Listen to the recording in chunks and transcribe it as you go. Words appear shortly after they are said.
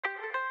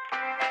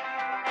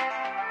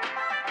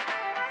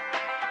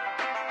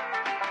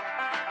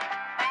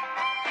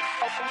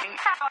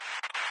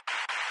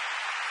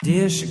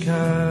Dear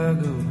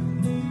Chicago.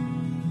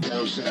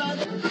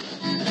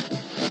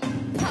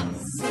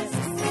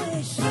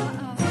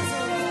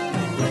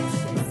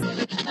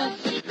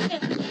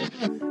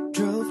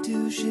 Drove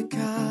to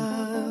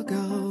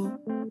Chicago.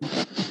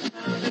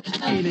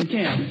 In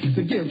camp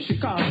to give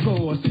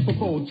Chicago a Super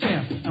Bowl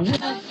champ.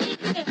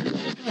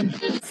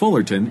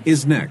 Fullerton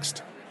is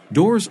next.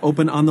 Doors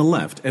open on the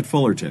left at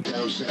Fullerton.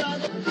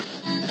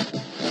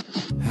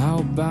 How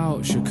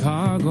about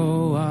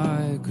Chicago?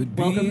 I could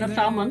be. Welcome to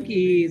Foul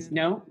Monkeys.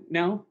 No.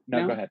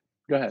 Go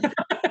ahead.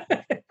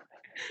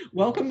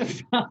 Welcome to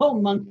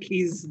Foul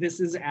Monkeys. This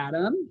is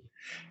Adam.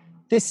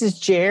 This is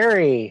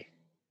Jerry.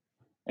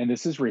 And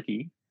this is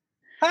Ricky.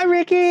 Hi,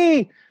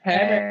 Ricky.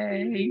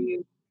 Hey.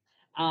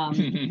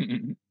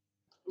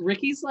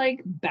 Ricky's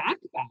like back.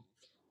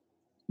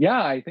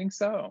 Yeah, I think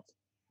so.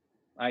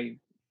 I'm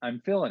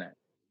feeling it.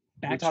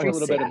 We talked a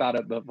little bit about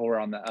it before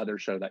on the other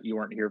show that you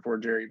weren't here for,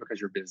 Jerry,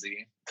 because you're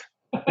busy.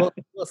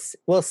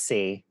 We'll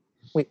see.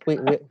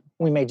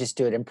 We may just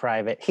do it in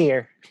private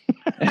here.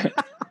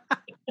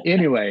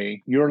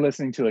 Anyway, you're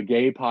listening to a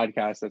gay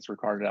podcast that's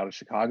recorded out of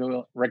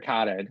Chicago.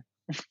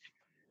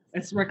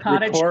 It's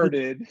ricotta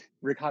recorded.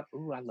 Ricotta.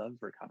 Ooh, I love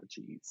ricotta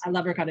cheese. I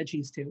love ricotta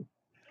cheese too.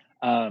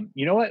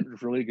 You know what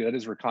is really good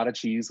is ricotta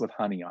cheese with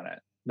honey on it.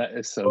 That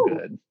is so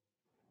good.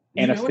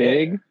 And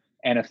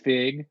a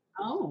fig.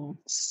 Oh,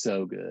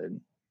 so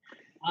good.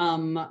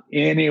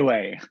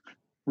 Anyway,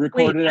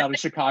 recorded out of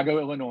Chicago,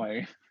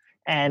 Illinois,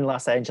 and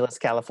Los Angeles,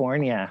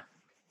 California.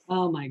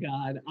 Oh my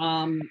God.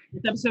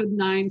 It's episode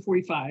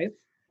 945,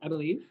 I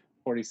believe.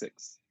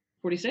 46.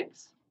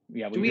 46?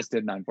 Yeah, we just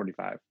did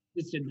 945.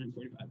 Just did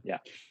 945. Yeah.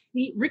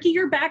 Ricky,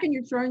 you're back and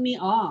you're throwing me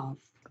off.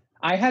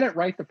 I had it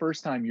right the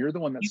first time. You're the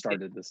one that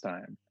started this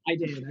time. I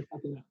did. I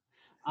fucked it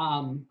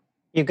up.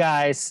 You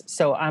guys,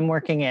 so I'm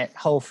working at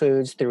Whole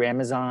Foods through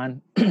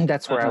Amazon.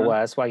 That's where I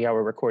was while y'all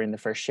were recording the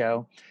first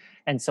show.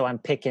 And so I'm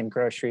picking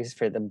groceries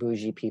for the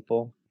bougie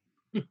people.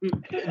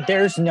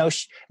 There's no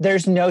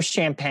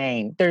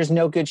champagne. There's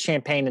no good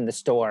champagne in the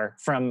store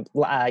from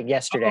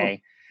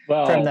yesterday.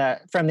 From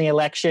the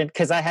election,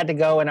 because I had to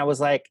go and I was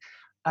like,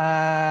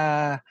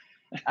 I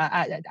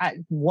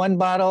 1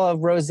 bottle of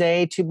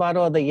rosé, 2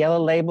 bottle of the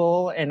Yellow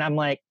Label, and I'm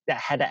like, I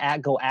had to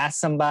go ask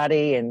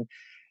somebody, and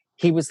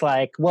he was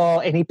like, well,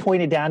 and he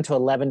pointed down to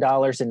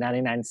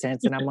 $11.99,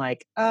 and I'm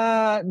like,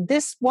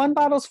 this 1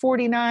 bottle's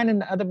 $49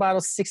 and the other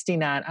bottle's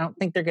 $69. I don't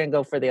think they're gonna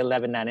go for the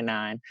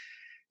 $11.99.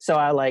 So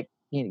I like,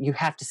 you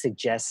have to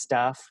suggest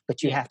stuff,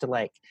 but you have to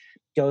like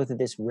go through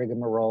this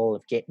rigmarole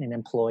of getting an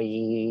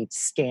employee,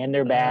 scan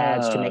their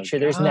badge to make sure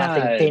there's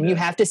nothing. Then you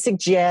have to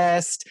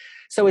suggest.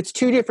 So it's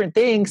 2 different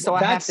things. So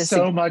I have to. That's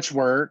so much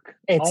work.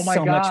 It's much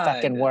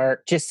fucking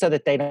work just so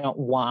that they don't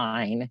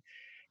whine.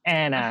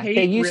 And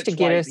they used to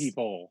give us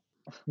people.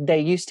 They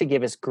used to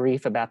give us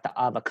grief about the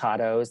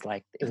avocados.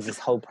 Like it was this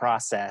whole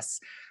process.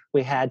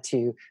 We had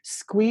to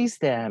squeeze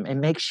them and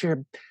make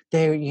sure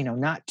they're,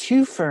 not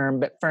too firm,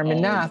 but firm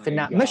enough and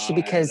not mushy,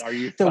 because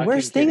the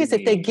worst thing is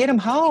if they get them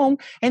home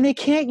and they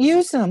can't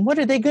use them, what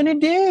are they going to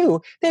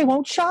do? They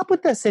won't shop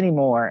with us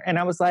anymore. And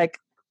I was like,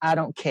 I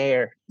don't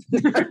care.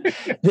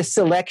 The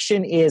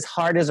selection is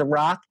hard as a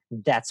rock.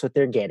 That's what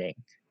they're getting.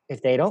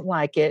 If they don't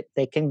like it,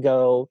 they can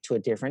go to a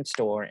different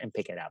store and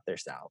pick it out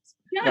themselves.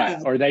 Yeah.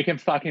 Right. Or they can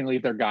fucking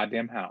leave their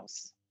goddamn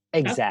house.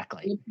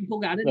 Exactly. People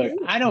got it.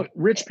 Look,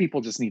 rich people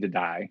just need to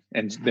die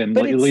and then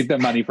leave the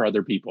money for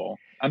other people.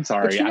 I'm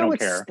sorry. I don't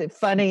care. What's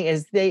funny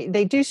is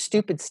they do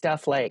stupid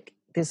stuff like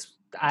this.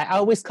 I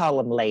always call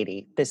them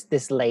lady.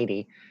 This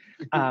lady.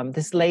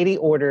 This lady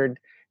ordered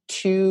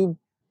 2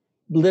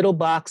 little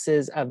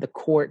boxes of the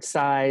quart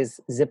size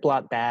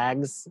Ziploc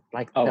bags,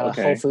 like the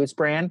Whole Foods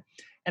brand.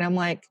 And I'm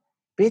like,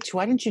 bitch,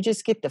 why didn't you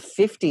just get the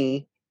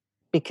 50?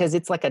 Because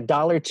it's like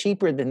 $1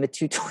 cheaper than the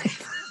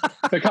 225.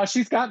 Because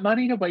she's got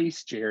money to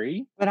waste,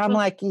 Jerry. But I'm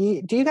like,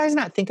 do you guys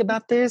not think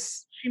about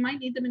this? She might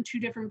need them in 2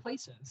 different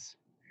places.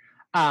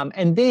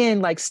 And then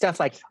like stuff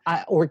like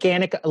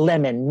organic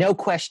lemon, no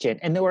question.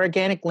 And the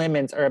organic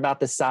lemons are about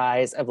the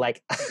size of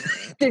like,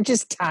 they're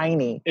just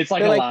tiny. It's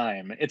like a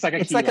lime. It's like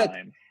a key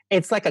lime.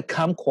 It's like a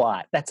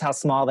kumquat. That's how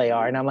small they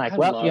are. And I'm like,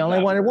 well, you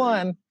only wanted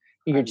one.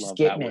 You're just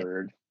getting it.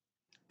 Word.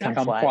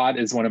 Kumquat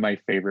is one of my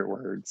favorite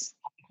words.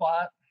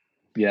 Kumquat?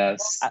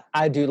 Yes.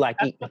 I do like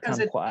eating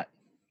kumquat.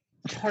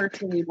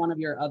 Partially one of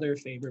your other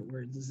favorite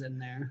words is in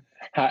there.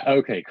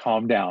 Okay,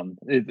 calm down.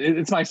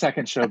 It's my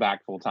second show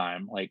back full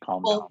time. Like,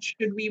 calm down.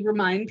 Should we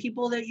remind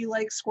people that you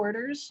like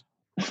squirters?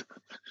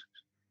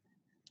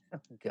 Oh,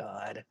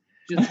 God.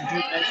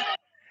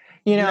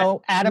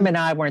 Adam and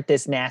I weren't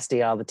this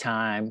nasty all the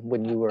time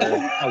when you were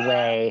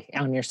away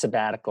on your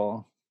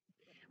sabbatical.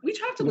 We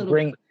talked a little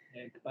bit.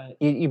 But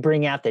you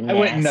bring out the nastiness.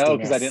 I wouldn't know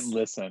because I didn't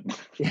listen.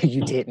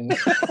 You didn't.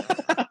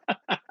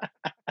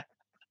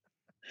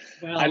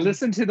 Well, I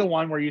listened to the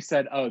one where you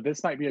said, "Oh,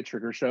 this might be a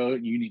trigger show.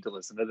 You need to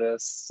listen to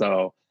this."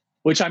 So,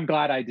 which I'm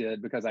glad I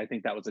did because I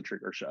think that was a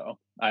trigger show.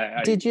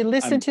 Did you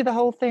listen to the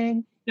whole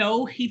thing?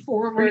 No, he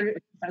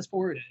fast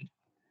forwarded.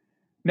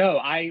 No,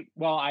 I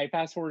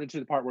fast forwarded to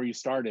the part where you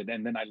started,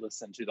 and then I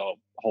listened to the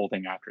whole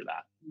thing after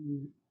that.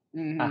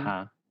 Mm-hmm.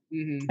 Uh-huh.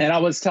 Mm-hmm. And I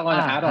was telling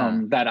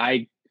Adam that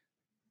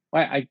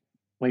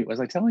wait, was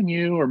I telling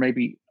you, or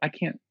maybe I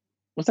can't,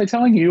 was I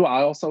telling you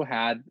I also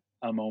had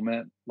a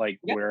moment like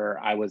where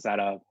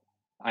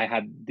I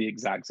had the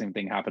exact same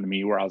thing happen to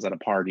me where I was at a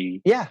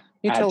party. Yeah.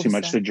 I had too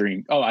much to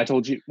drink. Oh, I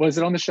told you. Was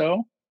it on the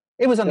show?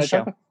 It was on the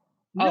show.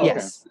 No,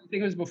 yes. I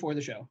think it was before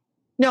the show.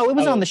 No, it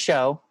was on the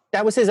show.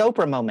 That was his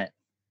Oprah moment.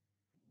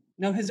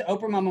 No, his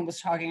Oprah moment was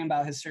talking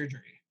about his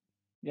surgery.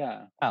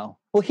 Yeah. Oh,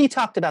 well, he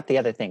talked about the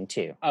other thing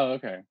too. Oh,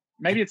 okay.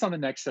 Maybe it's on the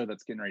next show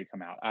that's getting ready to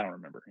come out. I don't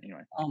remember.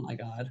 Anyway. Oh my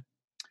God.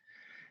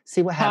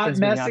 See what happens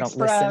when y'all don't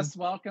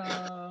listen.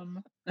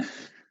 Welcome.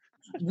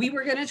 We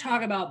were going to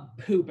talk about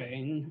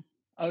pooping.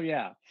 Oh,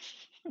 yeah.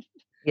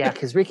 Yeah,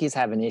 because Ricky's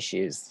having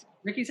issues.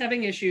 Ricky's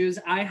having issues.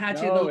 I had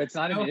to. No, it's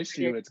not an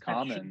issue. It's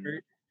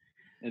common.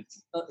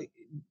 It's.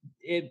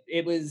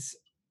 It was.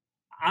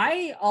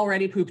 I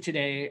already pooped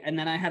today, and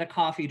then I had a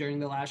coffee during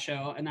the last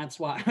show, and that's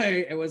why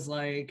it was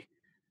like,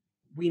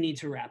 we need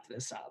to wrap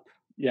this up.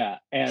 Yeah,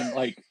 and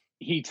like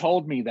he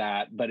told me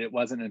that, but it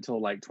wasn't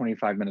until like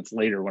 25 minutes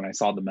later when I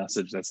saw the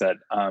message that said,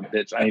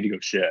 "Bitch, I need to go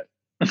shit."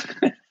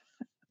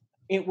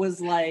 It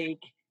was like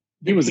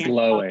he was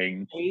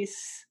glowing.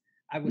 Face.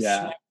 I was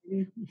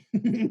sweating.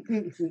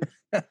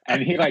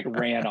 And he like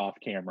ran off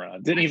camera.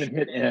 Didn't even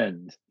hit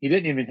end. He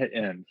didn't even hit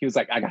end. He was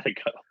like, "I gotta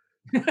go."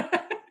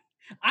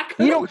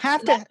 You don't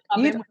have to.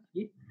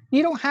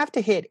 You don't have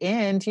to hit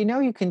end.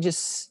 You can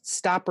just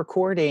stop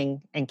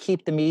recording and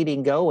keep the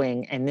meeting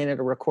going, and then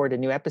it'll record a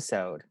new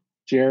episode.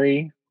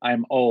 Jerry,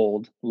 I'm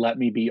old. Let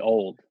me be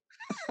old.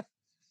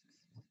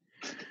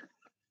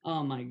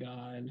 Oh my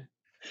God.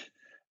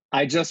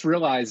 I just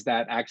realized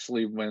that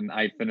actually when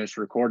I finished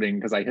recording,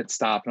 because I hit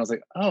stop and I was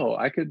like, oh,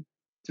 I could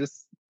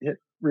just hit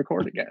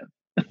record again.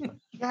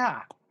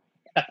 Yeah.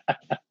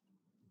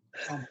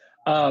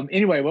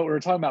 Anyway, what we were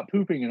talking about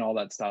pooping and all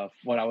that stuff,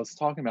 what I was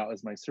talking about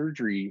is my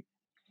surgery.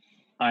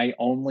 I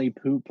only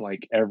poop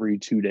like every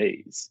 2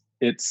 days.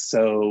 It's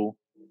so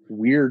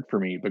weird for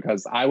me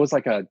because I was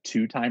like a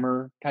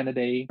 2-timer kind of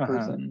day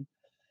person.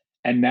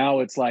 And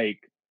now it's like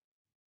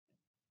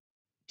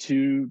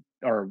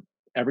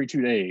every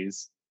 2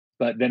 days,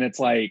 but then it's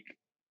like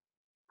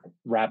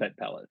rabbit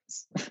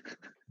pellets.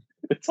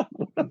 It's like,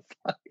 what the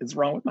fuck is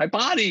wrong with my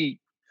body?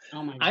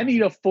 Oh my God. I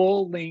need a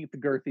full length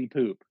girthy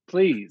poop,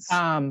 please.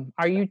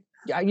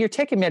 You're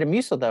taking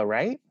Metamucil though,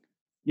 right?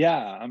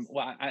 Yeah,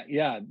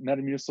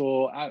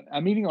 Metamucil.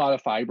 I'm eating a lot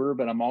of fiber,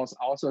 but I'm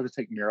also have to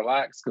take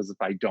Miralax because if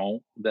I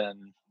don't,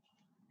 then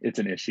it's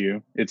an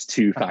issue. It's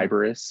too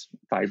fibrous.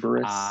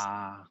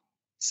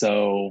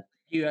 So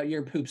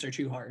your poops are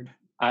too hard.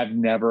 I've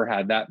never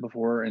had that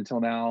before until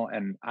now,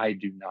 and I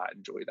do not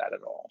enjoy that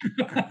at all.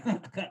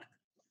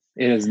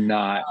 It is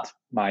not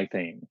my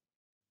thing.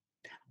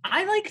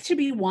 I like to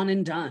be one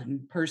and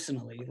done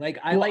personally. Like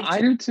I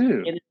do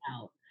too. In and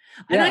out.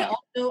 And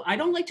I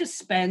don't like to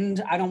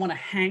spend, I don't want to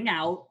hang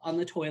out on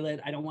the toilet.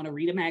 I don't want to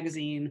read a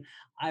magazine.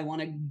 I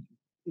want to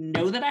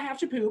know that I have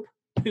to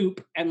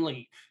poop and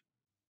leave.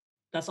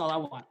 That's all I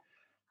want.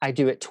 I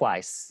do it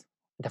twice.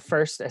 The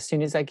first, as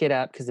soon as I get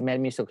up, because the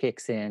Metamucil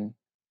kicks in,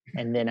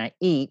 and then I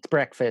eat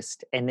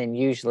breakfast, and then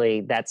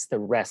usually that's the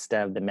rest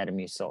of the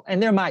Metamucil.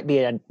 And there might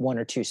be 1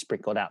 or 2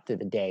 sprinkled out through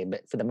the day,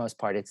 but for the most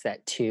part, it's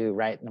that 2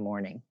 right in the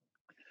morning.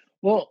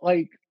 Well,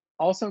 like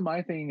also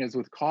my thing is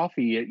with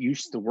coffee, it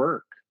used to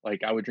work.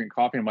 Like I would drink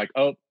coffee, and I'm like,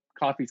 oh,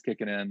 coffee's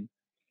kicking in.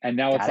 And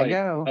now it's like,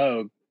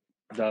 oh,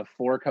 the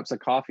 4 cups of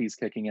coffee's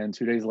kicking in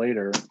 2 days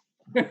later.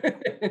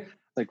 It's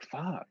like,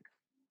 fuck.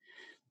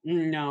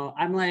 No,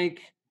 I'm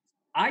like,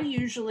 I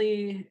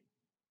usually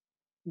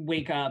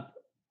wake up,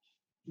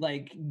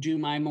 like do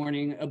my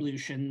morning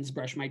ablutions,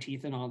 brush my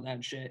teeth and all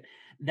that shit,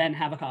 then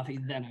have a coffee,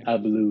 then I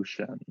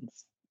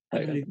ablutions.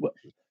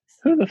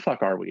 Who the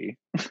fuck are we?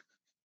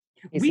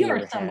 We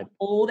are some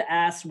old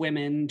ass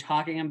women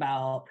talking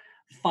about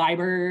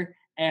fiber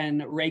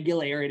and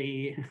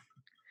regularity.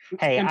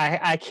 Hey,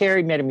 I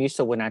carry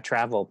Metamucil when I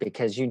travel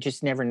because you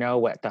just never know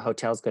what the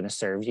hotel's going to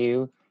serve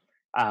you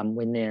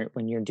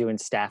when you're doing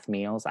staff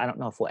meals. I don't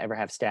know if we'll ever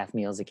have staff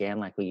meals again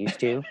like we used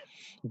to,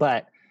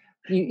 but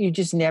you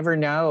just never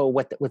know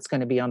what's going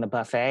to be on the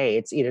buffet.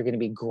 It's either going to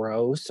be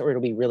gross or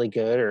it'll be really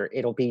good, or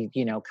it'll be,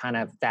 kind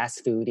of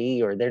fast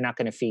foody, or they're not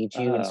going to feed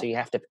you. And so you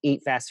have to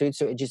eat fast food.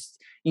 So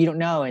you don't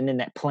know. And then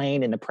that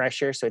plane and the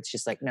pressure. So it's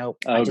just like,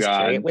 nope, I just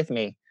carry it with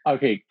me.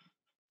 Okay.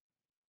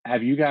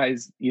 Have you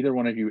guys, either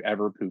one of you,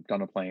 ever pooped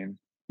on a plane?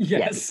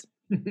 Yes.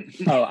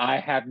 Oh, I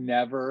have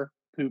never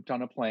pooped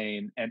on a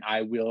plane, and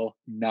I will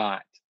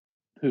not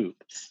poop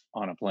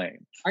on a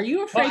plane. Are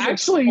you afraid? Well,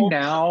 actually,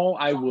 now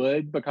I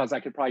would, because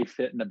I could probably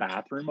fit in the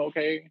bathroom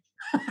okay.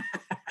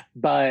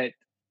 But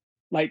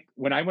like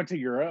when I went to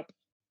Europe,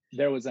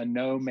 there was a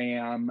no,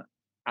 ma'am,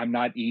 I'm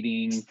not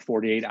eating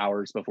 48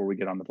 hours before we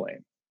get on the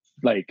plane.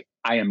 Like,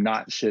 I am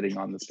not shitting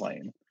on this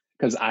plane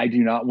because I do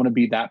not want to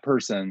be that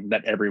person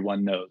that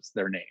everyone knows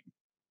their name.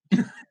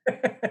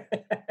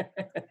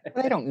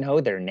 They don't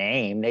know their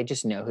name. They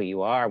just know who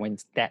you are when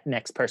that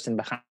next person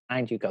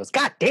behind you goes,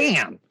 God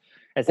damn,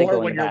 as they Or go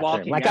in when the you're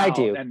bathroom, walking like out I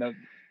do. and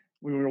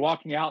when we're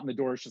walking out and the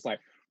door is just like,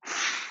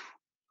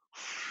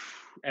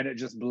 and it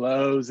just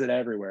blows it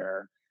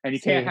everywhere. And you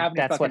can't See, have any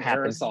that's what fucking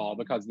happens. aerosol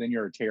because then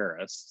you're a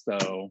terrorist.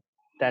 So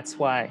That's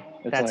why.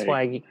 It's That's like-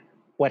 why.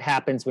 What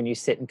happens when you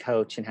sit and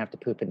coach and have to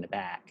poop in the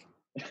back?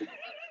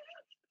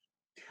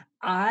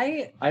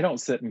 I I don't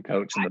sit and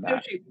coach in the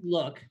back.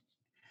 look,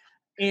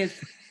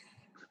 if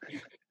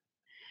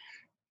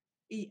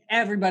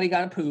everybody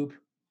got to poop,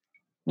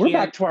 We're can't-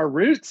 back to our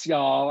roots,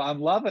 y'all. I'm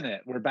loving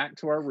it. We're back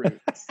to our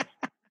roots.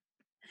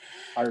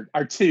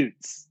 our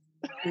toots.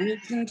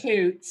 roots and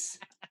toots.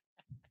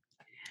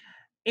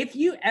 If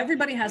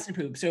everybody has to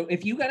poop. So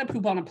if you got to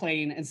poop on a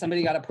plane and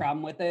somebody got a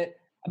problem with it,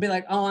 I'll be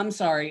like, oh, I'm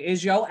sorry.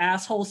 Is your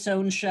asshole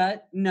sewn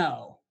shut?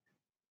 No.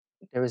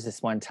 There was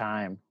this one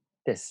time.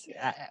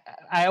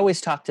 I always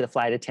talk to the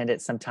flight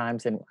attendants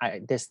sometimes, and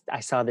I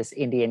saw this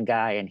Indian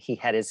guy, and he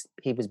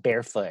was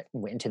barefoot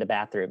and went into the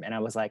bathroom, and I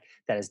was like,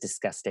 that is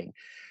disgusting.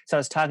 So I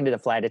was talking to the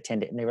flight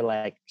attendant, and they were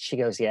like, she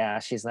goes, yeah.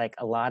 She's like,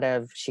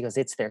 she goes,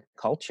 it's their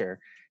culture.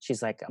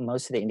 She's like,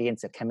 most of the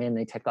Indians that come in,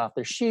 they take off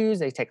their shoes,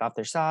 they take off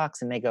their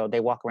socks, and they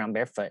walk around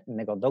barefoot, and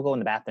they'll go in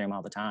the bathroom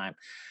all the time.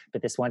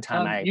 But this one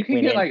time you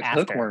can get like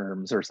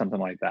hookworms or something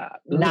like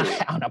that. Not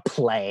Ooh. on a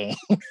plane.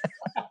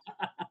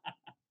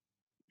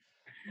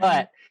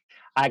 But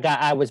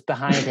I was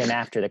behind him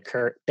after the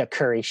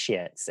curry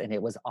shits, and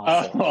it was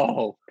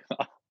awful.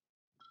 Oh,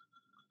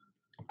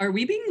 Are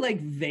we being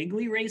like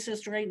vaguely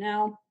racist right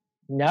now?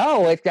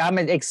 No, I'm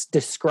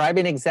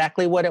describing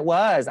exactly what it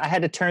was. I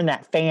had to turn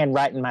that fan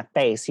right in my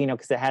face,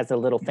 because it has a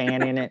little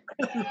fan in it.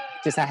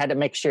 I had to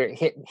make sure it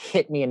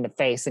hit me in the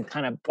face and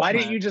kind of. Why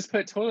didn't you just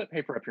put toilet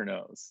paper up your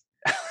nose?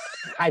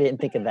 I didn't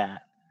think of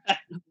that.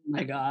 Oh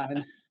my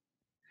God.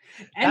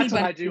 That's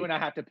what I do when I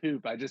have to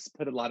poop. I just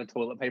put a lot of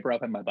toilet paper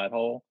up in my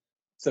butthole,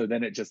 so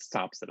then it just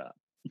stops it up.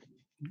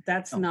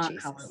 That's not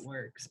how Jesus. it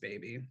works,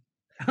 baby.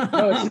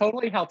 No, it's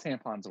totally how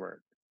tampons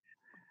work.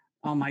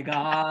 Oh my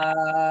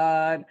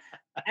God.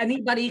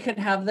 Anybody could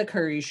have the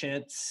curry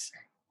shits.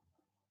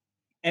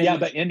 And Yeah,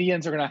 but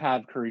Indians are going to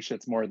have curry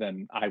shits more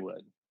than I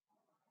would.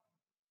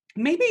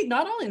 maybe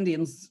not all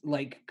Indians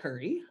like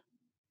curry.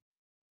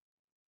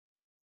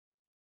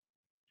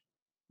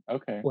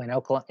 Okay. Well,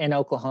 in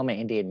Oklahoma,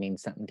 Indian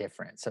means something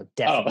different. So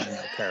definitely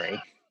no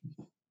curry.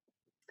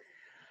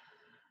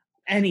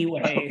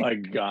 Anyway. Oh my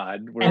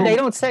God. And they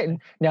don't say,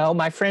 no,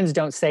 my friends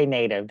don't say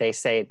native. They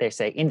say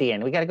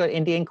Indian. We got to go to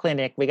Indian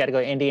clinic. We got to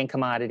go to Indian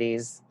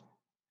commodities.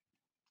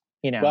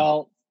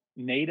 Well,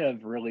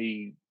 native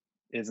really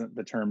isn't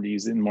the term to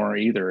use anymore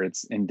either.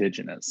 It's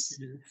indigenous.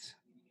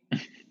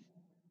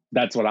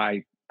 That's what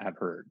I have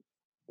heard.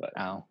 But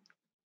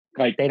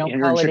like they don't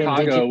here call in it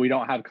Chicago, we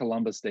don't have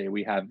Columbus Day.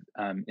 We have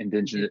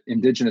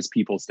Indigenous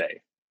Peoples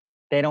Day.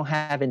 They don't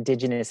have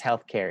indigenous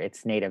healthcare.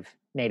 It's native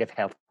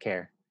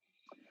healthcare.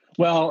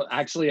 Well,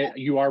 actually,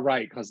 you are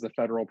right, because the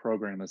federal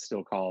program is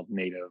still called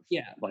native.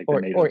 Yeah. Like or,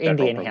 the native or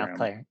federal Indian program.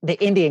 healthcare.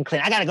 The Indian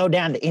clinic. I got to go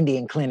down to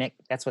Indian clinic.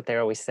 That's what they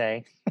always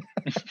say.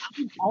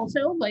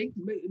 Also, like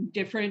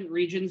different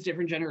regions,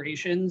 different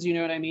generations. You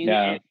know what I mean?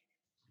 Yeah.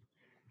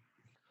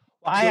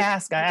 Well, I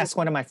asked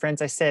one of my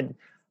friends, I said,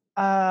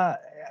 squaw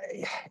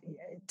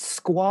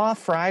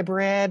fry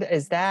bread,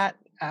 is that?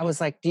 I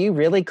was like, do you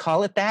really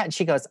call it that? And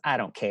she goes, I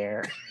don't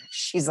care.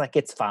 She's like,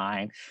 it's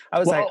fine. I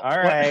was like, all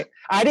right.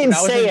 I didn't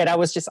say it.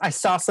 I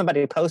saw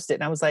somebody post it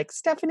and I was like,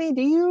 Stephanie,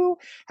 do you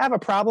have a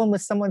problem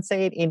with someone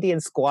saying Indian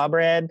squaw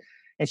bread?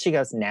 And she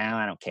goes, no,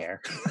 I don't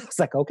care. I was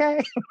like,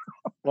 okay.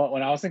 Well,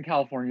 when I was in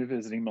California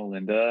visiting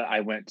Melinda,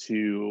 I went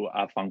to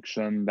a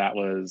function that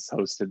was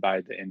hosted by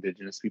the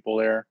indigenous people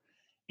there,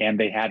 and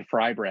they had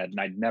fry bread,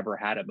 and I'd never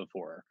had it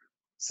before.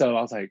 So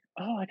I was like,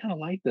 oh, I kind of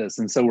like this.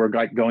 And so we're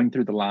like going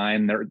through the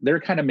line. They're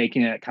kind of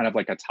making it kind of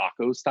like a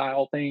taco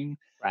style thing.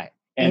 Right.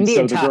 And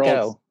Indian so the taco.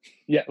 Girls,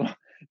 yeah.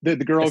 The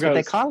girl That's goes, what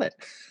they call it.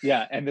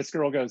 Yeah. And this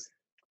girl goes,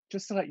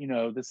 just to let you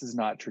know, this is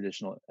not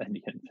traditional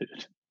Indian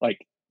food,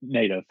 like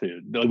native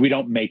food. We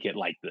don't make it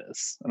like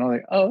this. And I'm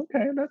like, oh,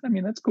 okay.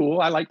 That's cool.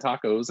 I like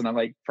tacos and I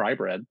like fry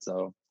bread.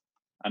 So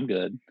I'm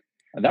good.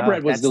 And that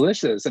bread was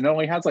delicious. And it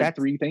only has like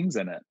 3 things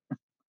in it.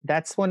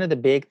 That's one of the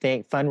big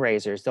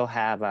fundraisers. They'll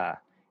have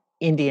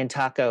Indian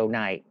taco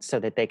night so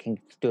that they can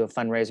do a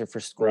fundraiser for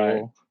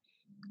school.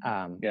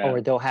 Right.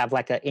 Or they'll have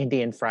like an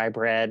Indian fry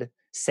bread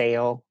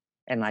sale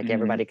and like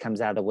everybody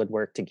comes out of the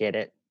woodwork to get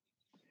it.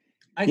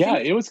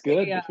 It was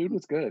good. The food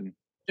was good.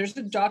 There's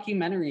a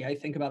documentary, I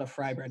think, about a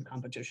fry bread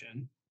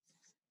competition.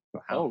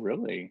 Wow. Oh,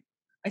 really?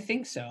 I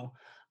think so.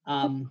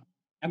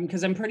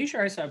 Because I'm pretty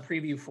sure I saw a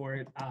preview for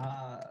it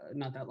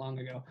not that long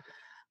ago.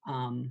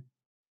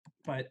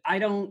 But I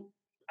don't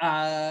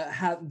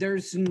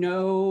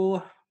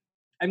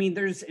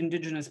there's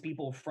indigenous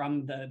people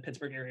from the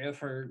Pittsburgh area,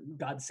 for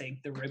God's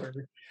sake. The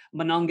river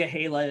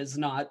Monongahela is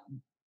not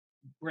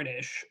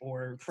British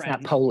or French.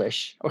 It's not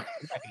Polish. Right,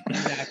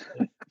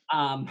 exactly.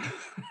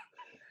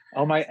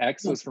 Oh, my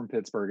ex was from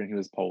Pittsburgh and he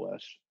was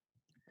Polish.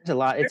 There's a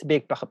lot. It's a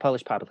big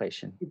Polish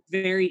population.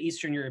 Very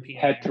Eastern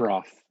European.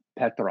 Petrov.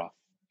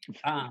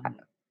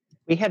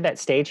 We had that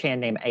stagehand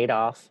named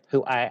Adolf,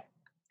 who I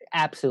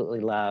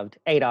absolutely loved.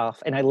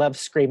 Adolf. And I loved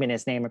screaming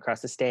his name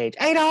across the stage.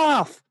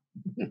 Adolf!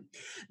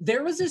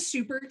 There was a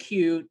super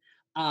cute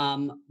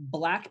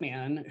Black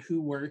man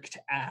who worked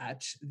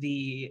at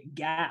the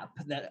Gap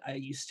that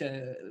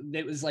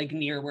was like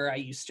near where I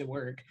used to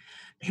work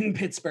in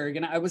Pittsburgh.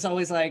 And I was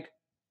always like,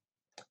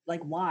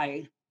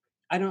 why?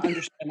 I don't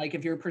understand. Like,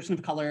 if you're a person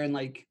of color and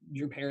like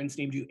your parents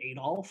named you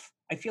Adolf,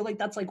 I feel like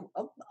that's like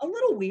a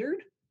little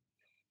weird.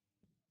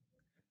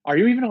 Are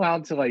you even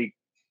allowed to, like,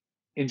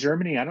 in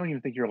Germany, I don't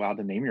even think you're allowed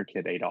to name your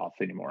kid Adolf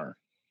anymore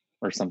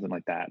or something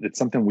like that. It's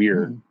something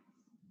weird.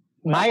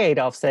 My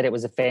Adolf said it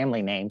was a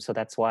family name, so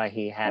that's why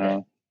he had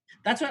it.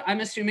 That's what I'm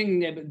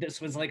assuming.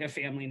 This was like a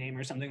family name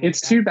or something.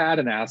 It's too bad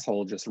an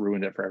asshole just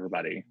ruined it for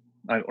everybody.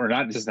 Or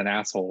not just an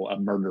asshole, a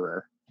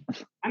murderer.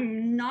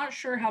 I'm not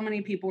sure how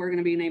many people are going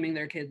to be naming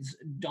their kids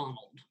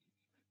Donald.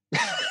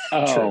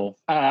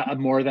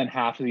 More than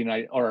half of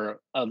or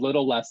a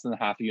little less than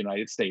half of the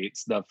United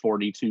States, the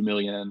 42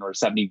 million or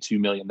 72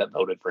 million that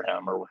voted for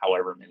him, or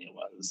however many it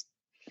was.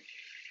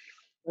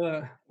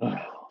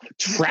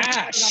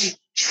 Trash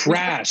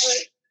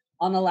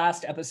on the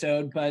last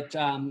episode. But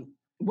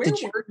where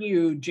were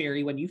you,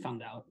 Jerry, when you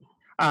found out?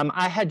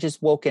 I had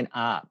just woken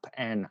up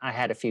and I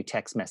had a few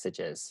text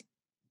messages.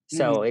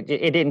 So it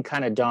didn't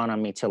kind of dawn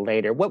on me till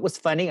later. What was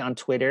funny on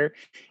Twitter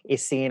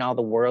is seeing all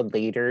the world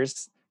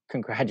leaders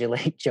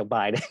congratulate Joe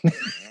Biden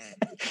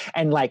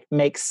and like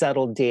make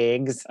subtle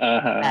digs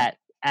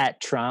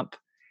at Trump.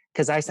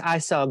 Because I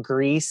saw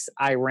Greece,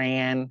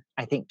 Iran,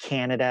 I think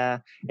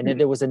Canada, and then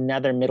there was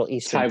another Middle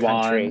Eastern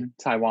country.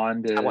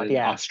 Taiwan,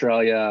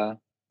 Australia.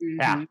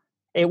 Yeah,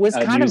 it was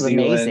kind of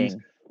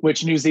amazing.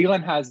 Which New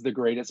Zealand has the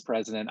greatest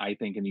president, I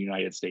think, in the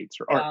United States.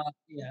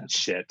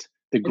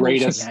 The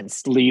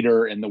greatest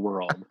leader in the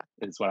world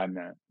is what I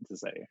meant to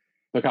say.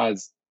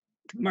 Because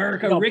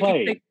America,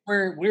 Ricky thinks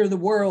we're the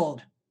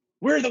world.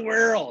 We're the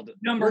world.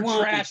 We're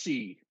one.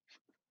 Trashy.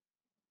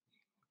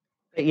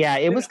 But yeah,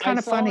 it was kind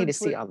of funny to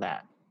see all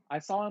that. I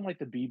saw on like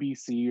the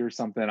BBC or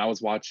something. I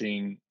was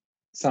watching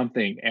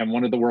something, and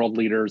one of the world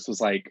leaders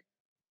was like,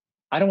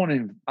 "I don't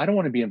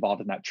want to be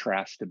involved in that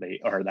trash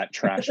debate or that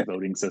trash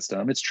voting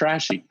system. It's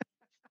trashy."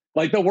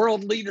 Like the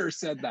world leader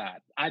said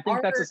that. I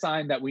think that's a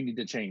sign that we need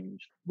to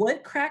change.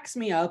 What cracks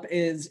me up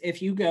is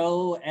if you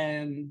go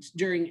and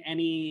during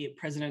any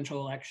presidential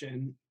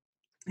election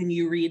and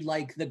you read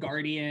like The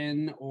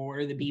Guardian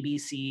or the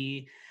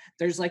BBC,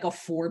 there's like a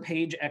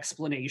 4-page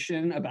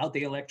explanation about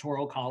the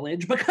Electoral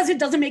College because it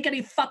doesn't make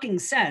any fucking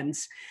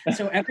sense.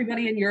 So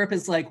everybody in Europe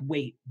is like,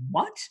 wait,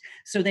 what?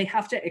 So they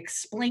have to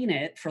explain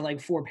it for like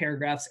 4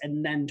 paragraphs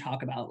and then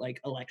talk about like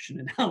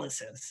election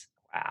analysis.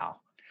 Wow.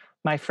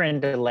 My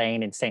friend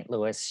Elaine in St.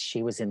 Louis,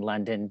 she was in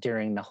London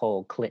during the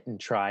whole Clinton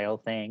trial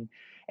thing.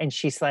 And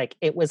she's like,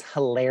 it was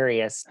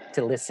hilarious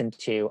to listen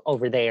to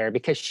over there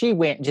because she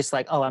went just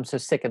like, oh, I'm so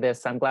sick of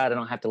this. I'm glad I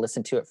don't have to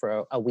listen to it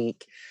for a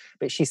week.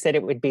 But she said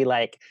it would be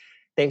like,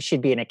 they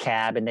should be in a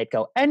cab and they'd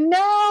go, and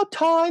now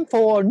time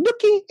for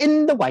Nookie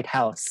in the White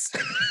House.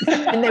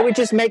 And they would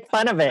just make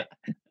fun of it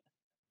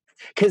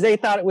because they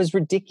thought it was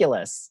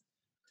ridiculous.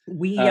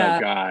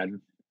 God.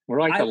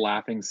 We're like the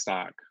laughing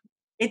stock.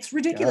 It's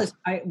ridiculous.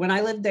 Yeah. When I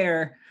lived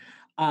there,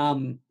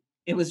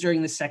 it was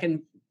during the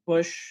second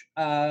Bush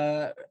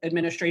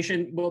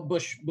administration, well,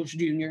 Bush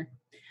Jr.,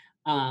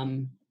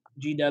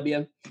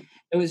 GW.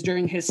 It was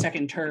during his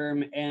second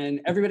term,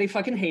 and everybody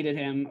fucking hated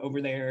him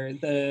over there.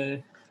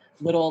 The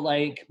little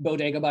like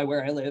bodega by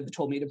where I live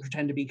told me to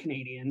pretend to be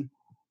Canadian.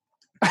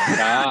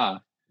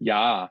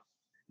 Yeah.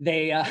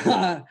 They,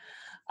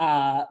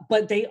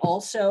 but they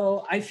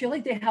also, I feel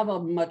like they have a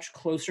much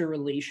closer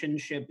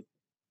relationship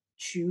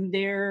to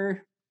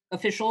their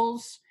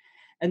officials.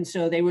 And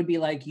so they would be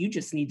like, you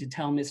just need to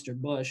tell Mr.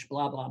 Bush,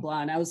 blah, blah,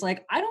 blah. And I was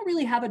like, I don't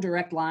really have a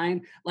direct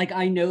line. Like,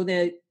 I know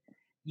that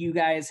you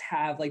guys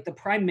have like the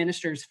prime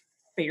minister's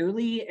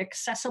fairly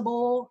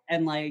accessible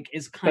and like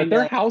is kind of. But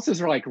their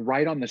houses are like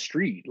right on the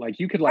street. Like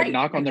you could like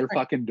knock on their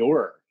fucking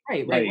door.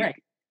 Right.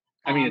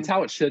 I mean, it's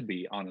how it should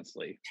be,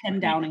 honestly. 10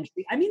 Downing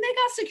Street. I mean, they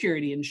got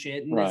security and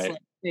shit, and it's like a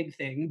big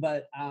thing.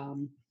 But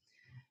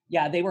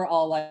yeah, they were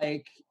all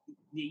like,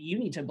 you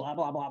need to blah,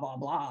 blah, blah, blah,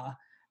 blah.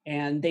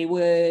 And they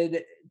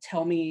would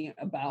tell me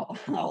about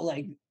how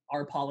like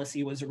our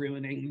policy was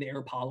ruining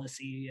their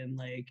policy and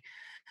like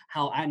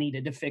how I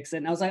needed to fix it.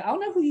 And I was like, I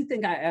don't know who you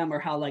think I am or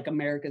how like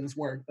Americans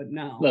work, but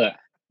no. Look,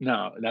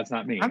 no, that's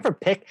not me. I'm from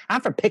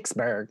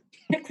Pittsburgh.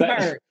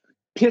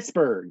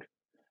 Pittsburgh.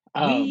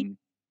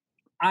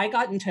 I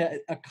got into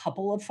a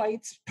couple of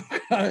fights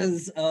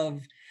because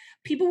of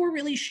people were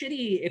really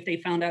shitty if they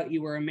found out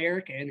you were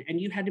American,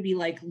 and you had to be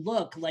like,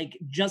 look, like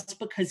just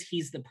because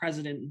he's the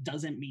president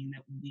doesn't mean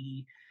that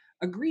we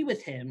agree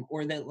with him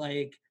or that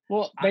like.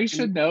 Well, they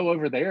should know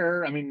over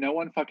there. I mean, no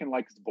one fucking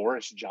likes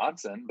Boris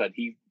Johnson, but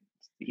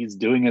he's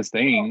doing his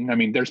thing. I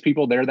mean, there's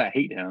people there that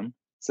hate him.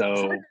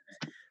 So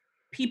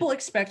people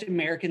expect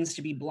Americans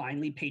to be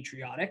blindly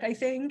patriotic, I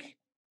think.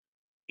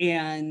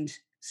 And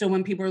so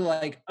when people are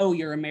like, oh,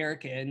 you're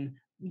American,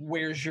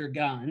 where's your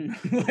gun?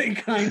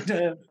 Like, kind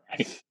of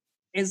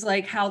is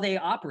like how they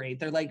operate.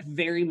 They're like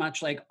very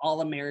much like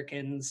all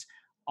Americans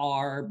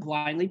are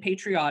blindly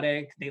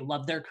patriotic. They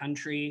love their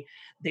country.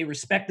 They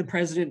respect the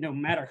president no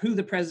matter who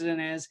the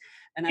president is.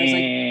 And I was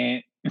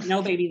like,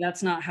 no, baby,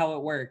 that's not how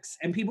it works.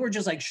 And people were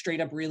just like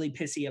straight up really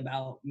pissy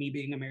about me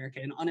being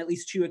American on at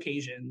least 2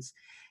 occasions.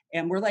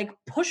 And were like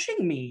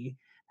pushing me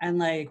and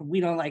like, we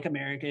don't like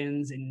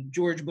Americans and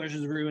George Bush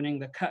is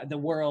ruining the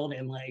world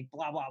and like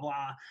blah, blah,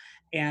 blah.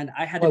 And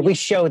I had to we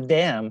showed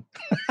them.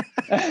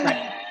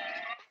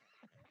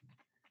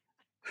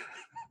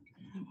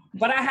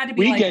 But I had to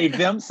be we like, gave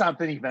them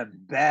something even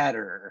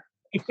better.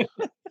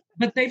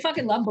 but they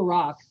fucking love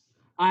Barack.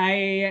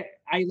 I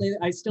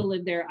still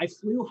live there. I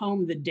flew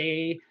home the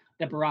day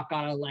that Barack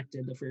got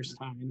elected the first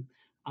time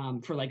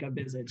for like a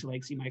visit to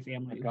like see my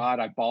family. Oh God,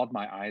 I bawled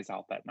my eyes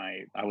out that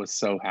night. I was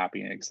so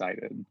happy and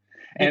excited.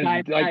 The And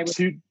guy like was-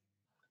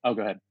 oh,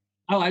 go ahead.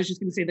 Oh, I was just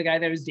gonna say the guy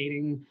that I was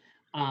dating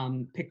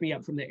picked me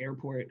up from the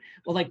airport.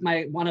 Well, like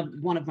one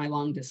of my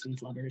long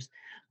distance lovers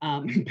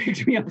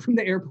picked me up from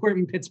the airport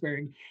in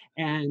Pittsburgh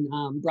and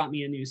brought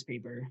me a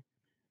newspaper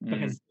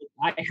because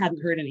I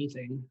hadn't heard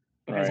anything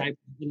because I was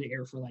in the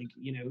air for like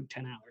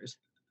 10 hours.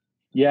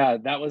 Yeah,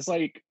 that was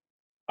like,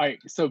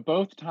 so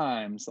both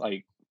times,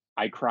 like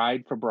I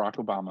cried for Barack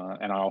Obama,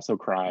 and I also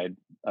cried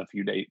a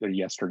few days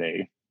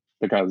yesterday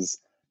because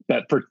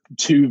that for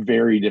 2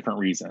 very different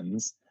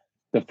reasons.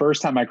 The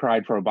first time I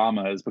cried for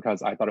Obama is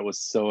because I thought it was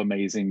so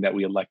amazing that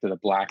we elected a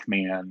Black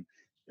man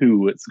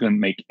who is going to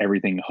make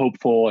everything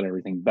hopeful and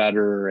everything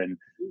better, and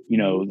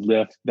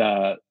lift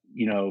the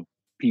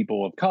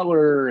people of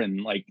color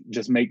and like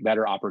just make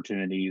better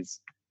opportunities.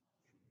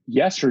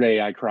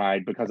 Yesterday I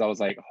cried because I was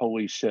like,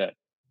 holy shit,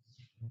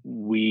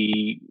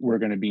 we were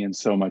going to be in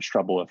so much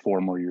trouble if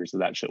 4 more years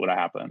of that shit would have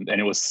happened. And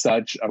it was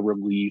such a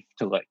relief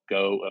to let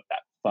go of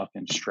that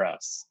fucking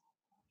stress.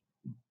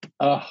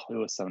 Oh, it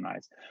was so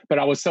nice. But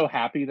I was so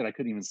happy that I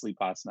couldn't even sleep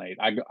last night.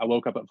 I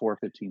woke up at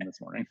 4:15 this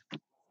morning.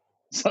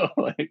 So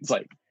it's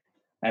like,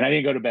 and I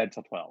didn't go to bed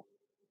till 12.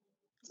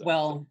 So.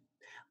 Well,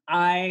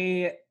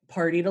 I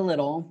partied a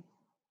little.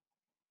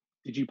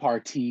 Did you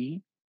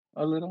party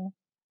a little?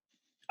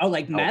 Oh,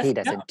 like meth? He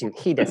doesn't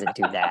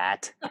do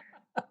that.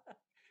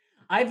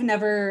 I've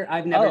never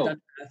done meth.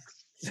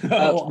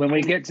 So When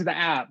we get to the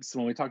apps,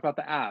 when we talk about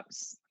the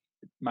apps,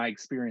 my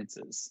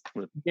experiences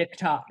with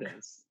TikTok.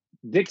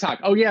 TikTok.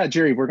 Oh yeah,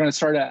 Jerry, we're going to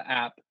start an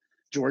app.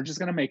 George is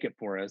going to make it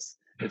for us.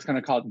 It's going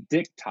to call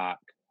TikTok.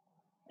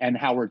 And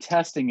how we're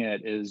testing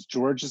it is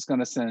George is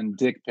going to send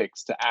dick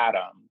pics to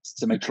Adam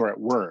to make sure it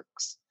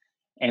works.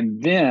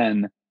 And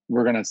then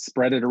we're going to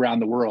spread it around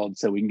the world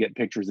so we can get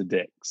pictures of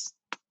dicks.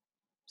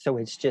 So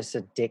it's just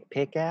a dick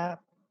pic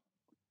app?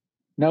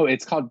 No,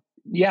 it's called,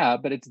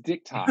 but it's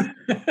TikTok.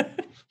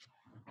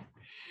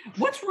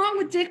 What's wrong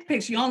with dick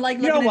pics? You don't like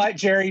You know looking what,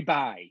 Jerry?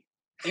 Bye.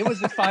 It was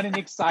fun and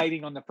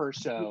exciting on the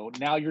first show.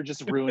 Now you're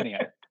just ruining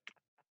it.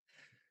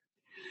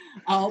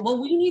 Well,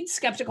 we need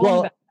skeptical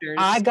investors.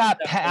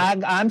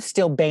 I'm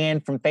still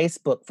banned from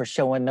Facebook for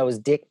showing those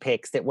dick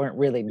pics that weren't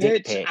really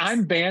dick pics.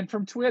 I'm banned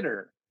from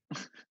Twitter.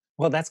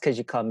 Well, that's because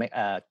you called me,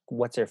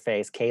 what's her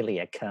face,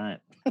 Kaylee, a cunt.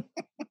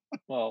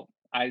 Well,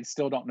 I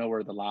still don't know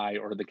where the lie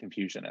or the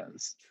confusion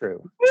is.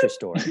 True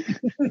story.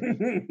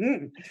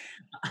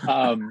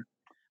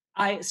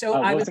 I was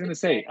going to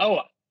say,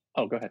 go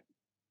ahead.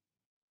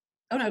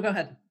 Oh no, go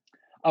ahead.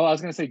 Oh, I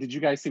was going to say, did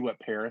you guys see what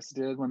Paris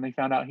did when they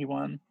found out he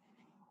won?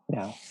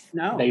 No.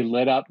 They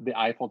lit up the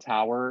Eiffel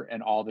Tower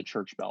and all the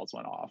church bells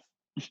went off.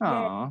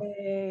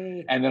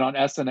 Aww. And then on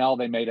SNL,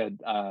 they made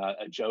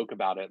a joke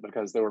about it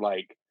because they were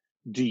like,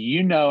 do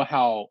you know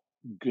how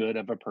good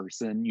of a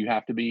person you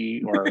have to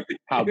be or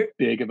how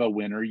big of a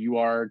winner you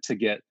are to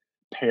get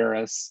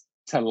Paris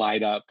to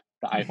light up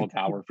the Eiffel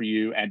Tower for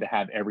you and to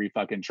have every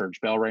fucking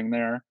church bell ring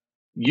there?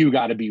 You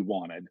got to be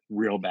wanted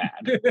real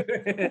bad.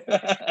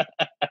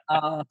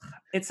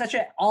 It's such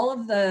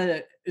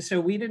so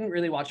we didn't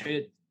really watch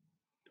it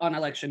on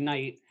election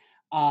night.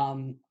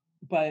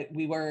 But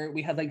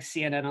we had like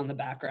CNN on the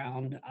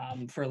background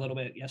for a little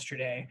bit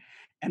yesterday,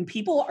 and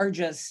people are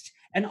just,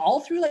 and all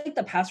through like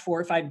the past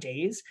 4 or 5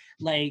 days,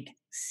 like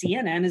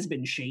CNN has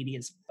been shady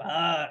as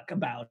fuck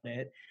about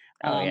it.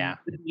 The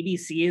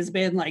BBC has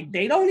been like,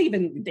 they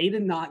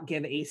did not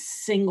give a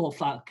single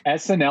fuck.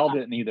 SNL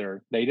didn't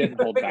either. They didn't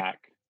hold back.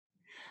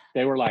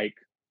 They were like,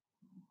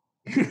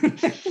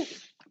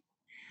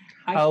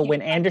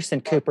 when Anderson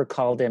Cooper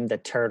called him the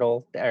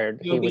turtle, or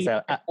he was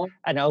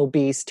an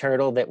obese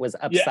turtle that was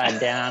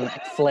upside down,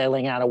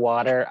 flailing out of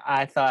water,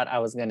 I thought I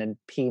was going to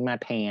pee my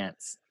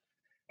pants.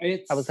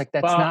 I was like,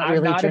 that's not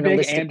really I'm not a big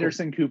journalistic.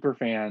 Anderson Cooper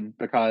fan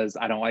because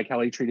I don't like how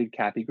he treated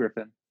Kathy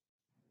Griffith.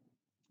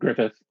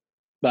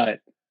 But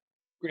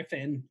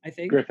Griffin, I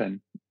think.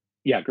 Griffin.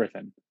 Yeah,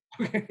 Griffin.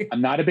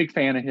 I'm not a big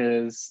fan of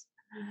his,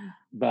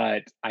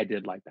 but I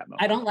did like that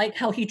moment. I don't like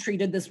how he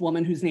treated this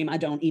woman whose name I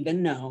don't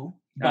even know.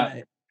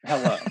 But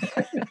hello.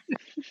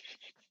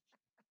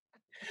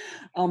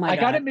 Oh my God.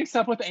 I got it mixed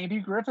up with Andy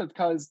Griffith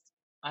because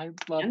I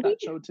love Andy?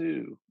 that show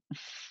too.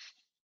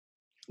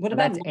 What Well,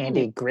 about that's Andy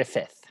Lonely?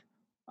 Griffith.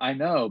 I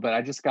know, but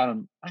I just got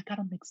them. I got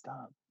them mixed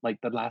up, like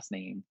the last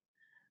name.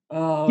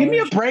 Oh, Give me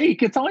a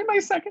break! It's only my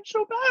second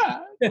show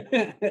back. this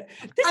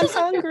I'm is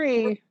like your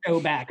hungry. show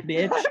back,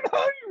 bitch. I'm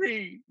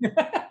hungry.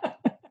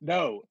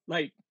 No,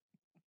 like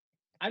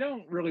I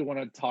don't really want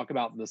to talk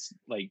about this,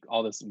 like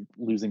all this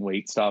losing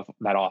weight stuff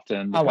that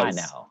often. Oh, I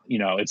Because, know. you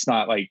know, it's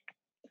not like.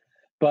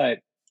 But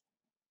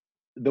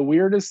the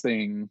weirdest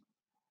thing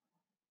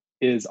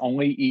is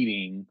only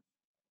eating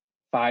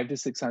 500 to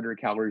 600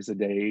 calories a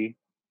day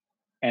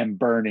and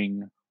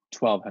burning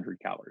 1,200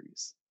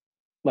 calories.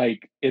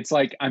 Like it's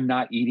like I'm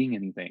not eating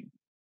anything.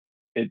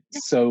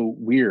 It's so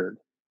weird,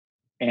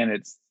 and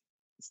it's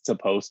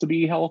supposed to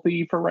be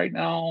healthy for right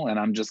now, and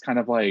I'm just kind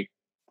of like,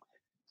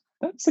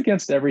 that's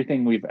against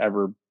everything we've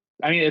ever.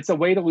 I mean, it's a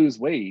way to lose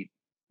weight,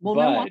 Well,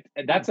 no one-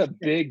 but that's a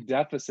big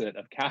deficit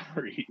of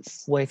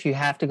calories. Well, if you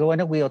have to go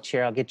in a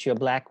wheelchair, I'll get you a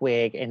black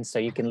wig, and so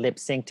you can lip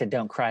sync to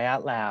 "Don't Cry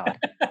Out Loud."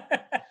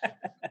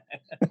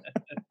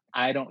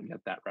 I don't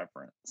get that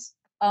reference.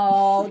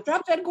 Oh,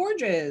 Drop Dead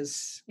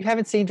Gorgeous. You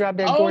haven't seen Drop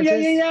Dead Oh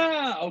Gorgeous?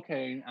 yeah.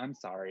 Okay, I'm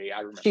sorry. I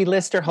remember. She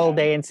lists her whole Yeah.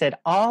 day and said,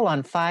 "All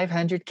on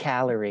 500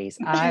 calories.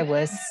 I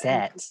was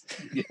set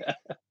Yeah.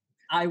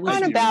 I was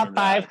on do about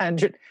remember that.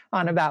 500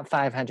 on about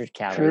 500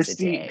 calories a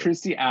day."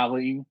 Kirstie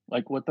Alley,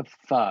 like what the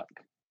fuck?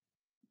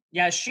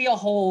 Yeah, she a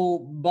whole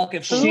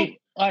bucket full. She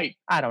like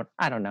I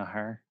don't know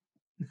her.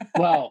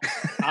 well,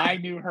 I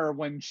knew her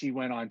when she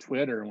went on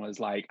Twitter and was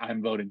like,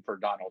 "I'm voting for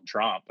Donald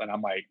Trump," and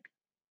I'm like,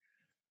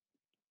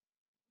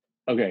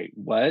 "Okay,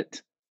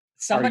 what?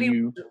 Somebody, Are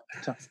you?"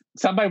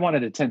 Somebody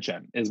wanted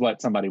attention, is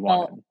what somebody wanted.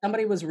 well,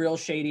 somebody was real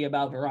shady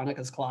about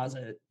Veronica's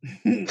Closet.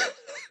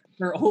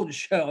 Her old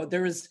show.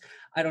 There was,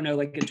 I don't know,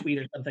 like a tweet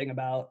or something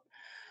about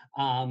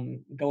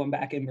going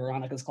back in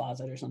Veronica's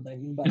Closet or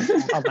something. But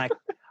Oh my,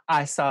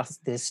 I saw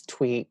this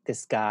tweet,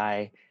 this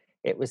guy,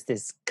 it was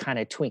this kind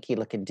of Twinkie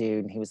looking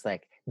dude, and he was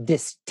like,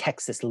 "This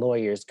Texas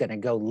lawyer is going to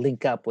go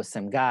link up with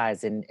some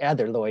guys and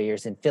other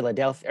lawyers in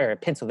Philadelphia or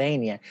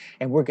Pennsylvania,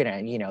 and we're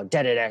going to,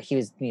 da-da-da." He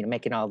was,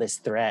 making all this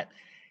threat.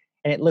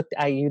 And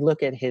you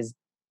look at his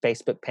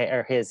Facebook page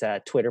or his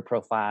Twitter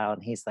profile,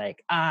 and he's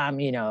like, "I'm,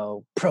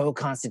 pro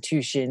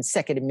Constitution,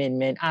 Second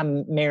Amendment.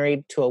 I'm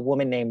married to a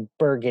woman named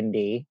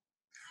Burgundy.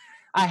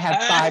 I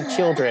have 5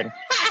 children."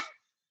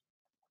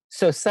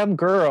 So some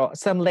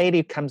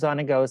lady comes on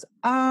and goes,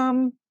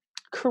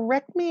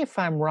 "Correct me if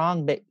I'm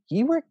wrong, but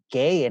you were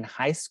gay in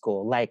high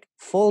school, like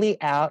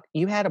fully out.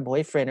 You had a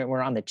boyfriend and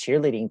were on the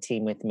cheerleading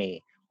team with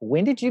me.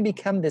 When did you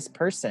become this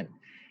person?"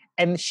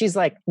 And she's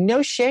like,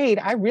 "No shade.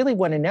 I really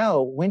want to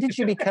know. When did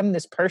you become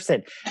this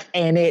person?"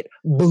 And it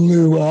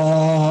blew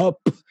up.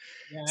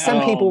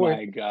 Some people were,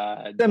 my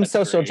God, some that's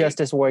social great.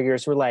 justice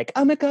warriors were like,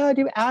 "Oh my God,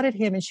 you outed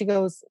him." And she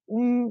goes,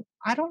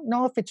 "I don't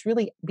know if it's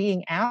really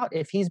being out,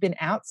 if he's been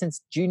out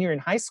since junior in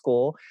high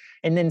school."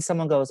 And then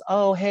someone goes,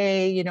 "Oh,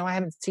 hey, I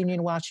haven't seen you in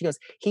a while." She goes,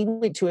 "He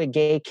went to a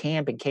gay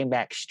camp and came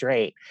back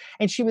straight."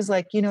 And she was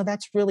like,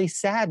 "That's really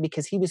sad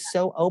because he was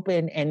so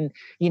open and,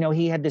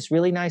 he had this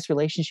really nice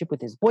relationship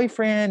with his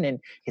boyfriend and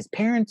his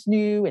parents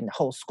knew and the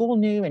whole school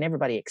knew and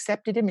everybody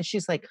accepted him." And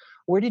she's like,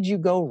 "Where did you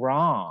go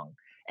wrong?"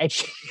 And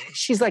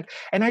she's like,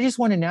 "And I just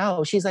want to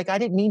know." She's like, "I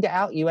didn't mean to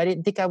out you. I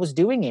didn't think I was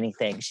doing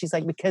anything." She's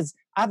like, "Because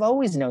I've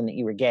always known that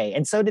you were gay.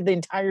 And so did the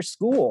entire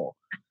school."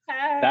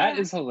 That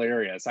is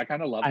hilarious. I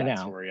kind of love I that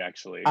know. story,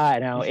 actually. I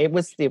know. It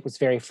was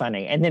very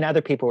funny. And then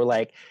other people were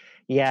like,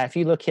 "Yeah, if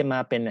you look him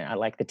up in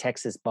like the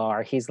Texas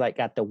bar, he's like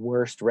got the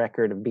worst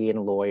record of being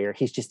a lawyer.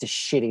 He's just a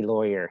shitty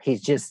lawyer. He's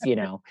just,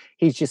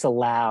 he's just a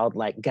loud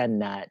like gun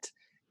nut.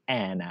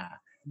 And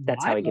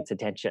that's how he gets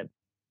attention."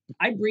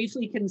 I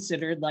briefly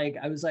considered,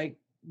 I was like,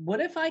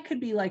 what if I could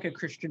be like a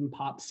Christian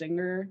pop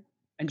singer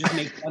and just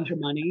make a bunch of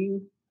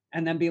money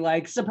and then be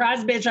like,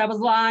 "Surprise, bitch, I was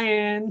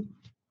lying.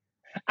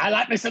 I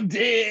like me some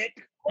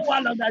dick. Oh, I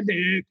love that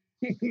dick."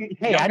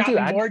 Hey, Y'all got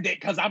me more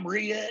dick because I'm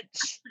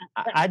rich.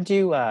 I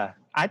do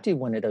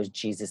one of those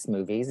Jesus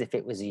movies if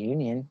it was a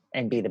union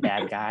and be the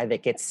bad guy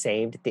that gets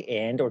saved at the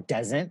end or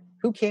doesn't.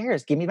 Who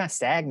cares? Give me my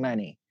SAG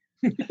money.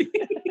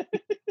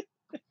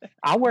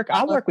 I'll work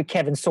with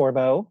Kevin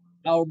Sorbo.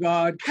 Oh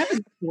God,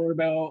 Kevin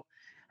Sorbo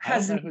I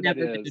don't know who that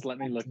never been is. Let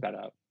me look that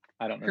up.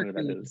 I don't know who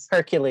that is.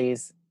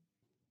 Hercules.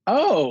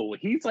 Oh,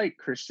 he's like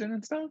Christian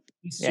and stuff?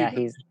 Yeah,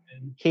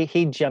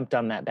 he jumped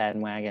on that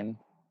bandwagon.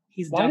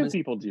 He's Why dumb do as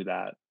people do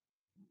that?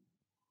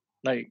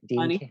 Like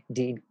Money?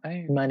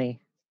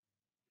 Money.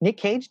 Nick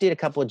Cage did a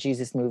couple of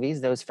Jesus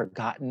movies, those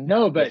forgotten.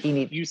 No, but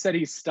you said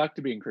he's stuck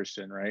to being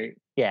Christian, right?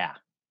 Yeah.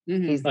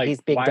 Mhm.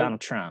 He's big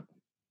Donald Trump.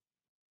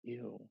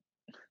 Ew.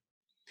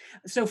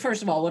 So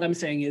first of all, what I'm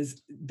saying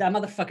is that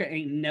motherfucker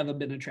ain't never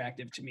been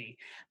attractive to me.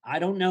 I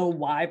don't know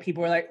why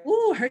people are like,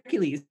 "Ooh,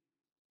 Hercules.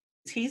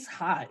 He's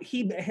hot."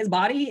 His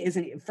body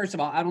isn't. First of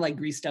all, I don't like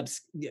greased up,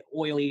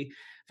 oily,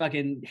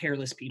 fucking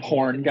hairless people.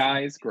 Porn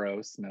guys,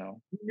 gross.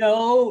 No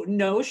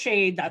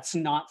shade. That's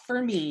not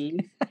for me.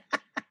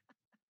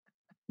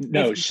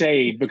 No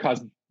shade,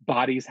 because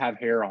bodies have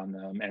hair on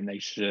them and they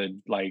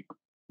should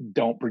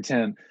don't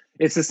pretend.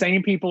 It's the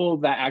same people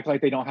that act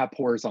like they don't have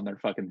pores on their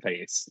fucking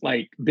face.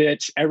 Like,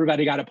 bitch,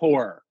 everybody got a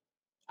pore.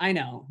 I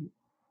know.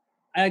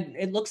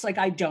 It looks like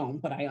I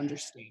don't, but I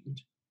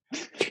understand.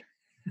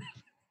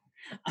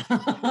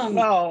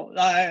 Well,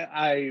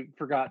 I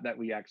forgot that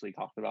we actually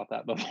talked about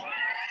that before.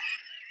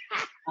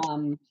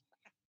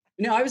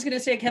 No, I was going to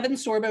say Kevin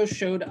Sorbo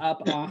showed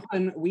up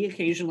on. We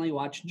occasionally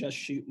watch Just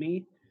Shoot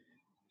Me.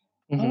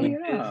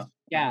 Mhm.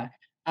 Yeah.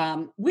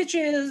 Which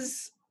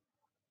is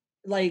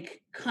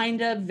like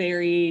kind of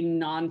very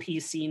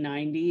non-PC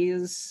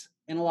 90s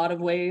in a lot of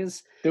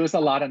ways. There was a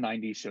lot of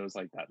 90s shows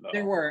like that, though.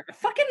 There were.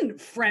 Fucking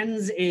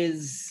Friends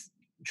is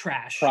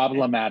trash.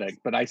 Problematic,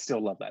 but I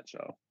still love that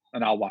show.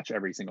 And I'll watch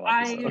every single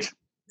episode. I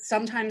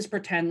sometimes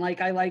pretend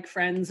like I like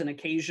Friends, and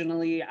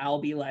occasionally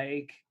I'll be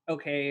like,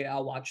 okay,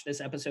 I'll watch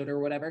this episode or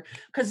whatever.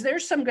 Because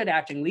there's some good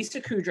acting.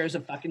 Lisa Kudrow's a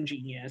fucking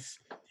genius.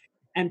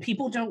 And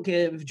people don't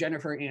give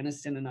Jennifer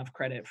Aniston enough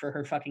credit for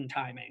her fucking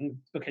timing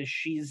because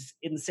she's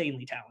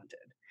insanely talented.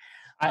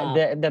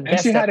 The And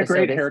best she had a episode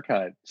great is-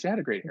 haircut. She had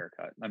a great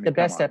haircut. I mean, The come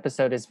best on.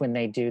 episode is when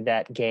they do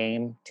that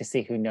game to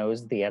see who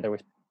knows the other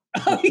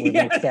Oh, would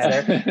yes. make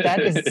better. That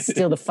is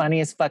still the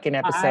funniest fucking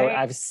episode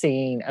I- I've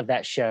seen of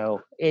that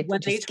show. It When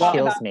they just talk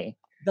kills about- me.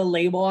 The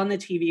label on the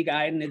TV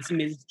guide, and it's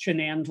Ms.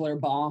 Chenandler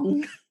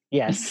Bong.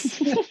 Yes.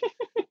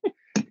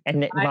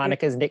 And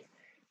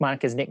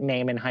Monica's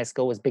nickname in high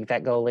school was Big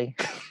Fat Goalie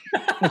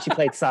when she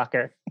played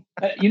soccer.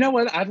 You know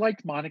what? I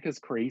liked Monica's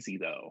Crazy,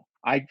 though.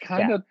 I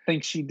kind of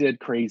think she did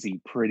Crazy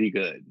pretty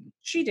good.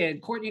 She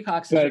did. Courtney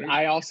Cox. Is But very-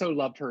 I also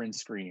loved her in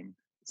Scream.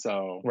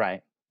 So,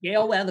 Right.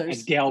 Gail Weathers.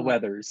 and Gail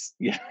Weathers.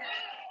 Yeah.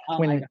 Oh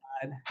my When- god.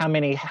 How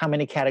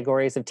many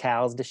categories of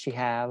towels does she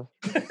have?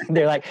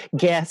 They're like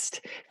guest,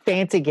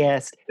 fancy,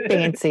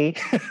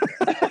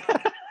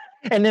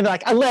 and then they're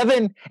like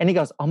 11, and he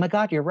goes, "Oh my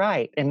God, you're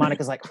right." And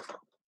Monica's like,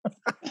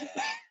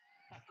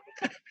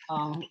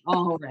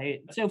 All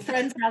right. So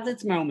Friends has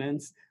its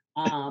moments.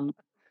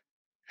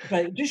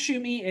 But Just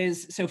Shoot Me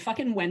is so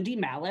fucking Wendy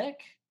Malick.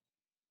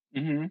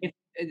 Mhm.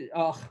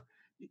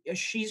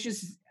 She's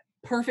just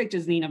perfect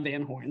as Nina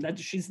Van Horn.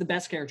 She's the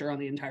best character on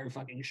the entire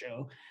fucking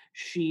show.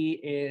 She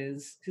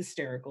is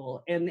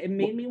hysterical, and it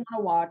made me want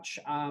to watch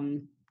Hot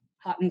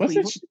in Wasn't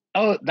Cleveland. she?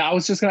 Oh, I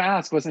was just going to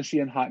ask, wasn't she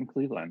in Hot in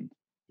Cleveland?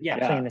 Yeah,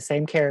 playing the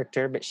same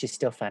character, but she's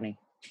still funny.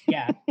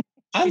 yeah.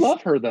 I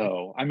love her,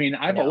 though. I mean,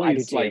 I've know, I do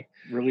always too.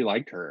 really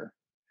liked her.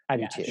 I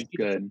do Yeah, too. She's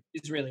good.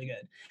 She's really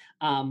good.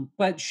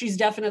 But she's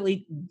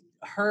definitely,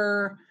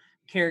 her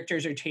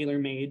characters are tailor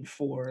made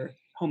for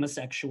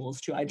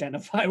homosexuals to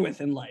identify with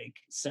and like.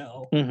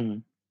 So Hmm.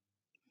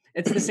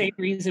 it's the same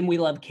reason we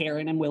love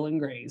Karen and Will and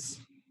Grace.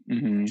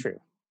 Mhm. True.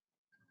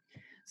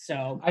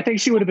 So I think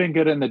she would have been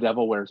good in The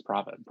Devil Wears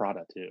Prada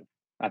too.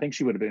 I think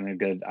she would have been a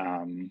good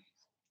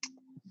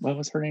what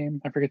was her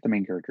name? I forget the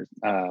main character.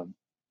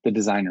 The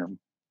designer.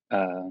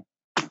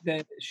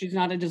 she's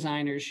not a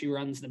designer. She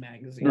runs the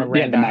magazine. Miranda.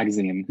 Yeah, the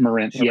magazine.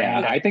 Miranda. Yeah,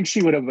 Miranda. I think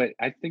she would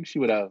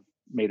have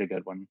made a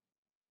good one.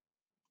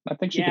 I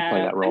think she could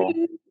play that role. I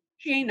mean,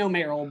 she ain't no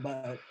Meryl,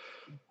 but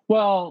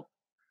Well,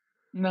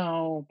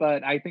 no,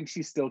 but I think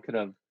she still could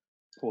have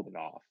pulled it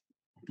off.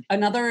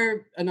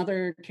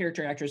 another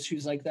character actress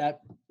who's like that,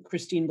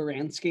 Christine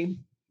Baranski.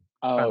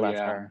 Oh, I love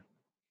yeah. her.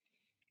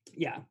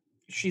 Yeah,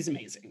 she's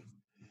amazing.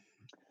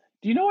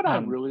 Do you know what I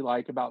Um, really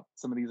like about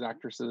some of these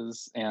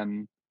actresses?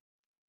 And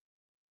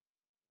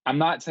I'm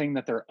not saying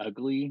that they're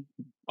ugly.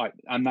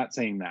 I'm not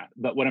saying that.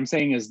 But what I'm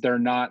saying is they're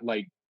not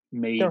like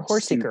made They're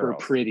horsey super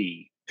girls.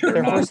 pretty.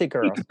 They're not- horsey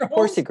girls.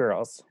 Horsey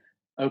girls.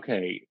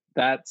 Okay,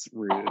 that's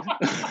rude.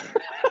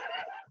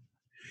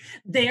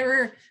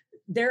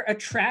 They're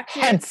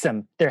attractive.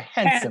 Handsome. They're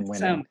handsome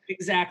women.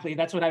 Exactly.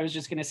 That's what I was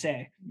just gonna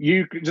say.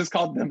 You just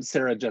called them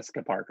Sarah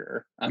Jessica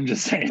Parker. I'm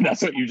just saying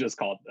that's what you just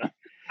called them.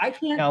 I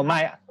can't. No,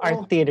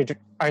 our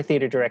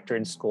theater director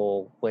in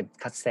school would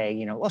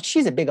say, well,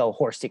 she's a big old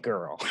horsey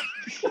girl.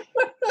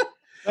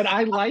 But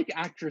I like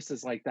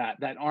actresses like that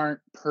aren't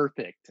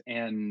perfect.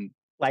 And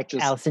Like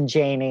Just- Allison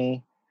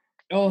Janney,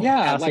 Oh yeah,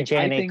 Allison like, I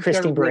Janney, think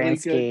Christine they're really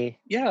good. Baranski.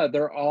 Yeah,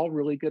 they're all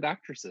really good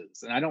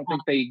actresses. And I don't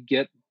think they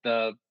get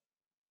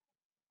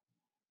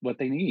what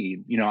they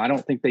need. I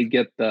don't think they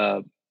get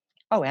the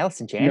Oh,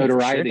 Allison Janney for sure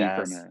notoriety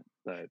does. from it.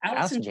 But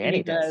Allison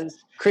Janney does.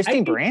 does. Christine I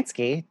think-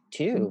 Baranski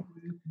too.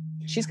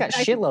 She's got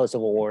I- shitloads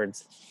of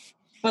awards.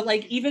 But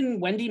like even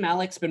Wendy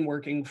Malick's been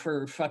working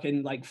for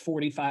fucking like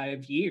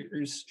 45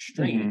 years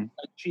straight. Mhm.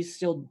 Like she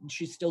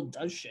still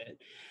does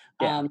shit.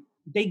 Yeah.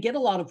 They get a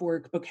lot of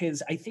work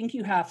because I think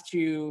you have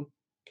to,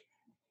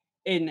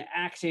 in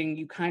acting,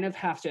 you kind of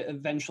have to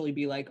eventually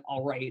be like,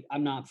 all right,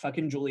 I'm not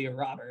fucking Julia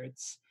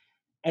Roberts.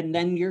 And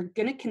then you're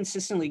gonna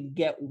consistently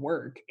get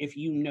work if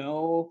you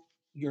know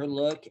your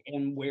look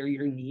and where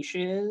your niche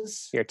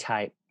is. Your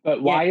type.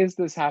 But why is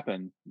this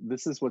happen?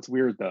 This is what's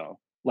weird though.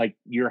 Like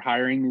you're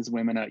hiring these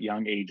women at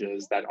young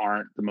ages that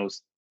aren't the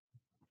most,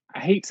 I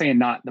hate saying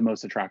not the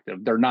most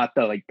attractive. They're not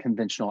the like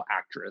conventional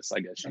actress,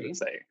 I guess you Right. would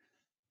say.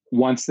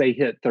 Once they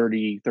hit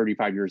 30,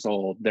 35 years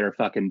old, they're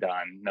fucking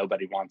done.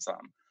 Nobody wants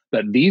them.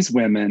 But these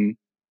women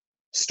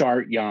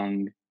start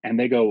young and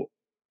they go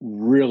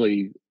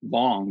really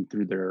long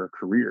through their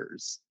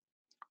careers.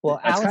 Well,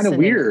 That's kind of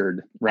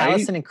weird, right?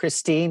 Allison and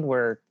Christine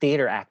were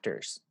theater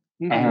actors.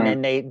 And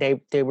then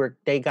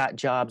they got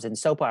jobs in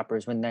soap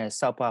operas when the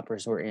soap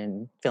operas were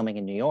filming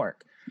in New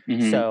York.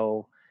 Mhm.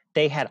 So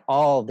they had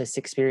all this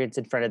experience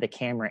in front of the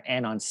camera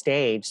and on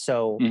stage.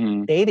 So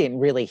Mhm. they didn't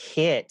really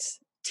hit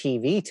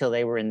TV till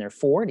they were in their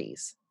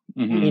 40s.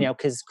 Mhm. You know,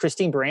 because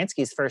Christine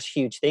Baranski's first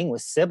huge thing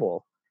was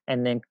Sybil,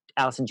 and then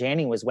Allison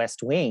Janney was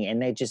West Wing,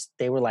 and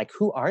they were like,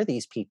 who are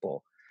these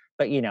people?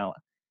 But you know,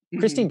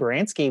 Christine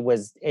Baranski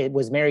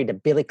was married to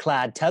Billy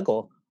Clyde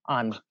Tuggle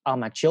on All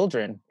My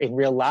Children in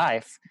real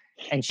life,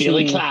 and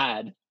Billy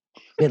Clyde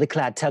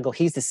Tuggle,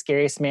 he's the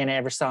scariest man I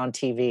ever saw on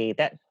TV.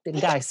 That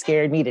guy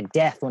scared me to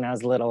death when I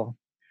was little.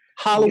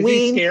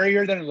 Halloween. Is he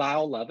scarier than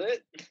Lyle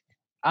Lovett?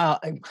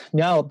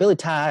 No, Billy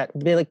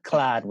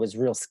Clyde was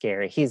real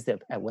scary.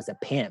 Was a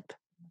pimp.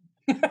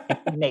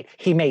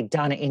 he made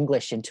Donna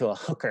English into a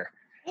hooker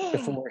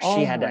before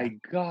she had to. Oh my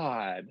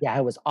God. Yeah,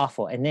 it was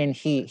awful. And then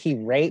he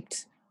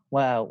raped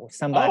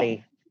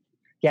somebody.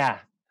 Yeah,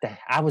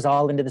 I was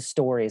all into the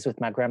stories with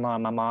my grandma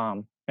and my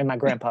mom and my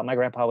grandpa. My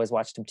grandpa always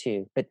watched them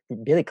too. But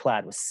Billy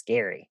Clyde was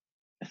scary.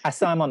 I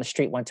saw him on the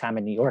street one time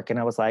in New York, and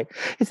I was like,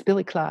 "It's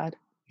Billy Clyde."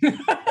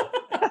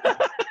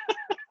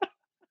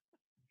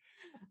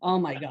 Oh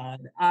my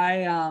God.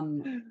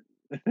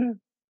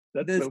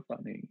 That's so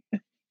funny.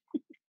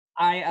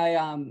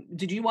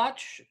 Did you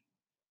watch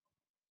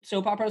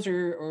soap operas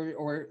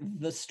or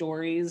the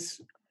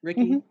stories,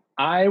 Ricky? Mm-hmm.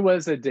 I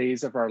was a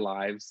Days of Our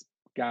Lives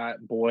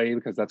boy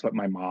because that's what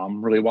my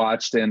mom really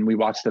watched, and we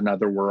watched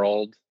Another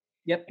World.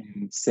 Yep.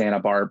 And Santa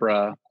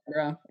Barbara.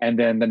 Yeah. And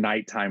then the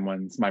nighttime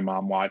ones my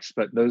mom watched,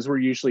 but those were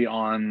usually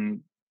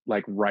on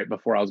like right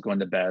before I was going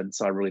to bed,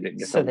 so I really didn't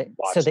get to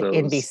watch those. So the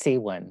NBC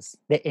ones,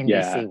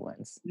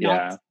 ones.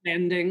 Yeah.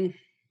 Spending.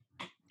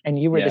 And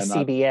you were the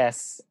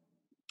CBS,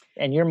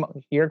 and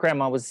your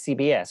grandma was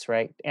CBS,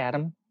 right,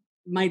 Adam?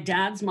 My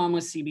dad's mom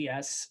was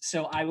CBS,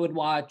 so I would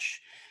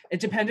watch. It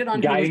depended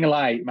on Guiding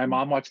Light. My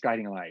mom watched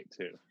Guiding Light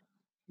too.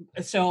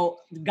 So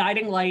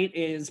Guiding Light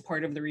is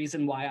part of the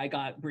reason why I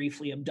got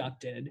briefly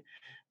abducted,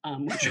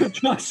 which we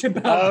talked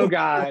about. Oh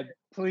God,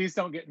 please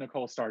don't get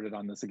Nicole started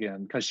on this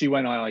again, because she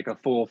went on like a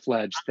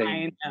full-fledged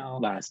thing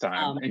last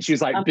time, and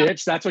she's like,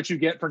 "Bitch, that's what you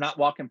get for not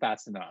walking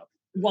fast enough."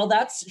 Well,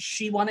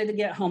 she wanted to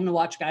get home to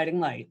watch Guiding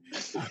Light.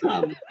 She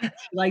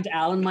liked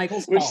Alan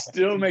Michaels, which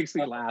still makes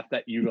me laugh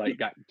that you like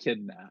got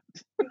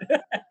kidnapped.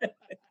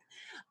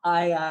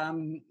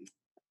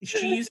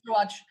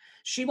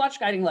 She watched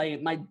Guiding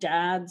Light. My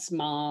dad's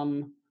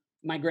mom,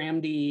 my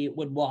Gramdy,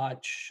 would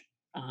watch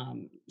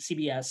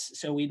CBS.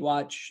 So we'd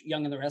watch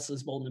Young and the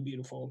Restless, Bold and the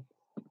Beautiful,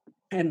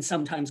 and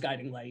sometimes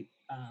Guiding Light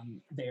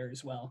there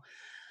as well.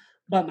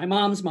 But my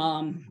mom's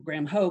mom,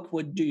 Graham Hoke,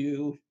 would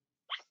do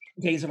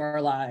Days of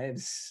Our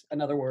Lives,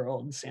 Another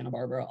World, Santa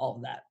Barbara, all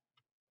of that.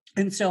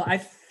 And so I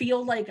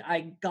feel like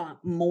I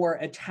got more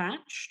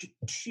attached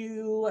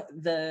to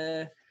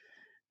the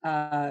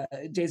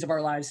Days of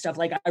Our Lives stuff.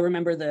 Like I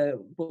remember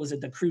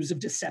the Cruise of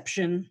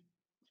Deception,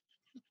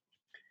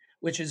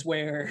 which is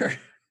where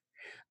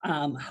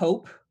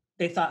Hope,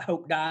 they thought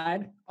Hope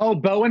died. Oh,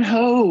 Bo and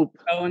Hope.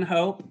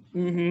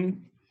 Mm-hmm.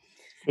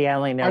 Yeah, I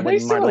only know. Are they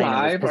still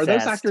alive? Are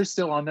those actors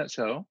still on that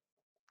show?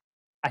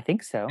 I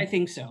think so.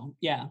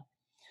 Yeah.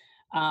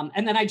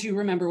 And then I do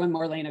remember when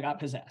Marlena got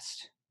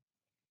possessed.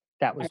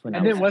 That was when.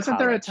 And then wasn't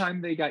there a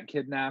time they got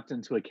kidnapped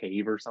into a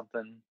cave or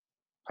something?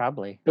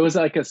 Probably. It was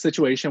like a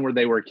situation where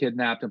they were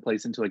kidnapped and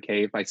placed into a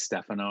cave by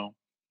Stefano.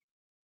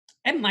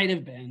 It might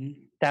have been.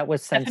 That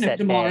was Sunset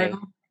Bay.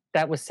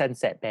 That was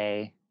Sunset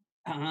Bay.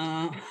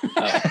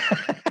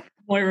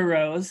 Moira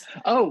Rose.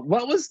 Oh,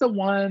 what was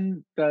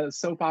the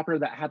soap opera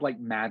that had like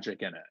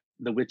magic in it?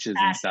 The witches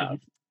and stuff.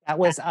 That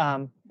was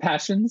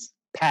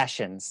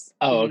Passions.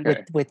 Oh,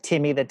 okay. With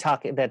Timmy the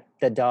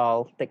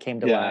doll that came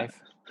to life.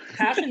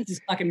 Passions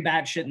is fucking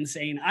batshit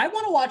insane. I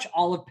want to watch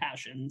all of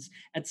Passions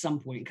at some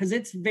point because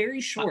it's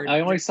very short. I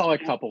only saw a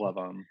couple of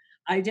them.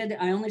 I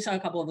only saw a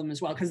couple of them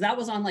as well because that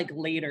was on like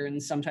later,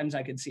 and sometimes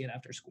I could see it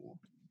after school.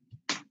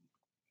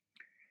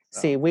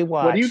 See, we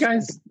watched. What do you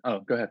guys? Oh,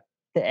 go ahead.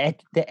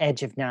 The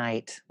Edge of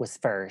Night was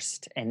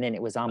first, and then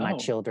it was On My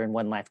Children,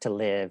 One Life to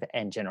Live,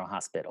 and General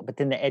Hospital. But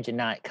then the Edge of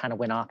Night kind of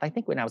went off, I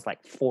think, when I was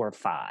like 4 or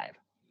 5.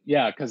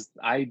 Yeah, because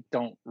I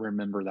don't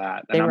remember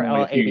that. And I'm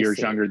only a few years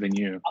younger than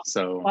you.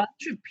 So a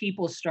bunch of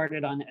people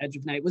started on Edge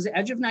of Night. Was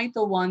Edge of Night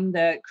the one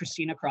that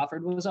Christina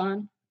Crawford was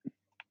on?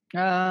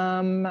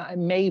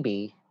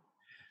 Maybe.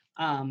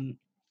 A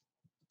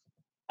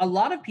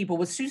lot of people.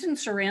 Was Susan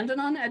Sarandon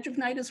on Edge of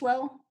Night as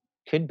well?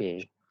 Could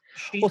be.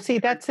 Well, see,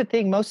 that's the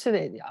thing.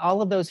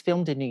 All of those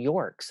filmed in New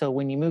York. So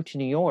when you moved to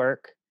New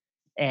York,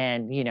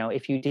 and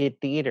if you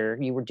did theater,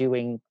 you were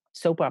doing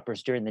soap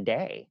operas during the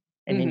day,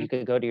 and then you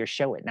could go to your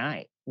show at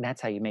night, and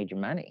that's how you made your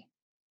money.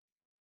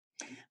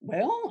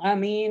 Well, I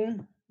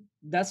mean,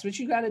 that's what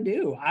you got to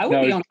do.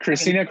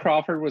 Christina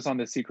Crawford was on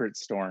The Secret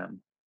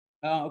Storm.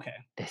 Oh, okay.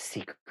 The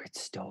Secret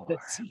Storm. The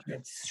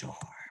Secret Storm.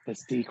 The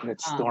Secret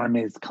Storm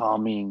is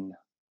coming.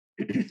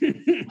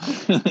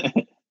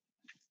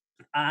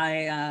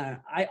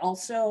 I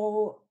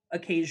also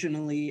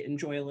occasionally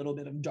enjoy a little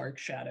bit of Dark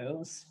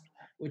Shadows,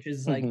 which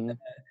is like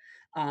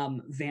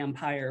Mhm.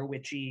 vampire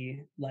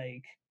witchy,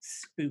 like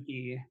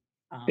spooky.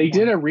 They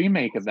did Horror. a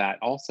remake of that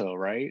also,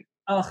 right?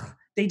 Ugh,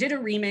 they did a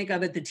remake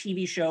of it. The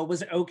TV show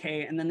was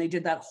okay, and then they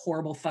did that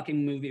horrible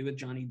fucking movie with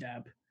Johnny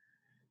Depp.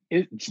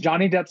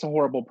 Johnny Depp's a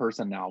horrible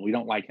person now. We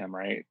don't like him,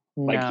 right?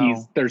 Like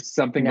No, there's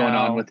something going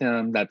on no, with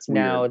him that's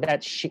no. weird.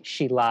 That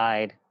she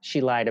lied.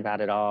 She lied about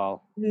it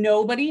all.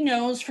 Nobody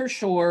knows for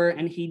sure,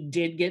 and he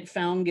did get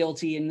found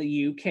guilty in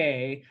the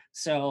UK.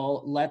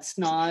 So let's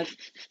not.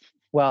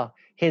 Well,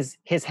 his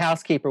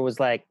housekeeper was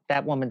like,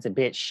 "That woman's a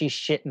bitch. She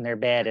shit in their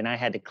bed, and I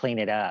had to clean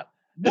it up."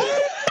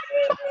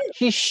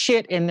 She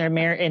shit in their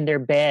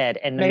bed,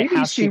 and the Maybe she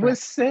housekeeper. was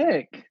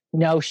sick.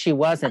 No, she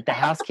wasn't. The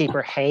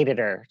housekeeper hated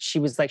her. She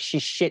was like, she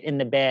shit in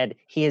the bed.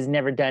 He has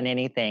never done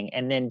anything.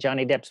 And then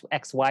Johnny Depp's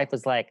ex-wife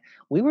was like,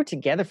 we were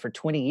together for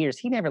 20 years.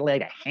 He never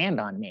laid a hand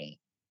on me.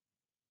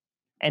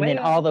 And then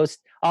all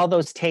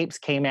those tapes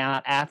came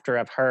out after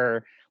of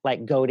her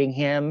like goading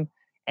him.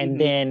 And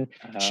then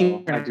she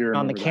I turned do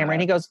on the remember camera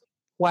and that. he goes,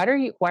 why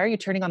are you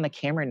turning on the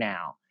camera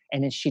now?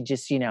 And then she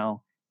just,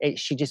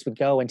 she just would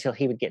go until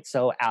he would get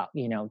so out,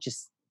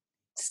 just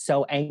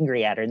so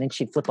angry at her. And then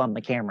she'd flip on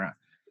the camera.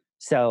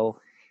 So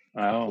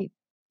Oh.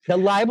 the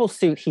libel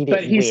suit he didn't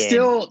But he's win.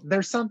 still,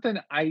 there's something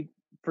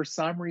for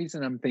some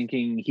reason I'm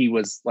thinking he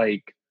was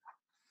like,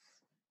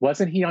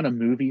 wasn't he on a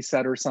movie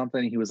set or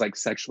something? He was like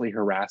sexually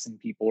harassing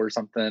people or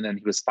something, and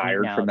he was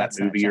fired No, from that that's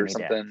not movie or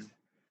Johnny Depp. something.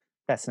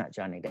 That's not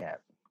Johnny Depp.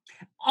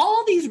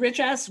 All these rich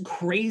ass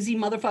crazy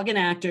motherfucking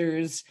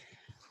actors.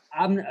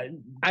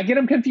 I get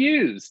him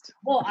confused.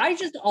 Well, I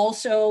just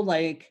also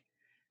like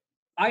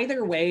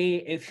either way,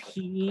 if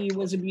he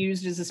was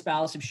abused as a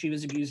spouse, if she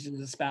was abused as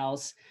a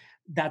spouse,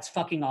 that's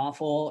fucking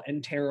awful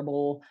and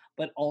terrible.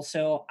 But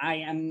also, I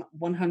am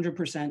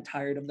 100%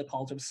 tired of the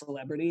cult of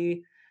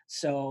celebrity.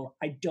 So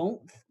I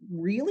don't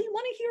really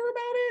want to hear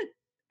about it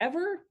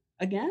ever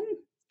again.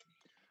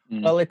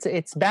 Well,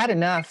 it's bad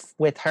enough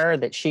with her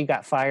that she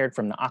got fired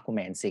from the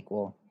Aquaman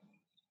sequel.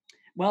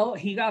 Well,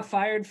 he got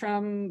fired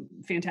from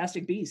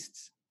Fantastic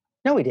Beasts.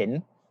 No, he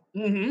didn't.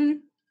 Mm-hmm.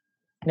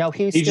 No,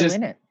 he's still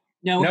in it.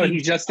 No, he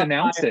just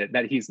announced it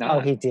that he's not. Oh,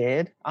 he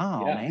did?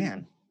 Oh, Yeah.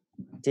 man.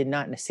 Did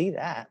not see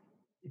that.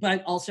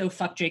 But also,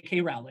 fuck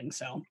J.K. Rowling,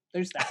 so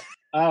there's that.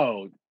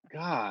 Oh,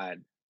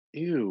 God.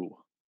 Ew.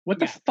 What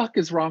the fuck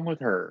is wrong with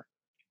her?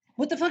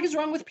 What the fuck is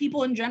wrong with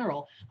people in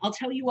general? I'll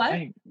tell you what.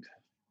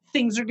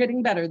 Things are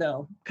getting better,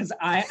 though, because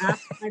I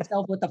asked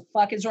myself what the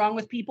fuck is wrong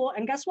with people,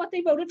 and guess what?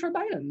 They voted for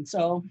Biden,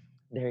 so...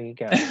 There you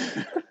go.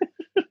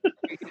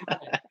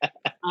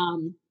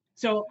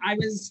 So I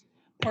was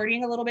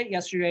partying a little bit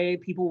yesterday.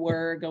 People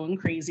were going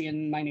crazy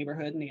in my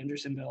neighborhood in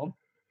Andersonville.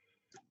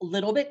 A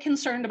little bit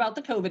concerned about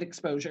the COVID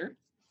exposure.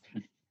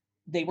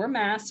 They were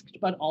masked,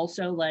 but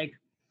also like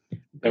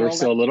they were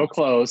still a little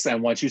close.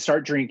 And once you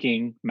start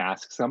drinking,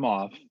 masks come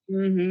off.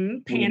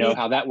 Mm-hmm. We know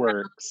how that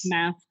works.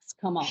 Masks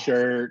come off.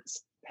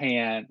 Shirts,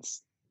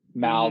 pants,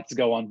 mouths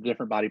go on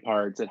different body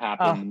parts. It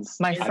happens.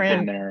 My I've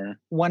friend, been there.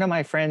 One of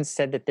my friends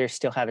said that they're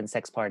still having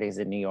sex parties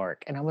in New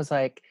York. And I was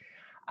like,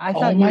 I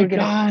thought oh you my were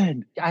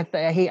gonna, God.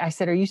 I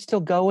said, are you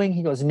still going?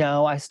 He goes,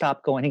 no, I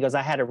stopped going. He goes,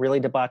 I had a really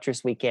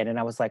debaucherous weekend. And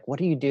I was like,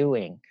 what are you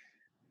doing?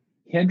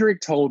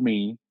 Hendrik told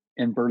me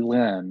in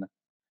Berlin,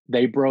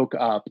 they broke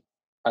up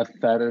a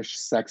fetish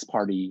sex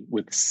party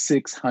with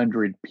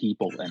 600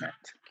 people in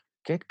it.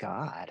 Good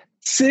God.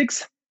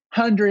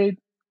 600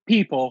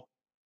 people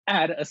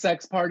at a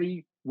sex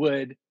party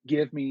would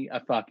give me a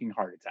fucking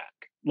heart attack.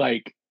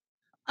 Like,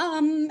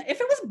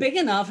 if it was big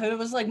enough, if it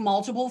was like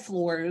multiple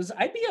floors,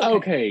 I'd be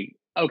okay.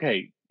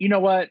 Okay. You know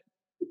what?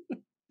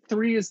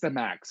 3 is the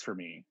max for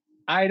me.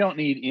 I don't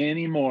need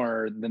any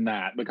more than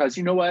that because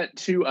you know what?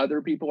 2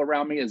 other people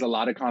around me is a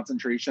lot of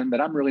concentration that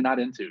I'm really not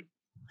into.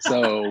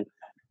 So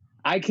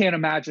I can't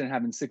imagine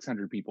having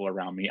 600 people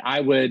around me.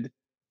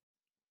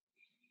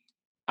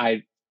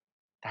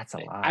 That's a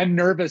lot. I'm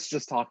nervous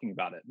just talking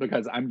about it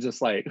because I'm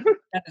just like,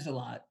 that is a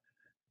lot.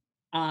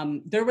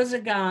 There was a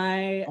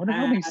guy. I wonder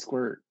how many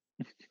squirt.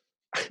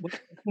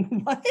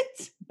 What?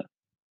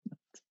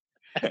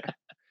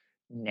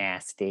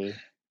 Nasty.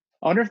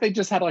 I wonder if they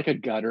just had like a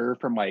gutter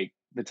from like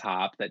the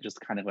top that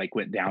just kind of like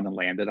went down and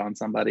landed on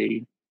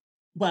somebody.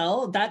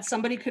 Well, that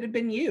somebody could have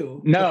been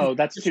you. No,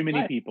 that's too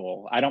many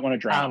people. I don't want to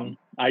drown.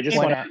 I just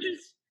want to.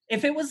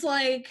 If it was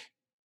like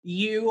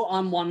you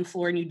on one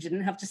floor and you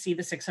didn't have to see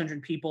the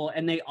 600 people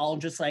and they all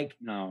just like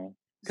no,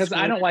 because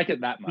I don't like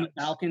it that much.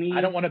 Balcony. I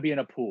don't want to be in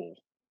a pool.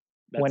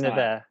 One of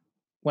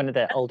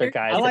the older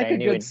guys. I like that I a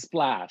knew good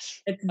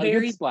splash. It's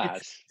very good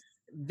splash.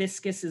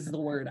 Viscous is the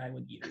word I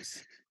would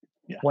use.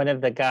 Yeah. One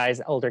of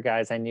the older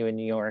guys I knew in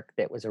New York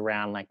that was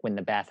around like when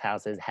the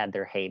bathhouses had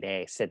their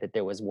heyday said that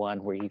there was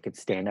one where you could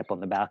stand up on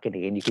the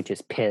balcony and you could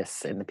just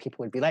piss and the people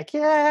would be like,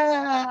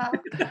 yeah.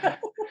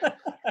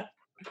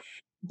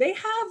 They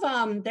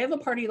have a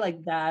party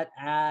like that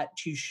at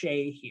Touche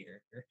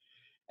here.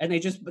 And they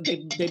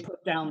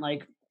put down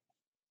like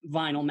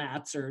vinyl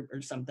mats or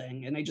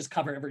something, and they just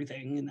cover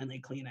everything and then they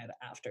clean it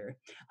after.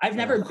 I've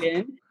never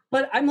been,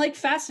 but I'm like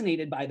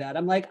fascinated by that.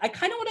 I'm like, I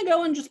kind of want to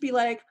go and just be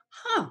like,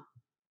 huh,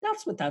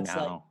 that's what that's like.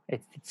 No,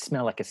 it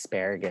smell like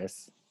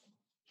asparagus.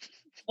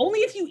 Only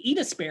if you eat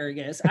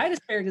asparagus. I had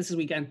asparagus this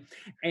weekend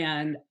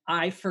and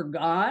I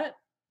forgot.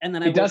 And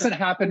then it doesn't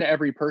happen to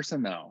every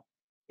person though.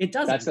 It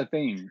doesn't. That's the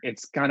thing.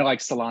 It's kind of like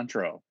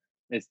cilantro.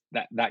 It's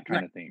that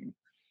kind of thing.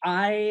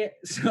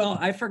 So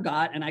I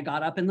forgot, and I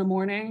got up in the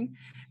morning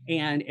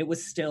and it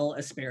was still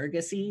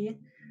asparagus-y.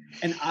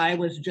 And I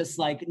was just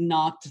like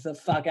knocked the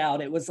fuck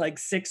out. It was like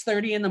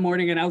 6:30 in the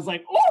morning and I was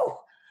like,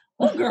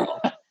 oh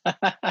girl.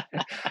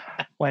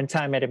 One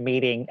time at a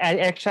meeting,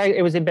 actually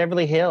it was in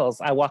Beverly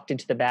Hills. I walked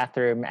into the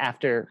bathroom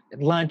after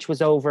lunch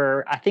was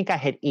over. I think I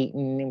had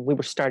eaten and we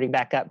were starting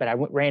back up, but I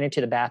ran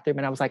into the bathroom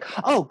and I was like,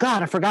 oh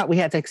God, I forgot we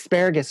had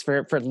asparagus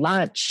for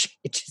lunch.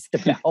 It just,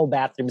 the whole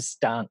bathroom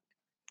stunk.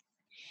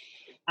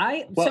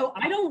 I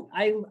don't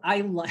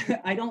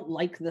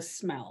like the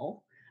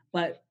smell,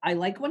 but I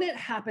like when it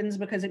happens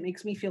because it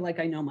makes me feel like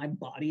I know my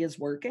body is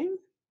working.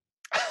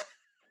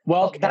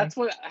 Well, okay. That's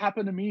what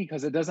happened to me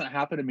because it doesn't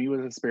happen to me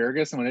with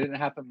asparagus. And when it didn't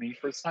happen to me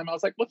first time, I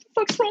was like, what the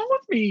fuck's wrong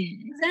with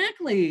me?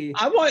 Exactly.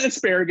 I want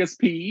asparagus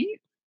pee.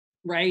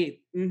 Right.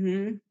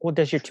 Mm-hmm. Well,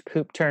 does your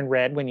poop turn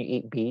red when you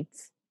eat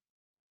beets?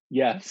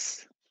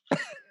 Yes.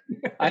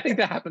 I think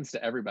that happens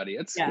to everybody.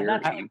 It's scary.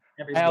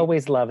 I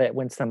always love it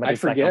when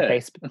somebody's like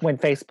on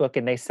Facebook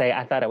and they say,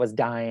 I thought I was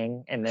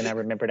dying. And then I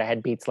remembered I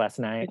had beets last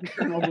night.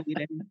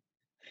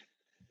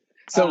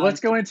 So let's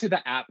go into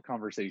the app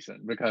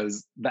conversation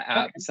because the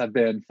apps have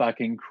been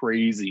fucking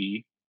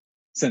crazy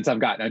since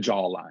I've gotten a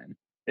jawline.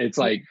 It's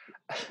like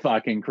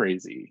fucking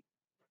crazy.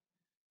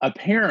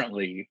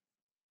 Apparently,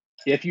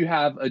 if you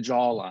have a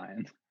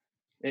jawline,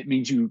 it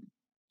means you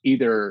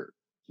either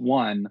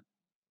one,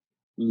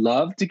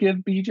 love to give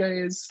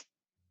BJs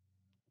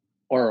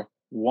or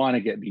want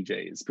to get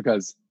BJs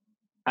because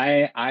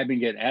I've been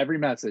getting every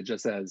message that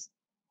says,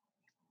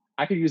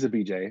 I could use a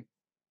BJ.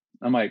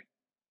 I'm like,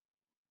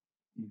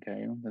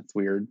 okay, that's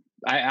weird.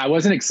 I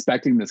wasn't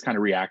expecting this kind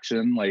of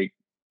reaction. Like,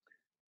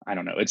 I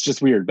don't know. It's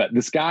just weird. But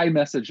this guy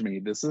messaged me.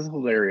 This is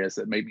hilarious.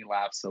 It made me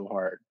laugh so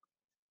hard.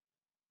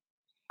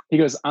 He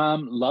goes,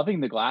 I'm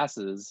loving the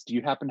glasses. Do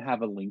you happen to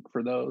have a link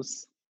for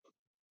those?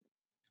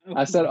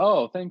 I said,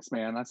 oh, thanks,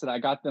 man. I said, I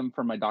got them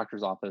from my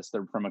doctor's office.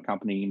 They're from a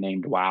company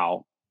named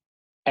Wow.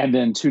 And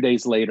then 2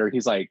 days later,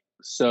 he's like,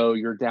 so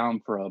you're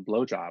down for a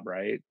blowjob,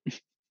 right?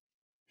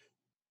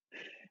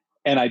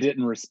 And I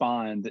didn't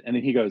respond. And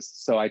then he goes,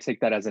 so I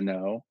take that as a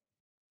no.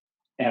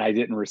 And I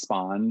didn't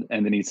respond.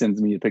 And then he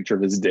sends me a picture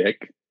of his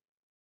dick.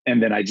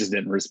 And then I just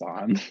didn't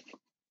respond.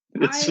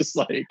 It's just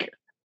like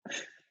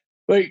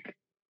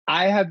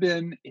I have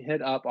been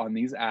hit up on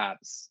these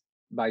apps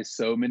by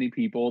so many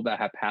people that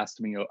have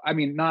passed me.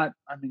 I'm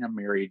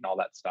married and all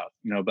that stuff,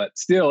 but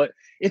still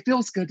it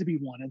feels good to be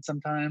wanted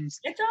sometimes.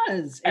 It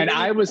does. And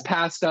I was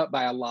passed up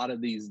by a lot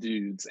of these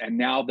dudes. And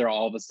now they're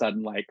all of a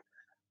sudden like,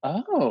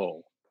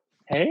 oh,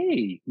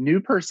 hey, new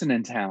person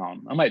in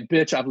town. I'm like,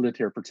 bitch, I've lived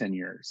here for 10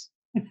 years.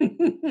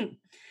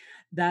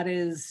 That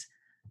is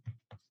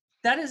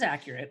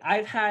accurate.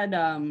 I've had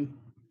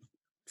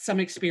some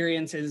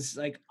experiences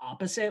like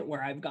opposite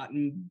where I've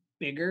gotten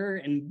bigger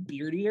and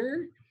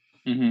beardier.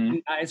 Mm-hmm.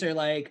 And guys are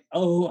like,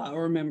 oh, I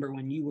remember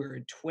when you were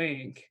a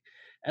twink.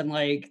 And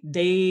like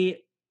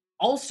they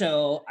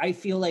also, I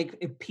feel like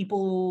if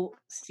people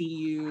see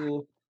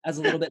you as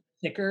a little bit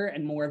thicker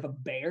and more of a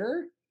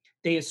bear,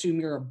 they assume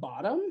you're a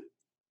bottom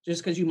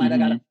just because you might have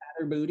got a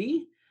fatter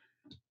booty.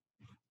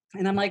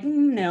 And I'm like,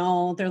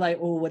 no. They're like,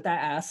 oh, what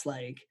that ass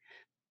like?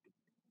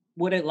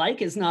 What it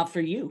like is not for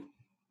you.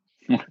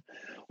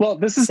 Well,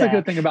 this is the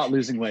good thing about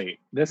losing weight.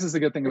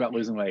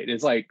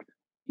 It's like,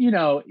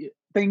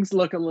 things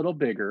look a little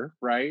bigger,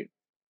 right?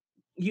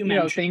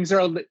 Things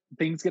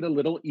get a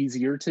little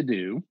easier to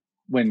do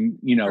when,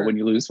 when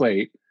you lose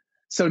weight.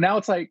 So now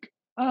it's like,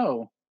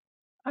 oh,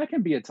 I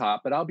can be a top,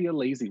 but I'll be a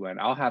lazy one.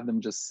 I'll have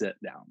them just sit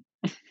down.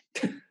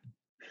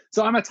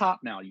 So I'm a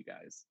top now, you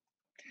guys.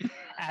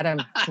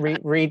 Adam,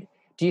 read.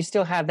 Do you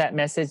still have that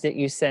message that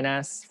you sent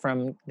us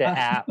from the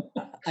app?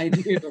 I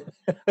do.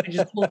 I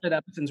just pulled it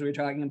up since we were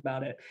talking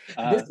about it.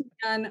 This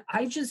man,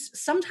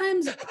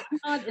 sometimes I'm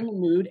not in the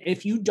mood.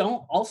 If you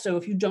don't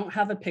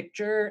have a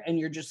picture and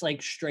you're just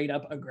like straight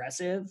up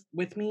aggressive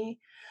with me,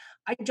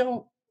 I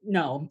don't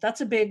know. That's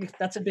a big.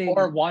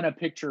 Or want a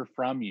picture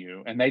from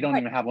you and they don't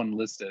even have one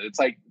listed. It's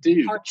like,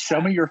 dude,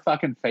 show me your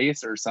fucking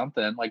face or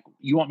something. Like,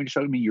 you want me to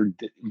show me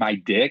my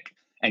dick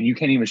and you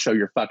can't even show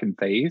your fucking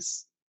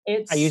face?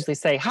 I usually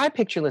say, hi,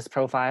 pictureless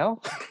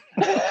profile.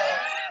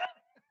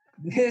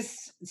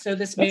 That's a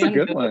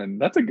good one.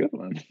 That's a good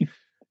one.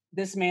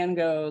 This man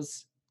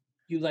goes,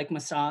 you like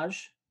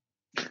massage?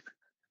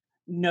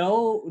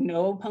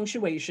 No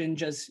punctuation,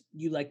 just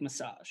you like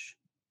massage.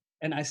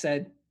 And I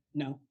said,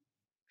 no.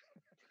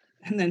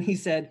 And then he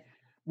said,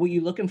 what are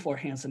you looking for,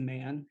 handsome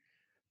man?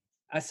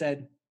 I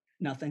said,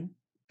 nothing.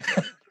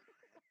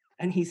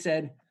 And he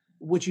said,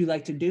 what'd you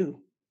like to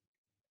do?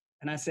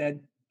 And I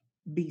said,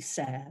 be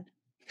sad.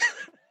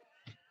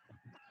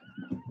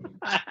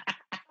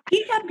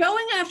 He kept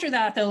going after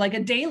that though. Like a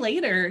day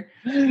later,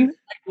 he was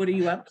like, "What are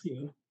you up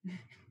to?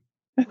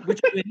 What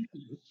you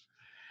into?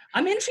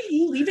 I'm into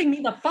you leaving me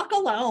the fuck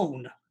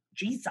alone."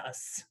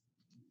 Jesus.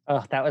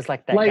 Oh, that was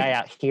like that guy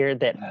out here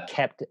that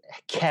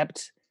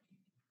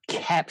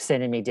kept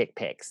sending me dick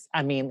pics.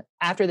 I mean,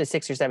 after the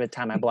 6th or 7th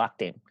time, I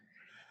blocked him,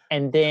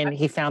 and then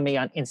he found me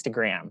on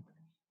Instagram,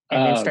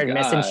 and then started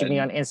messaging me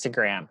on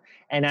Instagram,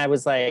 and I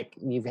was like,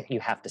 "You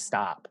have to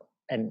stop."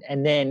 And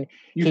then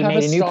he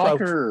made a new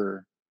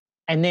stalker.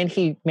 And then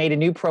he made a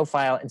new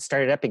profile and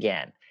started up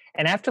again.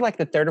 And after like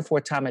the 3rd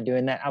or 4th time of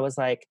doing that, I was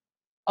like,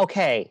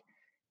 "Okay,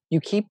 you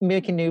keep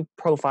making new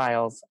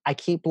profiles. I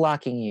keep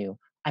blocking you.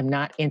 I'm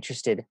not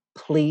interested.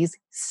 Please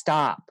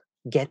stop.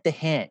 Get the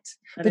hint."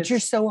 But you're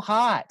so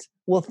hot.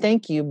 Well,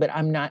 thank you, but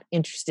I'm not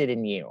interested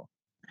in you.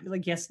 I'd be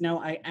like, "Yes, no,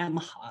 I am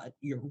hot.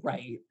 You're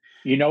right."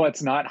 You know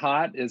what's not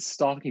hot is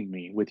stalking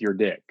me with your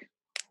dick.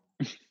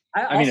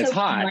 I mean, it's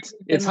hot.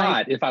 It's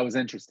hot if I was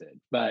interested,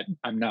 but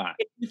I'm not.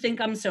 If you think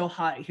I'm so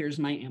hot, here's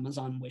my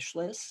Amazon wish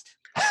list.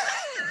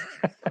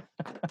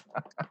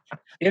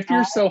 If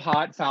you're so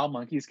hot, Foul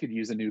Monkeys could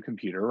use a new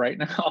computer right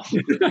now.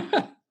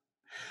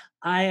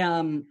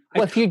 Well,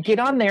 if you get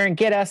on there and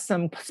get us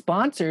some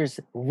sponsors,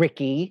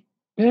 Ricky.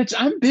 Bitch,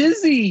 I'm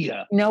busy.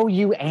 No,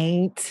 you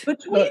ain't.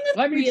 Look,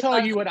 let me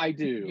tell you what I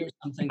do.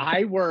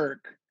 I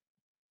work.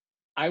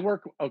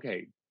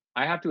 Okay,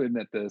 I have to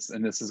admit this,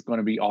 and this is going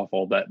to be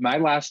awful, but my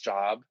last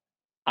job,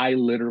 I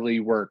literally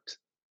worked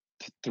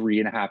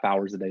 3.5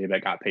 hours a day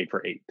that got paid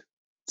for 8.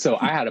 So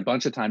I had a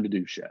bunch of time to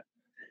do shit.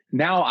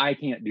 Now I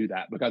can't do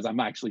that because I'm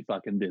actually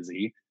fucking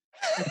busy.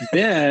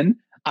 Then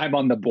I'm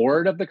on the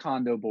board of the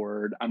condo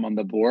board. I'm on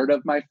the board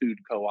of my food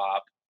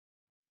co-op.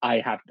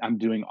 I'm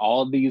doing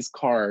all of these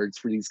cards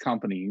for these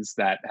companies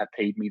that have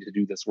paid me to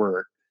do this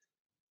work.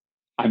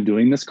 I'm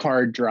doing this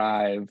card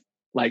drive.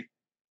 Like,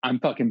 I'm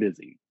fucking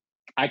busy.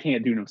 I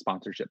can't do no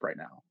sponsorship right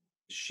now.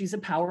 She's a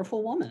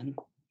powerful woman.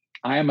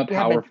 I am a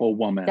powerful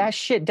woman. That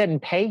shit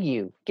doesn't pay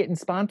you. Getting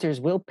sponsors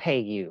will pay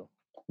you.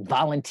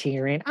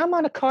 Volunteering. I'm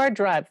on a card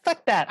drive.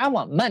 Fuck that. I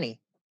want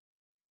money.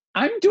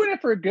 I'm doing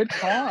it for a good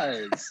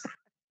cause.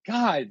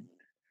 God,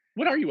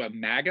 what are you, a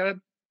MAGA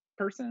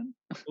person?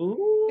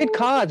 Ooh. Good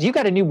cause. You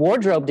got a new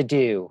wardrobe to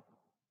do.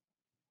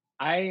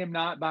 I am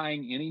not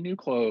buying any new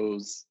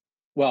clothes.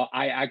 Well,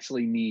 I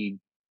actually need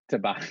to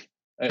buy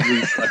at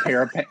least a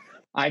pair of pants.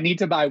 I need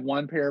to buy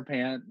 1 pair of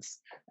pants,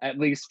 at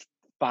least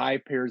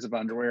 5 pairs of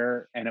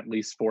underwear, and at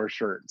least 4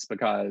 shirts,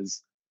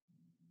 because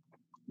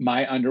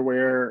my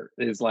underwear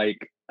is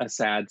like a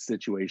sad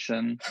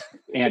situation.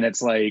 And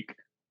it's like,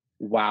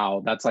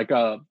 wow, that's like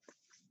a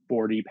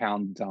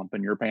 40-pound dump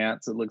in your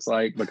pants, it looks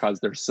like, because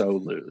they're so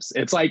loose.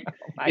 It's like,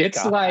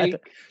 it's God. like,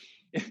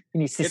 You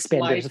need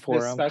suspenders it's like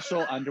for the them.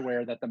 special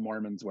underwear that the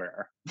Mormons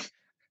wear,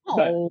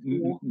 Oh.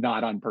 but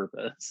not on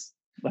purpose.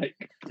 Like,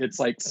 it's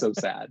like so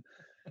sad.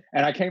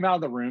 And I came out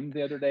of the room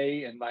the other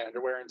day in my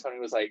underwear, and Tony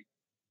was like,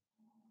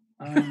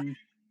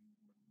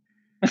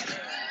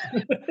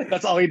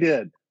 that's all he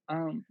did.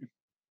 I've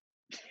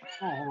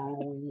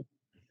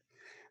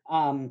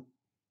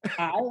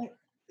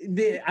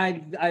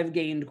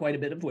gained quite a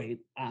bit of weight.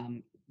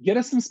 Get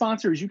us some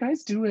sponsors. You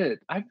guys do it.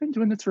 I've been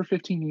doing this for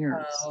 15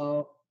 years.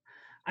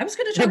 I was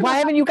going to talk Why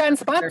haven't you gotten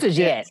sponsors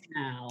yet?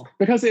 Now.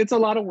 Because it's a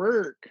lot of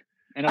work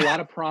and a lot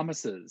of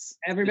promises.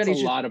 Everybody's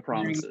it's a lot of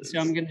promises.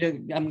 Drink,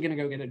 so I'm gonna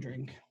go get a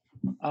drink.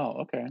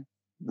 Oh, okay.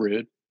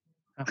 Rude.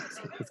 Oh,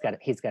 he's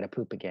got to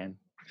poop again.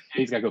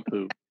 He's got to go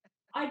poop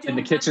in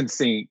the kitchen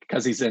sink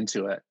because he's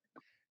into it.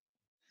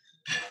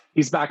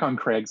 He's back on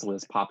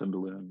Craigslist popping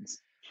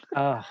balloons.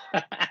 Oh,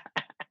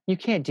 you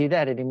can't do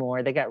that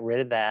anymore. They got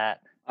rid of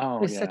that.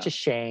 Oh, it's such a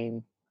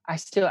shame.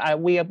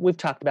 We've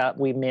talked about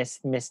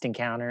missed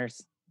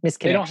encounters, misconnections.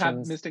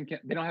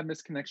 They don't have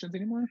missed connections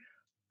anymore.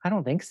 I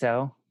don't think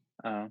so.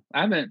 I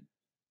haven't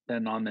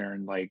been on there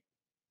in like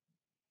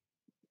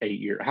 8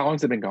 years. How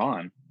long's it been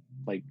gone?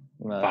 Like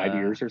 5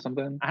 years or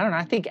something? I don't know.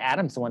 I think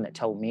Adam's the one that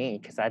told me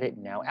because I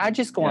didn't know. I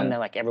just go on there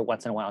like every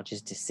once in a while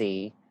just to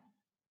see.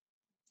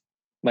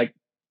 Like,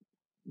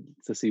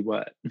 to see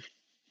what?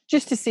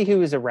 Just to see who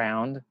was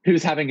around.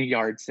 Who's having a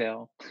yard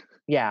sale.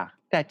 Yeah,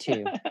 that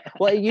too.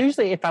 Well,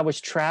 usually if I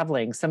was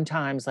traveling,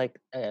 sometimes like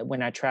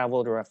when I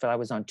traveled or if I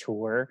was on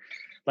tour,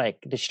 like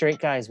the straight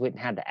guys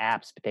wouldn't have the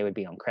apps, but they would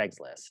be on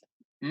Craigslist.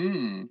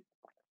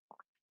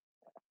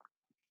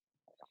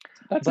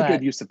 That's a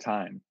good use of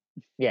time.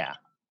 Yeah.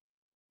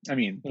 I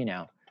mean,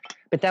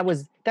 but that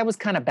was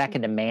kind of back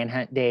in the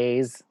Manhunt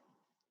days.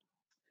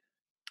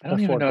 I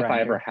don't even know if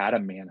I ever had a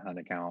Manhunt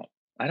account.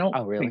 I don't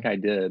think I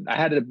did. I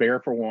had a Bear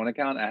for One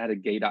account. I had a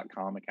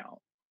gay.com account.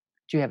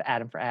 Do you have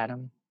Adam for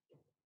Adam?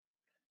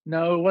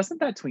 No, wasn't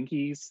that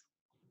Twinkies?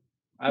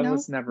 I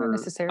was never. Not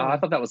necessarily. I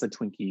thought that was a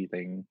Twinkie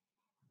thing.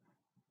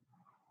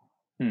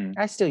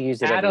 I still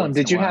use it. Adam,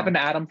 did you have an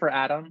Adam for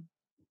Adam?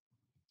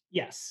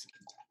 Yes.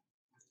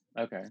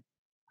 Okay.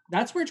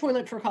 That's where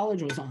Toilet for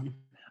College was on.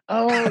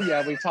 Oh,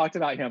 yeah, we talked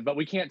about him, but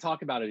we can't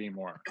talk about it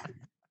anymore.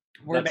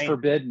 That's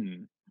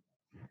forbidden.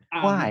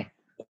 Why?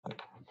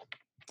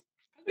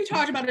 We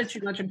talked about it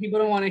too much, and people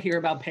don't want to hear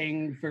about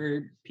paying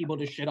for people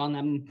to shit on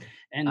them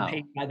and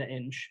pay by the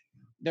inch.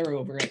 They're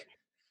over it.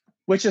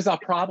 Which is a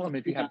problem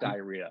if you have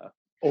diarrhea.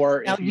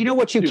 Or Now, if you know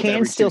what you poop can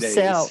every 2 still days.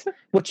 sell?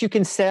 What you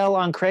can sell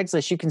on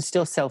Craigslist, you can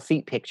still sell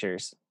feet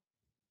pictures.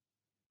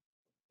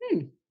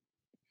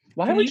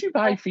 Why Can would you you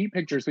buy sell- feet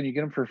pictures when you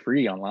get them for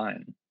free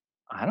online?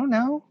 I don't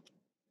know.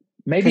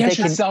 Maybe 'Cause I they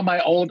should can- sell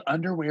my old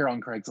underwear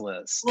on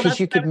Craigslist. Well, Because that's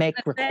you what I could was make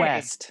gonna say.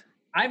 request.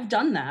 I've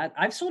done that.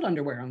 I've sold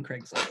underwear on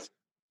Craigslist.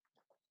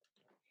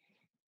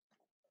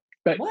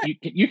 But What?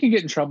 you can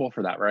get in trouble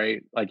for that,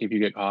 right? Like if you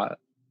get caught.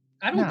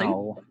 I don't think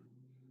No.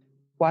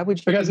 Why would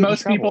you? Because get in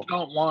most people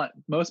trouble?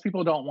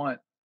 don't want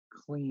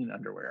clean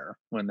underwear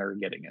when they're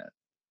getting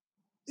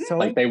it. So,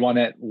 Like they want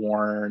it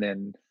worn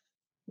and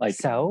like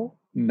so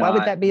why not,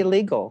 would that be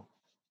illegal?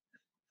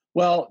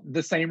 Well,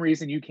 the same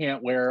reason you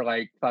can't wear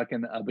like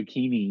fucking a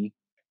bikini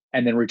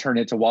and then return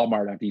it to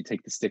Walmart after you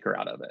take the sticker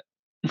out of it.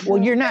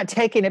 Well, you're not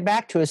taking it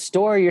back to a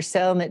store. You're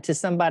selling it to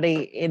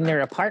somebody in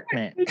their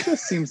apartment. It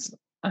just seems,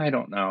 I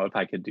don't know if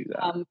I could do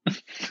that.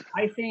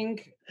 I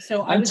think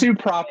so. I'm too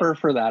proper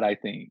for that, I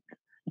think.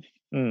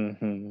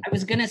 Mm-hmm. I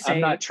was gonna say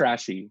I'm not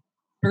trashy.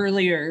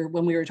 earlier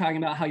when we were talking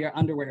about how your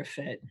underwear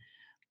fit.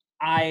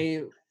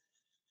 I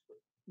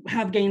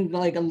have gained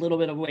like a little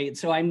bit of weight,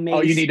 so I may.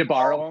 Oh, you need to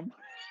borrow them?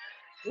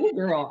 Ooh,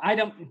 girl, I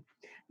don't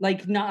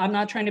like. No, I'm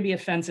not trying to be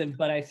offensive,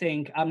 but I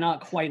think I'm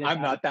not quite.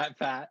 I'm not that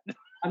fat.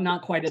 I'm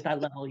not quite at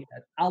that level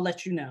yet. I'll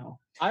let you know.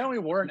 I only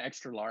wore an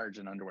extra large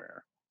in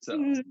underwear.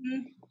 So,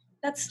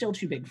 That's still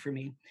too big for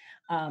me.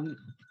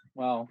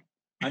 well,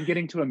 I'm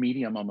getting to a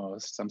medium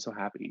almost. I'm so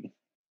happy.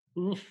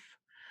 Oof.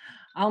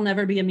 I'll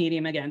never be a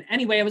medium again.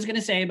 Anyway, I was going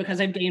to say,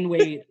 because I've gained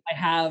weight, I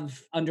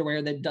have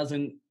underwear that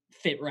doesn't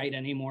fit right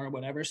anymore or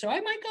whatever. So I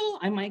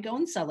might go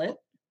and sell it.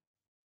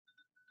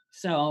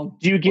 So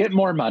Do you get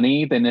more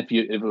money than if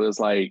it was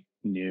like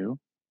new?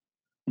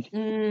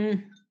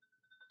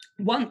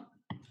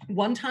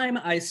 One time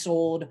I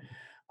sold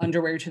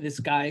underwear to this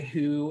guy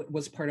who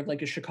was part of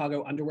like a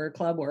Chicago underwear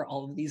club where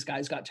all of these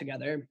guys got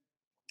together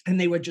and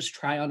they would just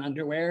try on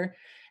underwear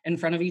in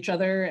front of each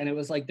other, and it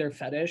was like their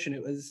fetish and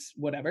it was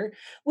whatever,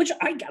 which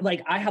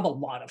I have a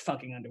lot of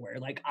fucking underwear.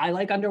 Like I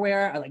like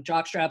underwear, I like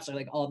jock straps, I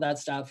like all of that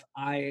stuff.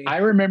 I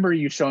remember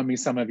you showing me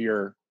some of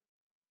your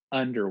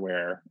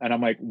underwear and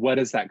I'm like, what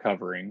is that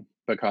covering?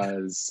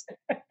 Because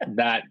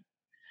that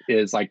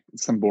is like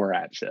some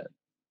Borat shit.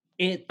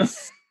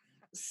 It's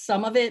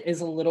some of it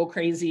is a little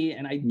crazy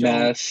and I don't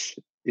Mesh.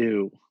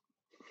 Ew.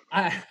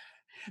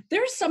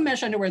 There's some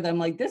mesh underwear that I'm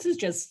like, this is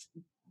just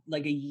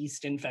like a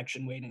yeast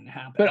infection waiting to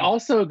happen. But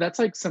also that's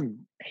like some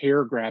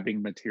hair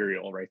grabbing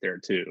material right there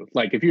too.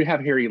 Like if you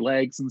have hairy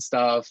legs and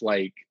stuff,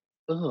 like,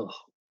 ugh.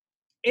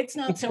 It's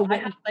not. So I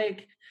have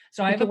like,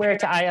 so I You have a could wear it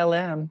to pair of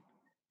ILM.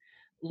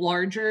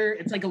 larger.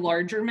 It's like a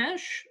larger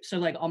mesh, so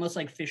like almost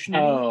like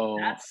fishnet. Oh,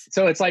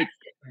 so it's like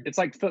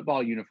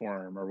football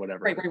uniform or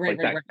whatever. Right. Like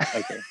that.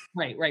 Okay.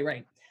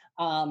 Right.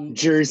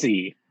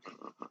 Jersey.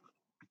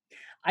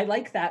 I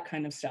like that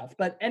kind of stuff.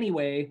 But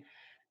anyway,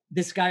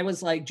 this guy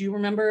was like, do you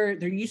remember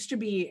there used to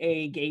be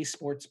a gay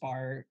sports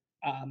bar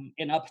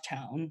in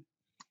Uptown?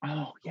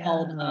 Oh yeah,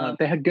 called,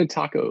 they had good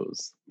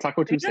tacos.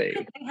 Taco Tuesday.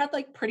 They had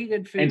like pretty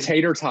good food. And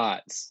tater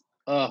tots.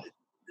 Ugh.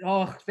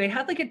 Oh, they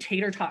had like a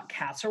tater tot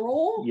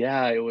casserole.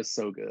 Yeah, it was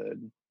so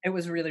good. It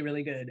was really,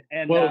 really good.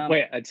 And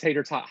wait, a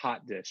tater tot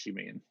hot dish, you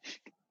mean?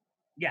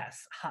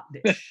 Yes, hot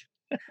dish.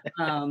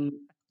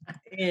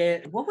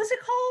 What was it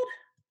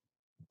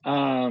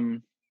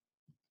called?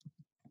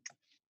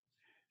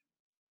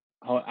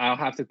 I'll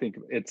have to think.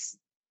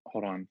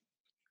 Hold on.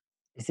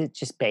 Is it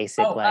just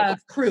basic like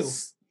Crew?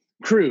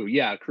 Crew,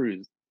 yeah,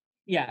 Crews.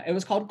 Yeah, it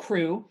was called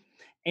Crew,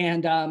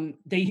 and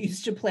they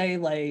used to play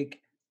like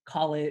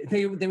college.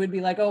 They would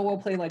be like, oh, we'll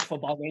play like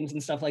football games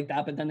and stuff like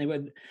that, but then they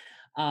would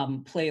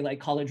play like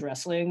college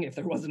wrestling if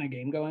there wasn't a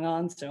game going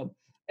on. So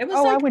it was.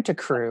 I went to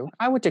Crew.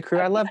 I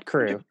loved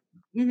Crew.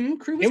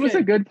 Crew was It was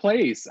good. a good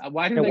place.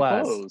 Why did they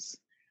close?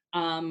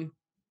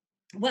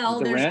 Well,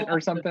 the there's rent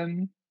or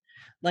something.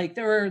 Like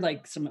there were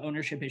like some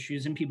ownership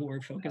issues and people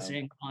were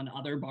focusing on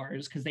other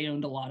bars because they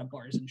owned a lot of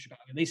bars in Chicago.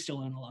 They still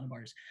own a lot of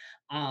bars.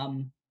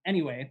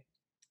 Anyway,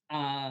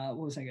 what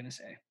was I going to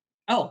say?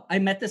 Oh, I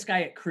met this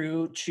guy at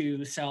Crew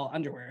to sell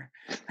underwear.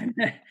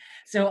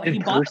 So he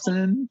bought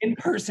in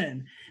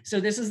person. So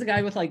this is the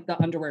guy with like the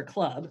underwear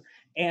club.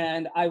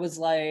 And I was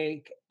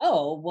like,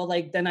 oh, well,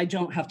 like, then I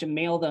don't have to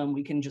mail them.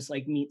 We can just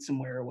like meet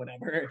somewhere or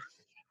whatever.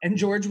 And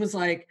George was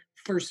like,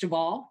 first of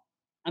all,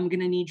 I'm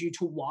going to need you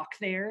to walk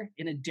there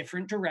in a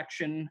different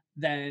direction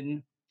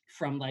than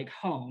from like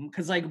home.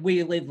 Cause like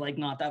we live like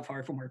not that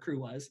far from where Crew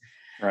was.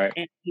 Right.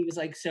 And he was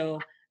like, so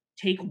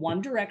take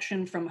one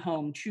direction from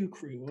home to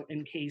Crew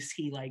in case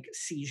he like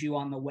sees you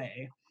on the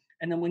way.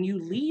 And then when you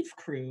leave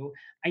Crew,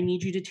 I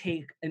need you to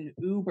take an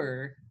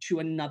Uber to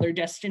another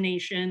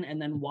destination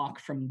and then walk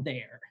from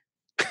there.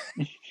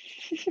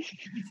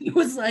 He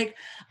was like,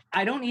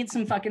 I don't need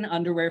some fucking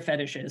underwear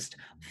fetishist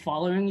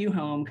following you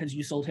home because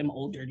you sold him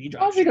old dirty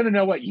jobs. How's he gonna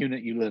know what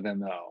unit you live in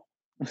though?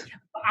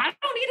 I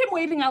don't need him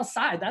waiting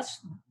outside.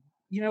 That's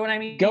You know what I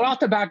mean? Go out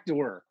the back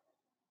door.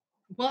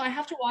 Well, I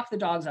have to walk the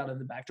dogs out of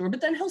the back door,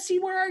 but then he'll see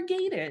where our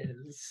gate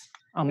is.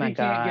 Oh my You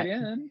can't God. get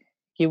in.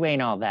 You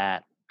ain't all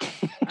that.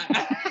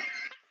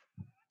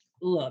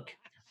 Look,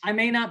 I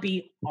may not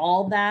be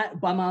all that,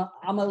 but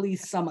I'm at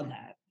least some of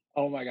that.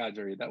 Oh my God,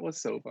 Jerry, that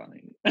was so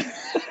funny.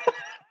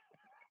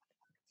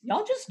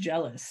 Y'all just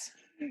jealous.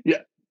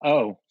 Yeah.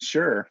 Oh,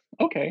 sure.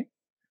 Okay.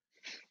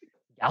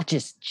 Y'all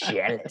just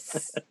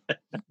jealous.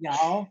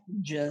 Y'all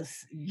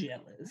just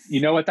jealous.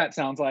 You know what that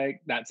sounds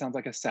like? That sounds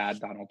like a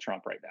sad Donald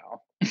Trump right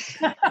now.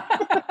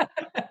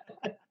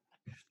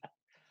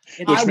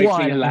 I makes me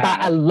won by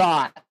laugh. a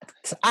lot.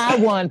 I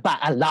won by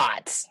a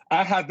lot.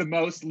 I had the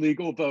most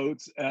legal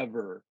votes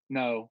ever.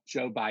 No,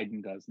 Joe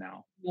Biden does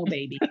now. No,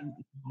 baby.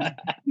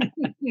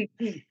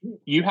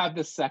 You have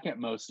the second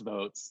most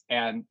votes,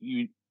 and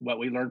what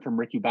we learned from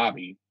Ricky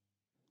Bobby,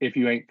 if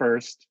you ain't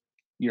first,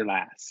 you're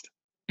last.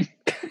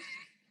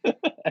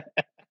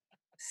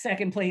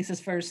 Second place is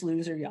first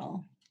loser,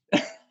 y'all.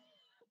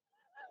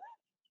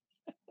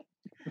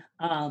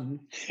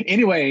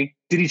 Anyway,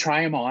 did he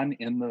try him on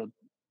in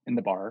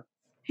the bar?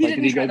 Did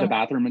he go to the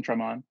bathroom and try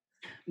him on?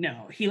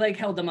 No, he like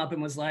held them up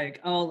and was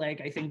like, oh, like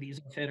I think these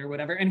will fit or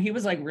whatever. And he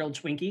was like real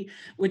twinky,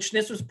 which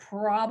this was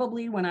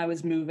probably when I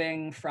was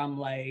moving from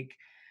like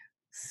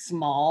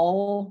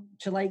small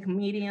to like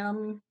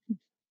medium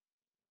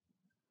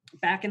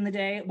back in the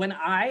day. When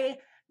I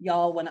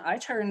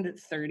turned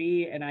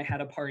 30 and I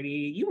had a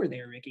party, you were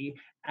there, Ricky,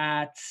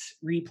 at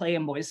Replay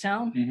in Boys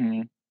Town.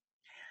 Mm-hmm.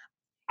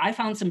 I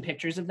found some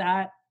pictures of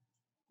that,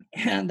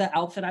 and the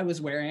outfit I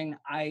was wearing,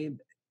 I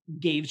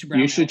gave to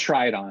Brown. You should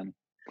try it on.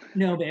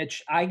 No,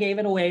 bitch. I gave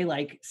it away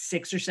like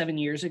 6 or 7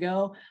 years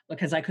ago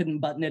because I couldn't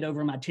button it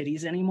over my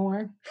titties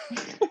anymore.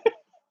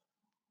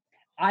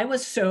 I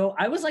was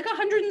like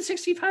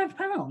 165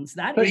 pounds.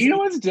 But you know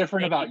what's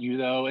different about you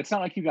though? It's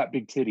not like you got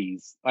big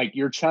titties. Like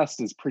your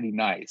chest is pretty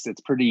nice.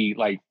 It's pretty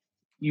like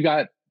you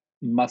got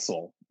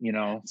muscle, you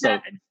know? So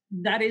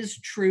that is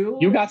true.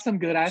 You got some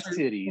good ass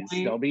titties.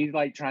 Don't be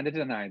like trying to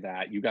deny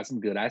that. You got some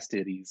good ass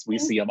titties. We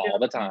see them all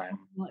the time.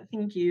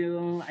 Thank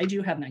you. I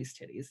do have nice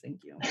titties.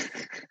 Thank you.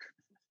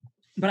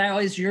 But I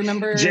always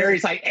remember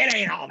Jerry's like, it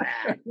ain't all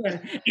that.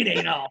 It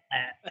ain't all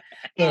that.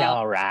 It's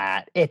all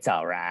right. It's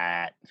all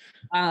right.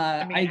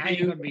 I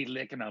ain't gonna be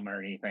licking them or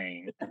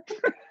anything.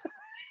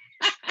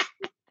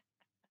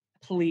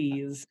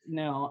 Please,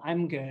 no,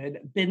 I'm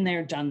good. Been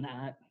there, done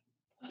that.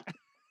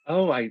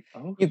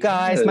 You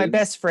guys, my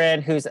best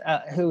friend who's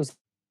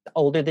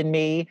older than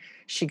me,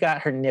 she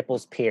got her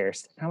nipples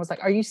pierced. And I was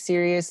like, "Are you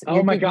serious?"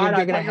 Oh my God!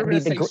 I thought you were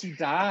going to say she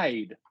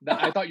died.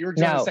 I thought you were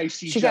going to say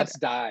she just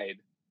died.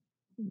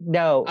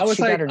 No,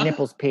 she got her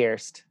nipples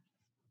pierced.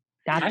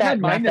 I had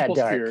my nipples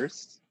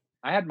pierced.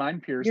 I had mine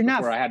pierced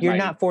before I had. You're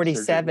not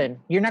 47. Surgery.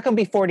 You're not going to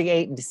be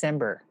 48 in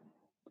December.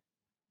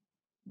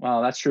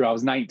 Well, that's true. I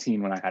was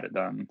 19 when I had it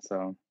done.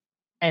 So.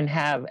 And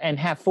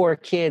have 4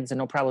 kids, and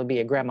will probably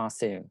be a grandma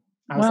soon.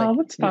 Well,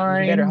 that's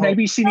fine.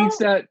 Maybe she needs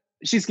to.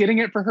 She's getting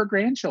it for her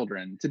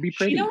grandchildren to be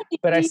pretty.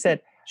 But I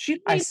said,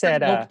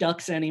 milk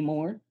ducks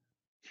anymore.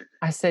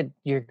 I said,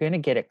 you're gonna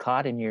get it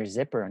caught in your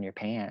zipper on your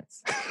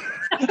pants.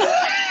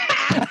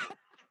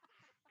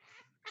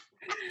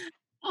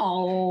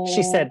 Oh.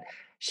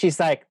 She's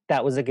like,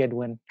 that was a good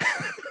one.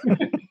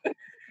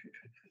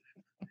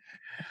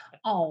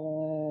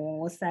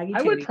 Oh, saggy.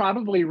 I would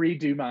probably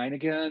redo mine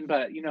again,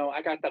 but you know,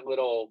 I got that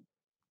little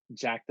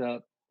jacked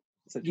up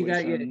situation. You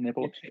got your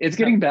nipple. It's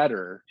getting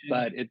better,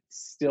 but it's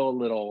still a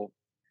little.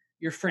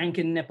 Your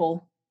Franken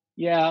nipple.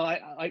 Yeah,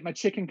 like my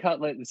chicken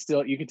cutlet is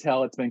still. You can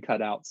tell it's been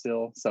cut out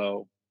still.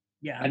 So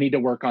yeah, I need to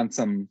work on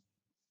some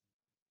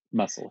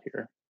muscle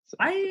here. So.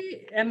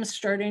 I am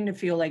starting to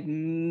feel like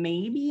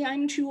maybe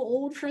I'm too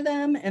old for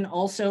them, and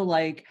also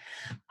like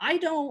I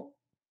don't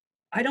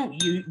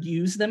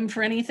use them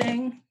for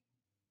anything.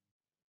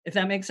 If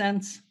that makes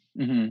sense.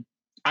 Mm-hmm.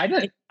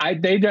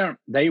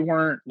 They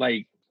weren't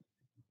like.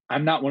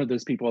 I'm not one of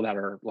those people that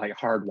are like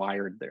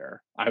hardwired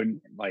there.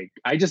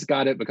 I just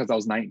got it because I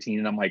was 19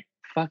 and I'm like,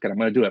 fuck it, I'm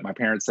going to do it. My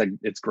parents said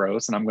it's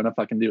gross and I'm going to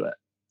fucking do it.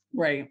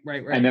 Right.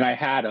 And then I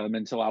had them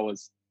until I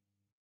was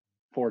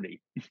 40.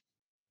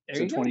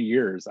 So 20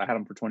 years. I had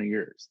them for 20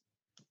 years.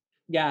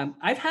 Yeah.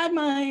 I've had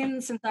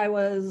mine since I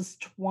was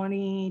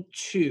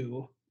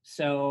 22.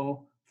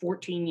 So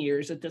 14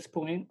 years at this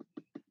point.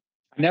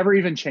 I never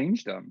even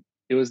changed them.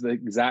 It was the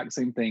exact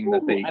same thing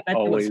that they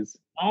always.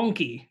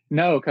 Wonky.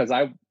 No, because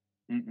I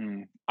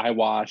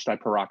washed, I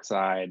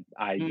peroxide,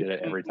 I did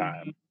it every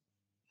time.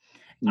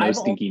 No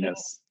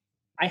stinkiness.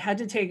 I had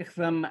to take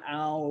them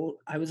out.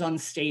 I was on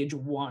stage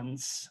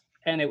once,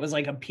 and it was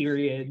like a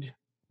period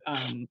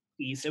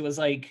piece. It was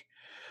like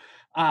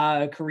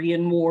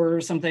Korean War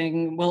or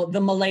something. Well,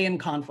 the Malayan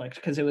conflict,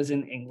 because it was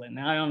in England.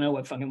 Now, I don't know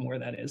what fucking war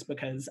that is,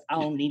 because I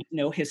don't need to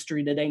know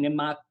history today in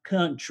my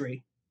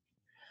country.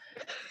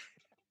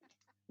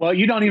 Well,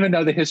 you don't even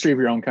know the history of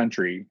your own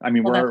country. I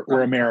mean,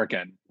 we're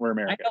American. We're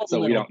American, so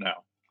we don't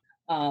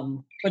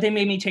know. But they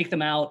made me take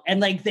them out, and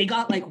like they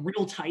got like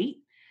real tight.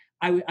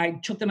 I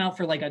took them out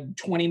for like a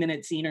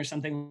 20-minute scene or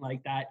something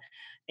like that,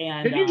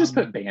 And Didn't you just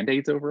put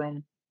Band-Aids over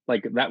them?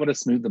 Like that would have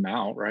smoothed them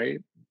out, right?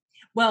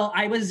 well,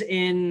 I was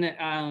in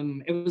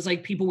it was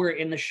like people were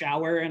in the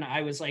shower and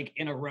I was like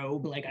in a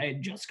robe, like I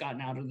had just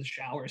gotten out of the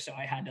shower, so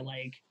I had to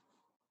like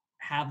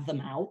have them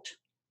out.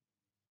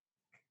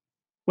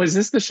 Was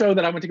this the show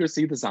that I went to go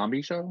see, the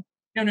zombie show?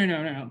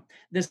 No.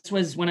 This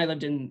was when I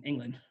lived in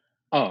England.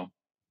 Oh,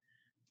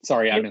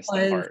 sorry, I missed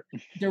that part.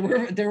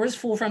 There was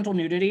full frontal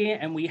nudity,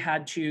 and we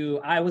had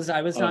to. I was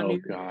not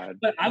nude, God.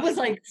 but I was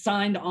like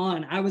signed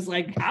on. I was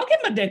like, I'll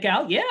get my dick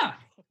out. Yeah.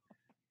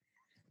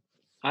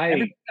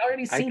 I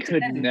seen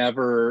could today.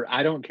 never.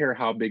 I don't care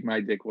how big my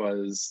dick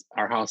was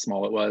or how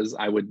small it was.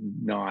 I would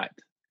not.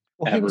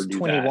 Well, he ever was do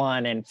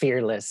 21 and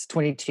fearless,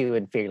 22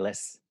 and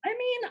fearless. I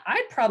mean,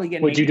 I'd probably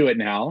get. Would naked. you do it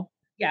now?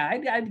 Yeah,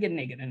 I'd get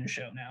naked in a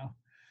show now.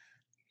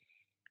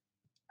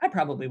 I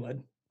probably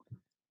would.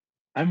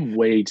 I'm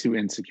way too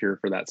insecure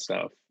for that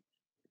stuff.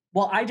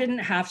 Well, I didn't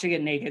have to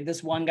get naked.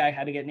 This one guy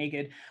had to get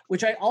naked,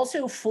 which I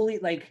also fully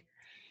like.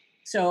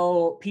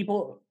 So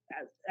people,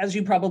 as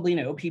you probably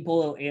know,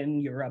 people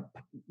in Europe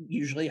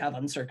usually have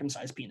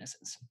uncircumcised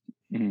penises.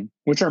 Mm-hmm.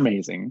 Which are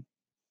amazing.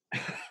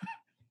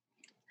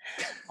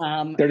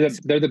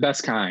 They're the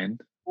best kind.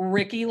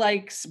 Ricky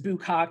likes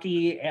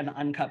bukkake and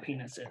uncut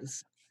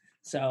penises.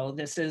 So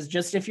this is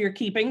just if you're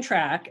keeping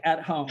track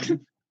at home.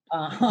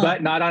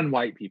 But not on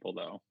white people,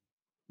 though.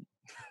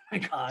 My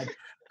God.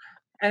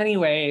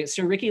 Anyway,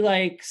 so Ricky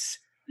likes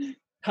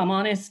come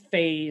on his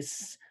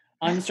face,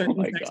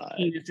 uncircumcised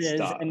penises,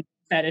 Stop. and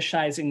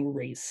fetishizing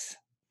race.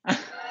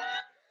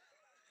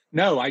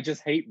 No, I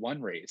just hate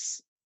one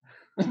race.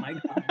 Oh my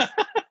God.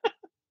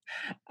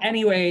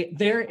 Anyway,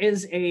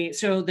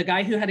 so the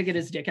guy who had to get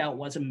his dick out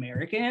was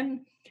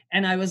American.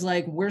 And I was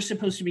like, we're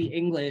supposed to be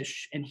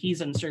English and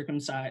he's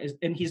uncircumcised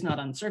and he's not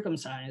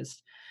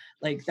uncircumcised.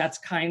 Like, that's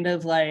kind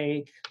of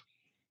like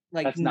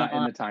that's not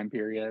in the time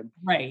period.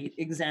 Right,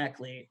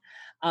 exactly.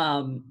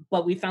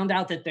 But we found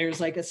out that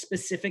there's like a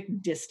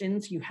specific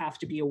distance you have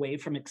to be away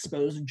from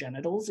exposed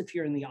genitals if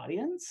you're in the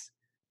audience.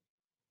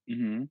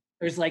 Mm-hmm.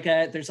 There's like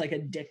a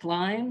dick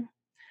line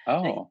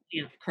that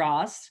you can't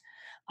cross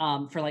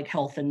for like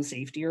health and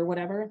safety or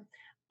whatever.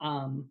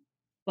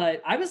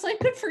 But I was like,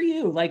 good for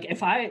you. Like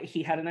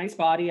he had a nice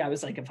body. I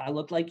was like, if I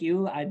looked like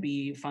you, I'd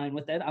be fine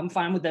with it. I'm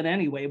fine with it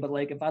anyway. But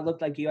like, if I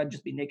looked like you, I'd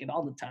just be naked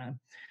all the time.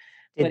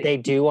 Did they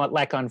do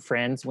like on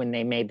Friends when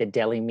they made the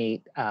deli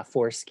meat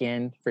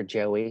foreskin for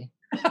Joey?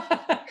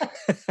 I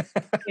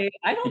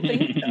don't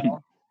think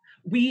so.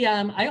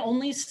 I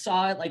only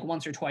saw it like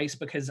once or twice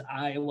because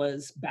I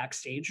was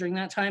backstage during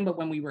that time. But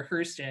when we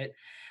rehearsed it,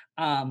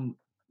 you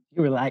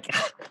were like,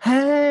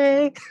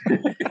 hey.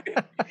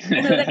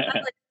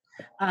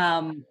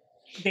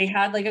 They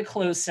had like a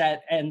closed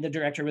set and the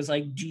director was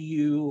like, do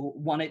you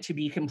want it to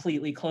be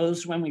completely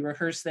closed when we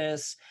rehearse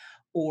this?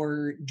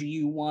 Or do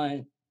you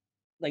want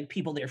like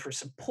people there for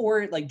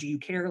support? Like, do you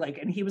care? Like,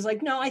 and he was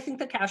like, no, I think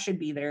the cast should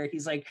be there.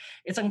 He's like,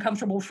 it's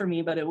uncomfortable for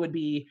me, but it would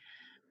be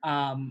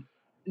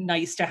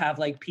nice to have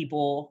like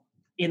people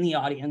in the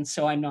audience.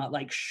 So I'm not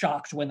like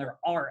shocked when there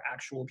are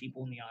actual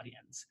people in the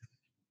audience.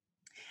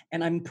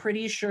 And I'm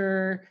pretty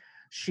sure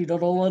she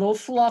did a little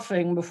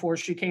fluffing before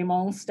she came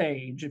on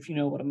stage, if you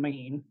know what I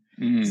mean.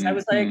 So I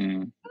was like,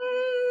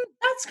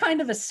 that's kind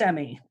of a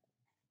semi.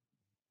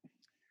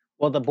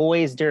 Well, the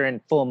boys during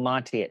Full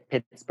Monty at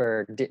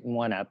Pittsburgh didn't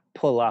want to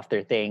pull off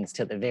their things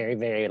till the very,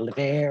 very,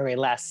 very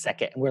last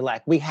second. And we're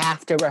like, we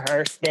have to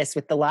rehearse this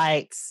with the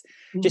lights.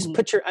 Mm-hmm. Just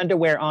put your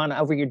underwear on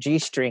over your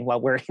G-string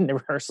while we're in the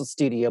rehearsal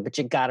studio, but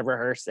you got to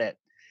rehearse it.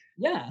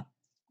 Yeah.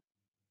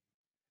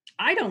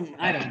 I don't.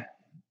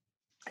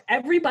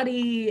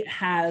 Everybody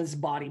has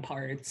body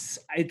parts.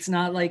 It's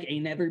not like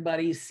ain't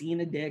everybody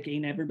seen a dick,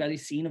 ain't everybody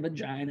seen a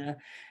vagina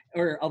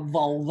or a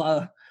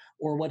vulva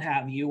or what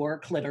have you, or a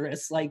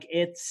clitoris. Like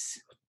it's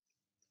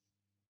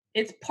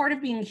part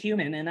of being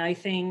human. And I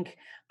think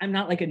I'm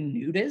not like a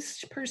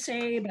nudist per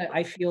se, but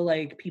I feel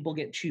like people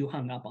get too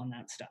hung up on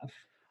that stuff.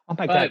 Oh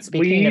my God,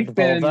 speaking of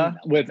vulva.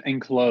 Been with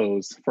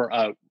enclosed for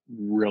a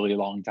really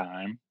long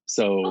time.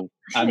 So,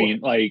 sure. I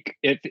mean, like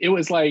if it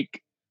was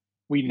like,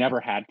 we never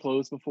had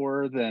clothes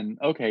before, then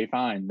okay,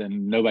 fine.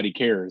 Then nobody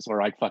cares.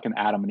 Or like fucking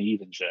Adam and Eve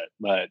and shit.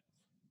 But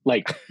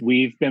like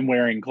we've been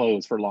wearing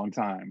clothes for a long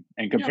time.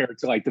 And compared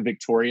to like the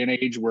Victorian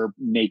age, we're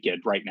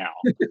naked right now.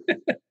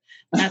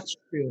 That's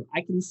true.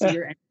 I can see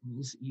your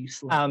ankles, you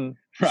slut.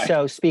 Right.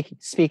 So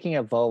speaking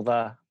of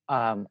vulva,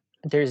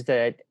 there's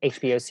the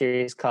HBO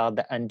series called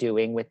The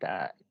Undoing with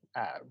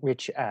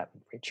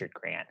Richard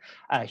Grant,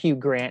 Hugh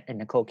Grant and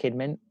Nicole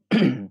Kidman.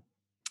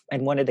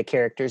 And one of the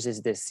characters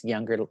is this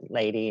younger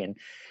lady, and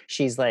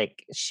she's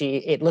like,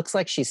 it looks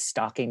like she's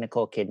stalking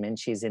Nicole Kidman.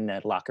 She's in the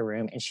locker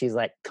room and she's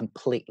like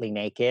completely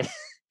naked,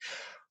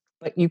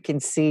 but you can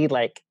see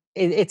like,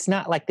 it's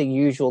not like the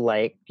usual,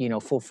 like, you know,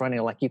 full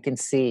frontal, like you can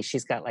see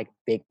she's got like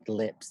big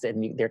lips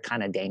and they're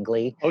kind of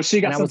dangly. Oh, she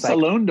got some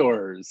salon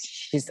doors.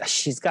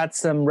 She's got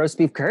some roast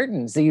beef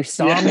curtains. You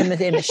saw them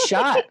in the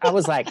shot. I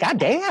was like, God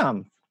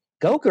damn,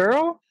 go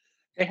girl.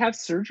 They have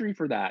surgery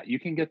for that. You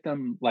can get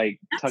them like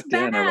That's tucked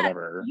bad. in or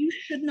whatever. You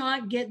should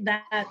not get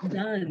that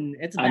done.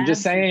 It's I'm bad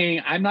just for you.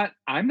 saying,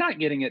 I'm not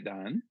getting it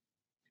done.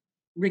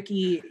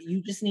 Ricky,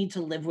 you just need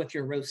to live with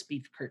your roast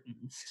beef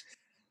curtains.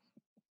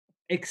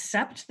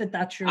 Accept that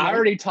that's your I life.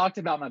 already talked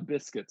about my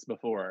biscuits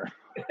before.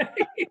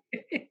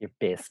 Your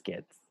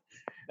biscuits.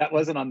 That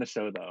wasn't on the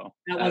show though.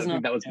 That I wasn't think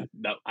on that was the show.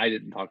 no, I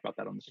didn't talk about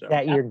that on the show.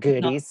 That your That's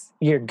not- goodies.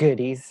 Your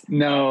goodies.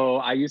 No,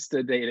 I used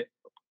to date it.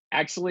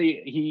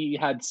 Actually, he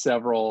had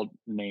several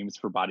names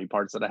for body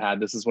parts that I had.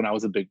 This is when I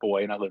was a big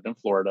boy and I lived in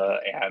Florida,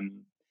 and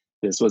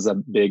this was a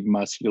big,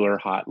 muscular,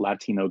 hot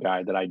Latino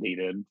guy that I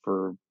dated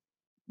for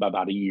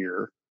about a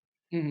year.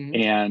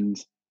 Mhm.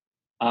 And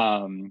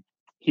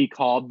he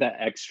called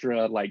the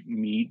extra like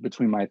meat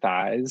between my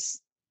thighs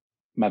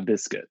my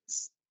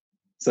biscuits.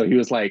 So he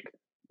was like,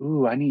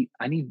 "Ooh, I need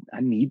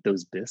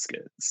those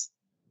biscuits,"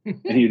 and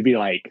he'd be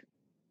like,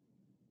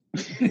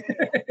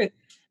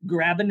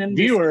 Grabbing them.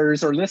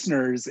 "Viewers or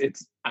listeners,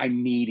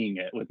 I'm kneading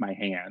it with my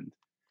hand."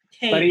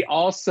 Hey, But he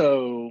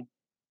also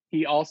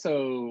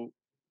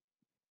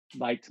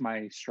liked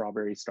my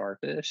strawberry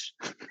starfish.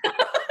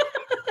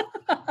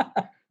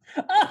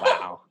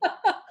 Wow.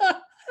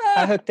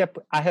 I hooked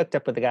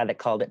up with a guy that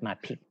called it my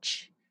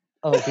peach.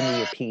 Oh, give me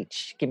your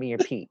peach. Give me your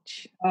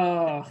peach.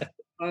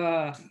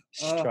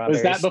 Strawberry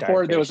Was that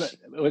before starfish.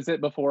 was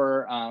it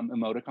before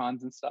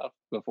emoticons and stuff?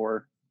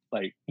 Before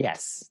like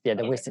Yes. Yeah,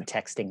 there Okay. wasn't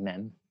texting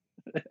then.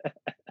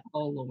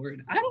 oh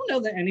Lord. I don't know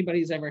that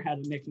anybody's ever had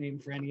a nickname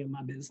for any of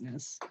my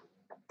business.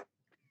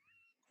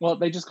 well,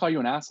 they just call you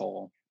an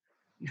asshole.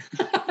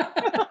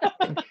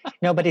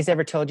 Nobody's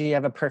ever told you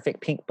have a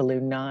perfect pink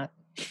balloon knot.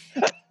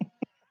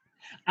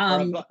 Or a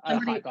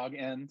Somebody, hot dog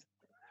end.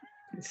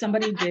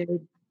 somebody did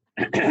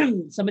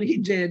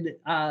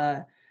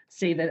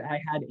say that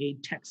I had a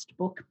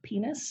textbook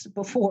penis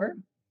before.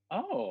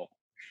 Oh.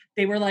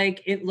 They were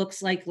like, it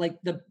looks like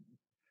the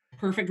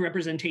perfect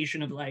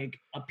representation of like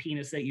a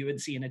penis that you would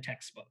see in a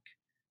textbook.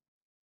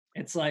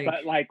 It's like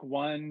But like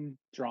one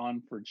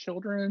drawn for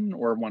children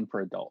or one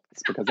for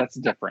adults, because that's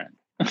different.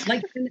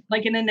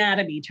 like an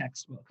anatomy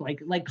textbook,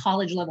 like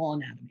college level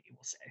anatomy,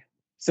 we'll say.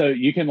 So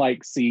you can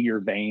like see your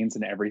veins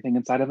and everything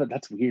inside of it.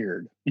 That's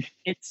weird.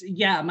 It's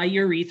my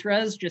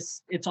urethra's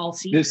just it's all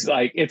see-through. This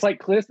like it's like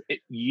Cliff.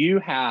 You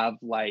have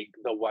like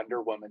the Wonder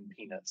Woman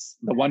penis,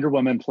 the Wonder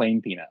Woman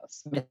plain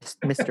penis.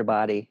 Mr.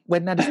 Body.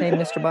 Wasn't that his name,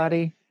 Mr.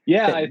 Body?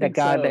 Yeah, The I think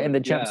guy so. in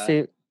the Yeah.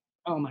 jumpsuit.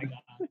 Oh my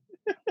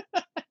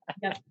god.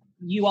 Yep.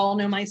 You all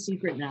know my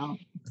secret now.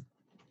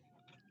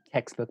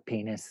 Textbook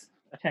penis.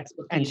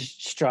 Textbook And penis.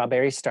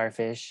 strawberry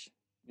starfish.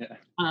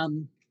 Yeah.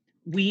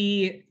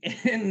 We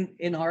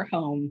in our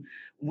home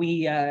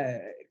we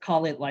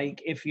call it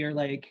like if you're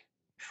like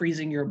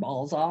freezing your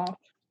balls off,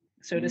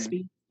 so to Mhm.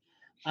 speak.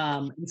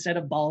 Instead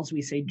of balls,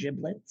 we say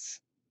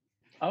giblets.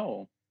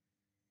 Oh,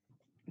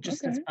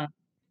 Just Okay. as fun.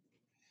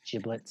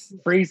 Giblets.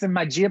 freezing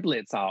my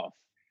giblets off.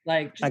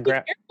 Like My just be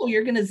gra- careful,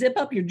 you're gonna zip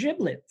up your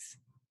giblets.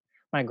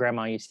 My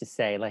grandma used to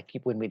say, like,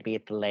 when we'd be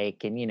at the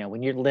lake, and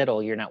when you're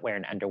little, you're not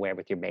wearing underwear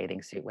with your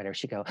bathing suit, whatever.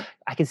 She'd go,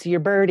 "I can see your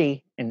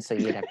birdie," and so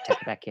you'd have to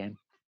tuck it back in.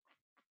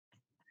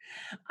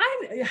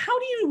 How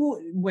do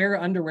you wear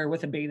underwear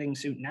with a bathing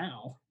suit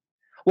now?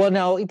 Well,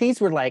 no,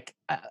 these were like,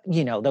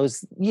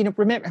 those,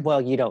 remember,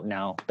 well, you don't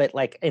know, but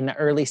like in the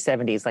early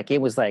 70s, like it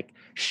was like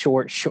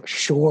short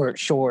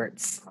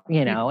shorts,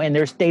 and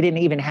they didn't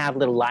even have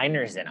little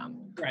liners in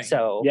them. Right.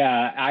 So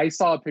Yeah, I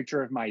saw a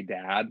picture of my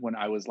dad when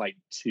I was like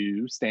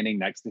 2, standing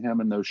next to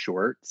him in those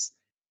shorts,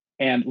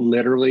 and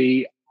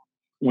literally,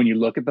 when you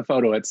look at the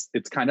photo, it's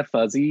kind of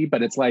fuzzy,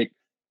 but it's like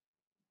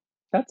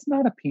that's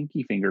not a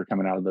pinky finger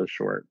coming out of those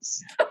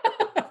shorts.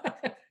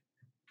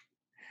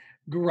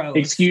 Gross.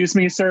 Excuse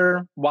me,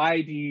 sir.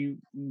 Why do you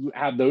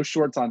have those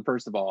shorts on,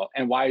 first of all?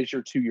 And why is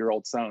your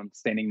 2-year-old son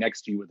standing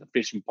next to you with a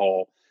fishing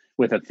pole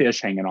with a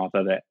fish hanging off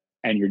of it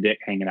and your dick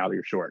hanging out of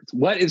your shorts?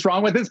 What is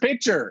wrong with this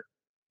picture?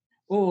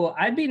 Oh,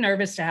 I'd be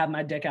nervous to have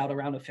my dick out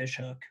around a fish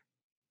hook.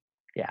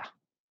 yeah,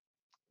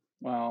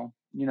 Well,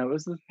 it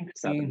was the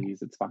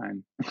 70s. It's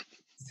fine.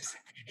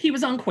 He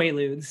was on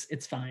Quaaludes.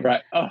 It's fine.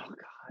 Right. Oh,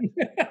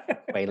 God.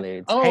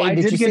 Quaaludes. Oh, Hey, I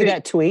did did you get see it.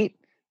 that tweet?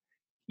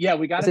 Yeah,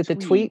 we got Was it the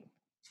tweet?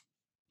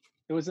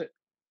 It was it.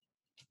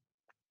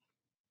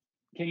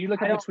 Can you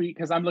look I up the don't- tweet?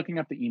 Because I'm looking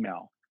up the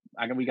email.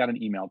 We got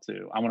an email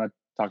too. I want to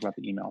talk about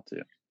the email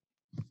too.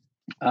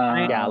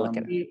 Yeah, I'll look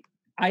at it.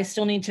 I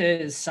still need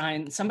to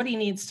sign. Somebody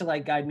needs to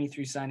like guide me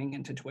through signing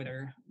into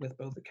Twitter with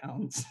both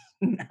accounts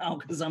now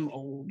because I'm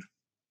old.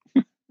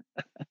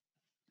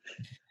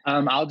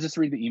 I'll just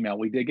read the email.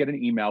 We did get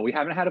an email. We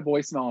haven't had a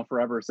voicemail in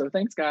forever, so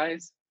thanks,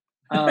 guys.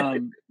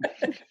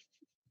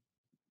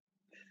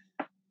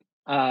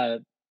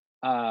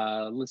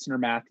 Listener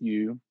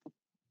Matthew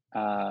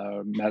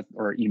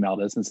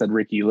emailed us and said,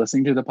 "Ricky,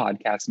 listening to the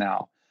podcast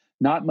now,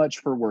 not much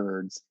for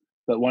words,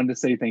 but wanted to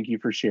say thank you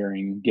for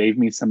sharing. Gave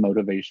me some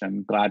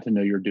motivation. Glad to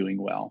know you're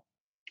doing well."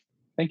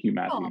 Thank you,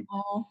 Matthew.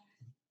 Aw.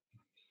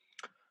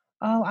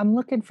 Oh, I'm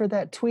looking for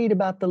that tweet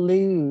about the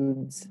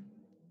lewds.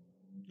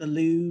 The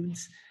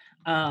lewds.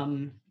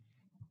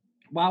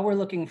 while we're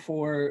looking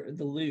for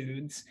the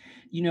Ludes,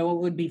 you know what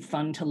would be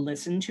fun to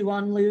listen to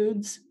on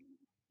Ludes?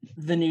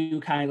 The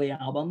new Kylie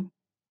album.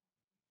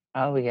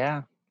 Oh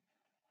yeah.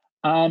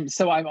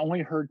 So I've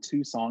only heard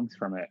 2 songs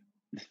from it.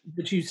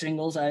 The 2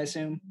 singles, I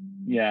assume.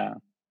 Yeah.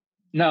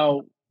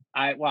 No,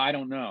 I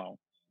don't know.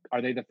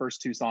 Are they the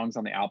first 2 songs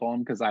on the album?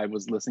 Because I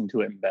was listening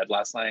to it in bed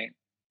last night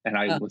and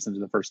I listened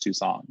to the first 2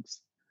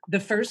 songs. The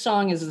first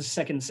song is the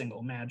second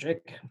single,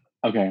 Magic.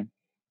 Okay.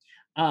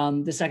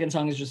 The second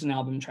song is just an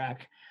album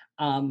track.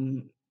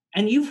 And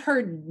you've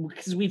heard,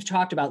 because we've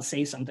talked about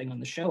Say Something on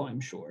the show,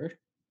 I'm sure.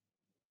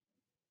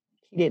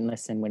 He didn't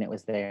listen when it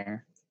was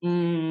there.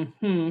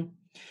 Mm-hmm.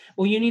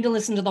 Well, you need to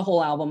listen to the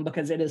whole album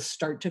because it is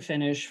start to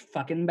finish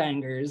fucking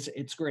bangers.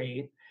 It's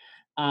great.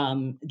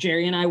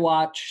 Jerry and I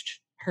watched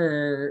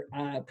her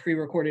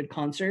pre-recorded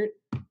concert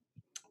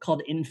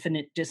called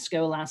Infinite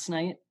Disco last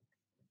night.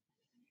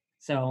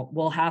 So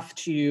we'll have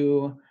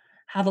to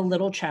have a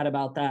little chat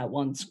about that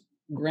once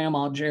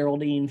Grandma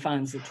Geraldine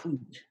finds the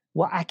tweet.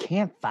 Well, I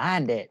can't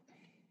find it.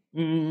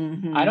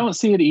 Mm-hmm. I don't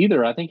see it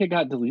either. I think it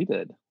got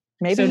deleted.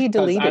 Maybe he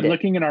deleted I'm it.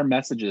 looking in our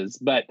messages,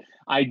 but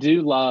I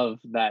do love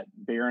that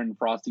Baron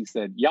Frosty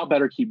said, y'all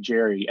better keep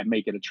Jerry and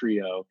make it a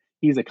trio.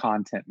 He's a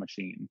content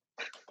machine.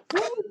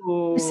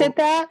 You said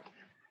that?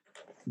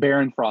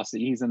 Baron Frosty,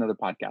 he's another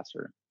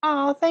podcaster.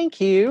 Oh,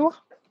 thank you.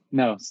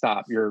 No,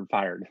 stop. You're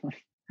fired.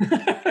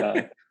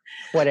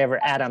 Whatever,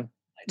 Adam.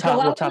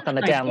 We'll talk on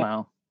the down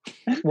low.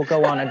 We'll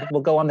go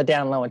on the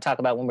down low and talk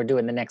about when we're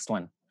doing the next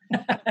one.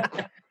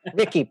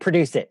 Ricky,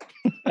 produce it.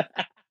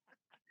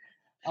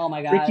 Oh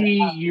my God.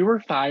 Ricky, you were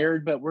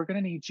fired, but we're going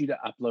to need you to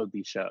upload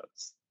these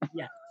shows.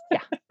 Yeah.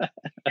 Yeah.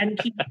 And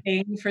keep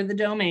paying for the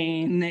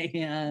domain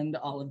and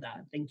all of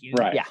that. Thank you.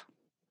 Right. Yeah.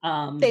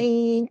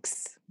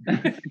 Thanks.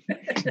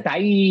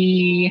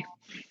 Bye.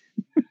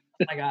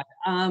 Oh my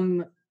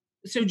God.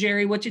 So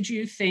Jerry, what did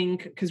you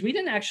think? Because we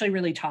didn't actually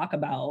really talk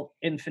about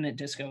Infinite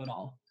Disco at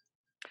all.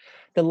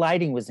 The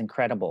lighting was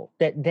incredible.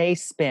 That they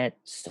spent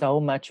so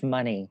much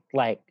money,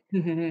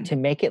 to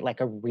make it like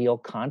a real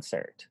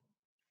concert.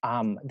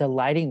 The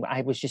lighting,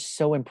 I was just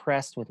so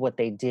impressed with what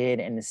they did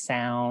and the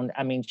sound.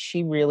 I mean,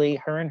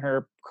 her and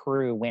her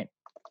crew went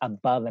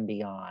above and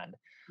beyond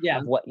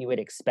of what you would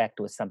expect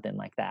with something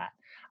like that.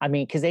 I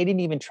mean, because they didn't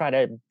even try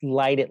to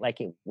light it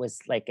like it was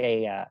like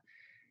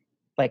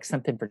like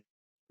something for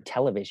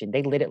television.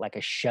 They lit it like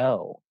a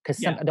show,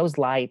 because those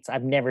lights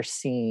I've never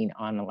seen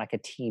on like a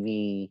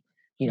TV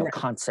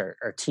concert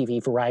or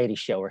TV variety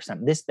show or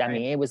something. I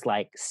mean, it was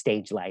like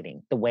stage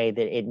lighting, the way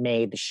that it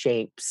made the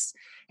shapes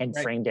and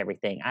framed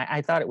everything.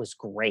 I thought it was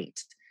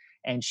great.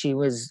 And she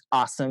was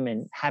awesome,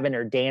 and having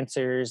her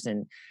dancers.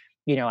 And,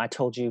 I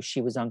told you she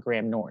was on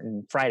Graham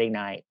Norton Friday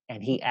night,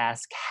 and he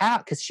asked how,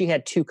 because she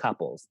had 2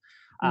 couples,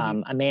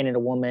 a man and a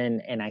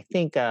woman, and I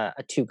think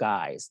 2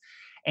 guys.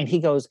 And he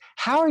goes,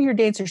 how are your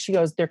dancers? She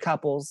goes, they're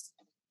couples.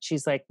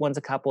 She's like, one's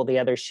a couple, the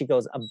other, she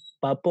goes, a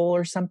bubble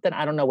or something.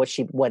 I don't know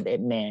what it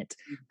meant,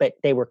 but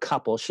they were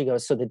couples. She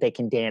goes, so that they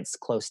can dance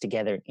close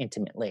together and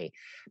intimately,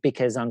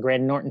 because on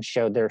Graham Norton's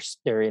show,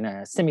 they're in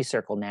a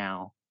semicircle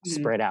now,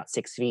 spread out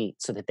 6 feet,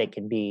 so that they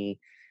can be,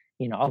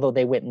 although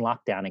they went in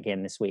lockdown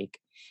again this week.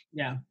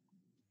 Yeah.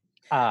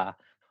 But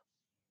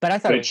I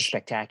thought it was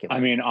spectacular. I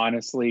mean,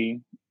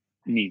 honestly,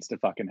 needs to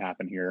fucking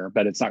happen here,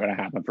 but it's not going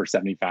to happen for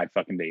 75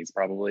 fucking days,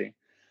 probably.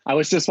 I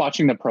was just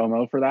watching the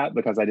promo for that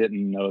because I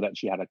didn't know that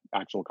she had an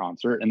actual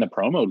concert, and the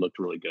promo looked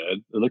really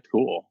good. It looked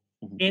cool.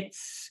 Did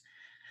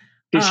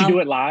she do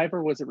it live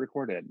or was it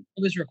recorded?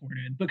 It was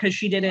recorded because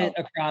she did it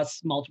across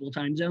multiple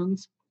time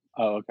zones.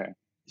 Oh, okay.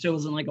 So it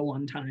wasn't like a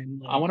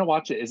one-time. I want to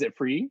watch it. Is it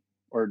free,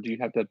 or do you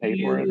have to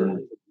pay for it?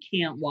 Or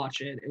can't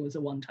watch it. It was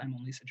a one-time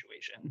only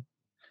situation.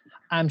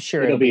 I'm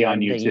sure it'll be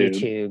on YouTube. The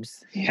YouTubes.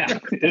 Yeah,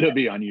 it'll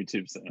be on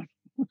YouTube soon.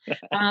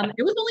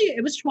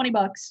 It was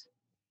 $20,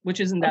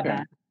 which isn't that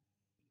bad.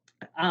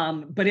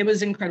 But it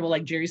was incredible.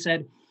 Like Jerry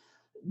said,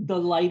 the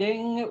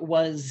lighting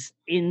was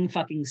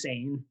fucking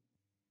sane.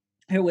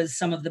 It was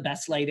some of the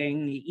best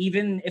lighting.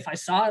 Even if I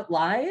saw it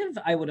live,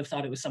 I would have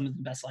thought it was some of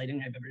the best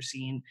lighting I've ever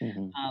seen.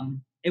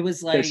 It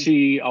was like. Does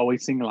she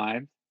always sing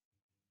live?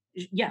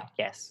 Yeah.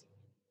 Yes.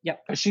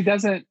 Yep. She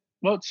doesn't.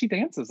 Well, she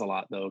dances a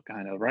lot though,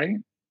 kind of, right?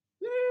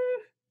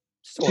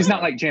 She's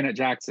not like Janet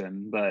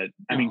Jackson, but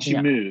I mean, she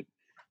moved.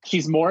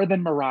 She's more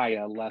than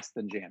Mariah, less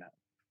than Janet.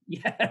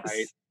 Yes.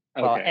 Right?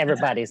 Well, Okay.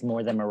 everybody's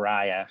more than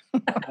Mariah.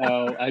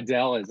 Oh,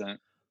 Adele isn't.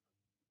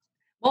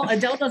 Well,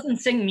 Adele doesn't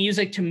sing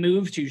music to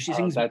move to. She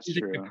sings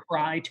music true. to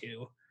cry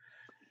to.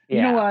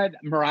 You know what?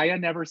 Mariah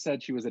never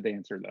said she was a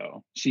dancer,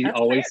 though. She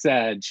always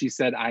said,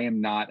 I am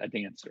not a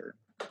dancer.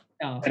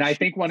 Oh. And I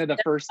think one of the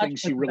first things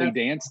she really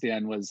danced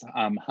in was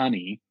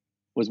Honey,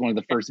 was one of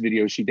the first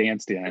videos she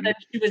danced in. And then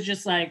she was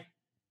just like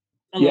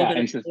a little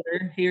bit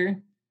of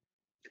here.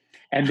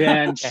 And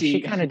then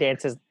she kind of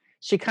dances.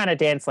 She kind of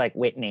danced like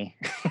Whitney.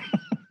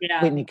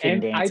 Yeah. Whitney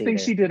couldn't dance I think either.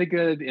 she did a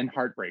good in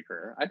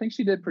Heartbreaker. I think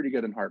she did pretty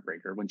good in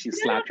Heartbreaker when she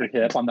slapped her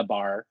hip on the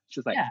bar.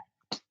 She's like,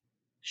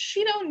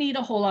 she don't need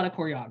a whole lot of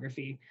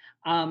choreography.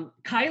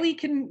 Kylie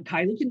can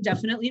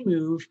definitely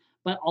move,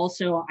 But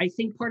also, I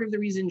think part of the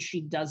reason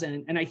she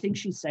doesn't, and I think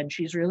she said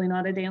she's really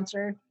not a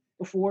dancer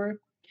before,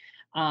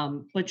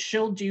 but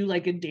she'll do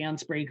like a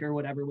dance break or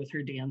whatever with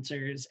her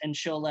dancers, and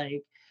she'll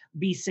like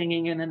be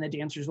singing, and then the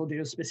dancers will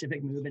do a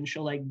specific move, and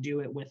she'll like do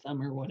it with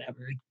them or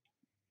whatever.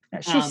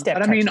 She step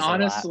But I mean, touches a lot.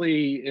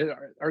 honestly,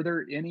 are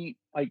there any,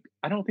 like,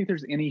 I don't think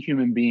there's any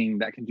human being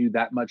that can do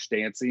that much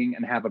dancing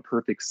and have a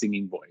perfect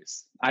singing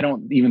voice. I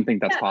don't even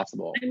think that's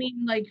possible. I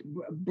mean, like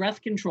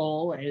breath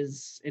control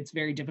it's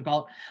very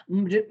difficult.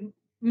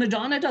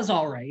 Madonna does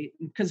all right,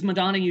 because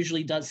Madonna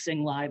usually does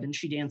sing live and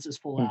she dances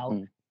full out.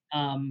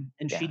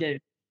 And she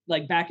did,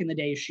 like back in the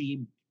day,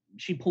 she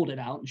pulled it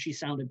out and she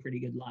sounded pretty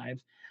good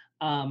live.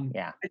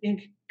 I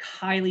think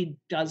Kylie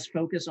does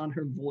focus on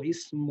her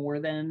voice more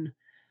than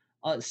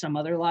some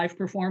other live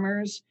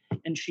performers,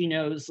 and she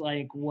knows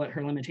like what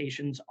her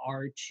limitations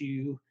are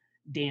to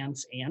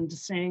dance and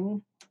sing.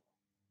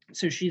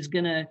 So she's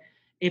gonna,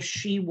 if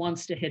she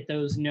wants to hit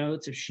those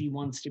notes, if she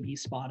wants to be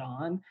spot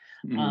on,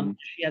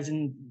 she has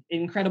an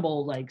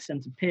incredible like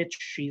sense of pitch.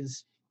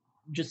 She's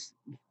just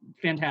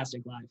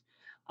fantastic live.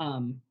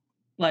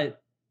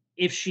 But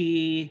if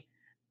she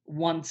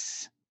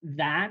wants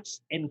that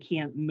and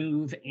can't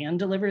move and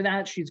deliver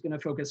that, she's going to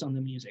focus on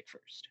the music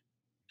first.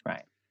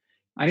 Right.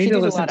 I need to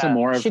listen to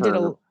more of her. She did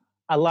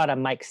a lot of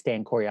mic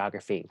stand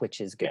choreography,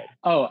 which is good.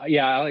 Oh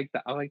yeah, I like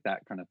that. I like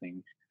that kind of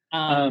thing.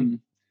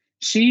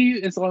 She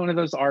is one of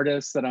those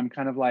artists that I'm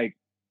kind of like,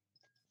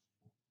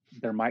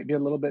 there might be a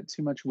little bit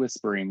too much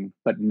whispering,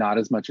 but not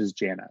as much as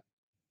Janet.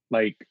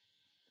 Like,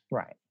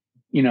 right.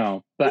 You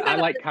know, but I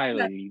like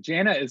Kylie.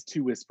 Janet is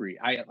too whispery.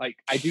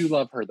 I do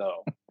love her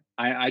though.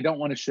 I don't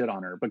want to shit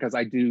on her because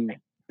I do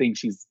think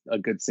she's a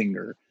good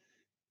singer,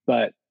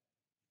 but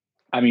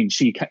I mean,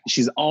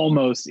 she's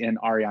almost in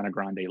Ariana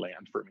Grande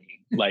land for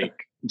me. Like,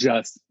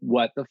 just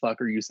what the fuck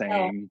are you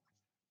saying?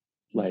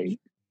 Like,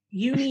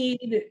 you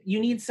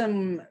need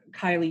some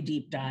Kylie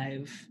deep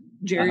dive.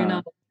 Jerry and I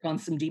work on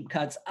some deep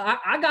cuts.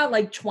 I got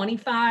like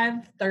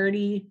 25,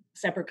 30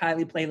 separate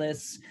Kylie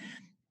playlists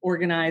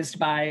organized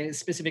by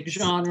specific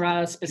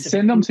genre.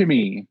 Send them to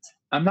me.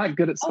 I'm not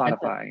good at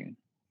Spotify.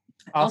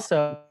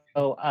 Also,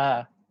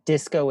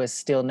 disco is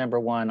still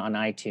 #1 on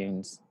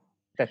iTunes.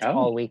 That's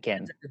all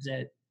weekend.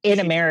 In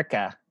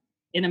America.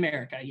 In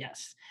America,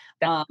 yes.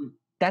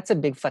 That's a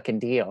big fucking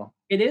deal.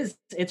 It is.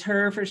 It's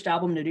her first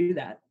album to do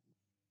that.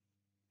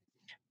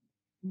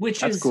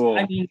 Which is cool.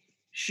 I mean,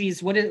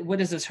 she's what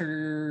is this,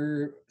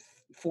 her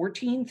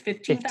 14th,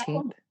 15th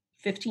album?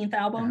 15th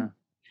album.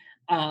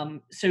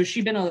 So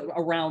she's been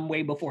around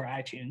way before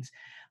iTunes.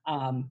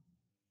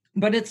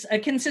 But it's a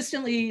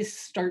consistently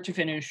start to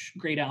finish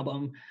great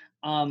album.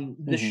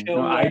 The show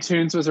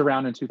iTunes was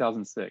around in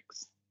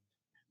 2006.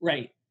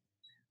 Right.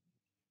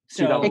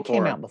 So it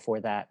came out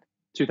before that.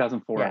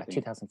 2004. Yeah,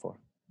 2004.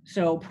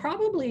 So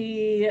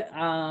probably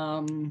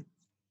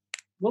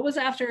what was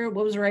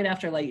right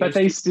after like, but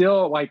they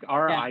still like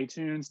our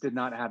iTunes did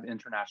not have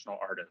international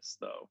artists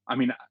though. I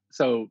mean,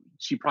 so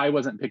she probably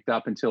wasn't picked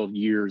up until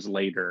years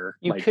later.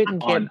 You like,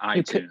 couldn't on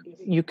get iTunes.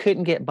 You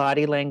couldn't get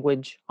Body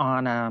Language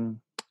on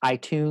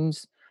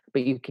iTunes,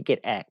 but you could get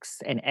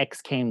X, and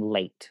X came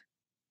late.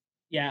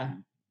 Yeah.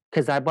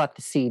 Because I bought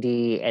the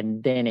CD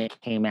and then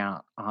it came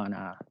out on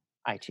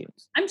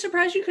iTunes. I'm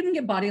surprised you couldn't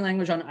get Body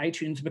Language on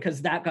iTunes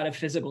because that got a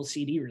physical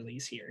CD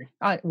release here.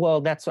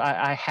 Well, that's why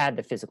I had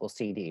the physical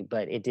CD,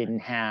 but it didn't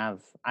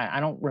have. I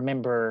don't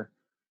remember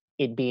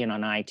it being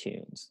on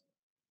iTunes.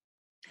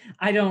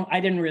 I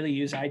didn't really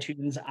use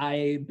iTunes.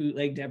 I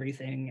bootlegged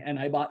everything, and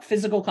I bought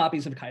physical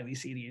copies of Kylie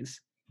CDs.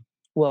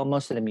 Well,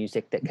 most of the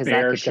music because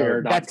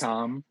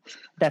Bearshare.com.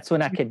 That's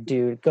when I could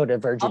go to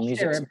Virgin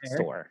Music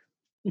Store.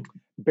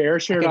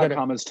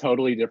 Bearshare.com is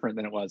totally different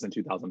than it was in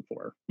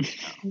 2004.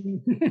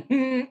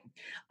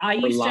 I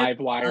used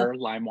LimeWire,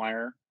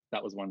 LimeWire.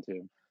 That was one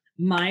too.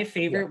 My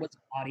favorite was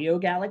Audio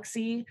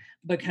Galaxy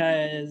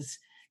because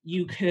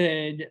you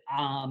could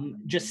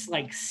just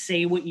like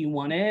say what you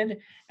wanted,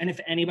 and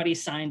if anybody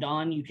signed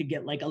on, you could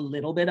get like a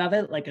little bit of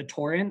it, like a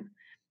torrent.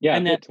 Yeah,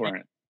 and then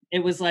torrent. It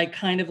was like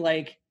kind of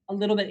like a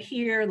little bit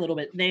here, a little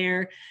bit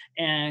there,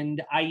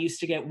 and I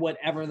used to get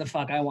whatever the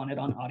fuck I wanted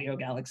on Audio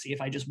Galaxy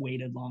if I just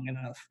waited long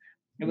enough.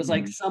 It was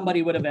like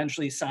somebody would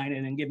eventually sign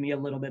in and give me a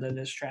little bit of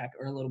this track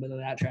or a little bit of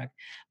that track.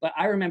 But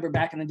I remember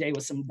back in the day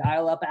with some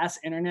dial-up ass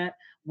internet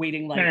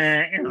waiting like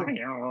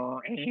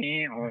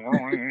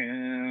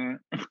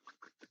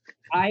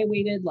I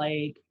waited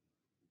like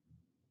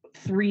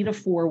 3 to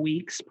 4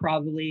 weeks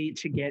probably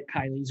to get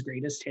Kylie's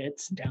greatest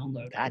hits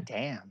downloaded. God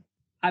damn.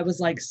 I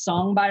was like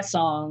song by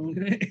song.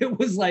 It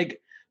was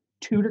like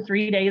 2 to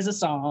 3 days a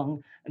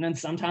song. And then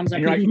sometimes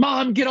you're like,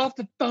 Mom, get off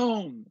the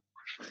phone.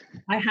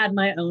 I had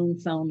my own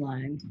phone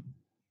line.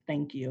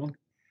 Thank you.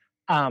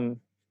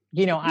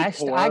 You know, I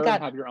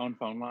got have your own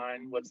phone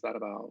line. What's that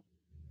about?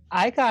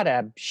 I got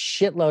a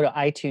shitload of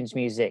iTunes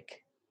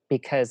music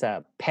because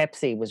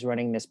Pepsi was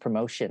running this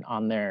promotion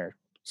on their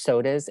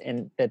sodas,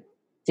 and the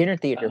dinner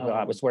theater where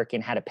I was working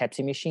had a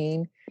Pepsi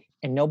machine,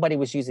 and nobody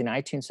was using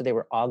iTunes, so they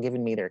were all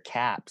giving me their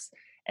caps,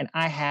 and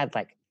I had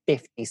like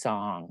 50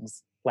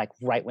 songs like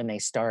right when they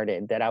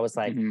started, that I was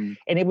like, Mhm.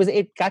 and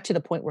it got to the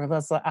point where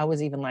I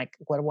was even like,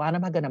 what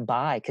am I going to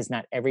buy? Because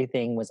not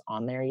everything was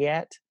on there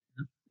yet.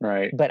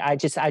 Right. But I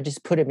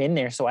just put them in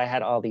there, so I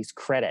had all these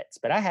credits.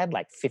 But I had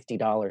like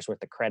 $50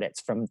 worth of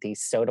credits from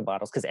these soda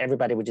bottles because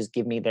everybody would just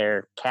give me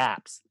their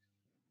caps,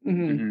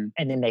 Mhm.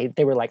 and then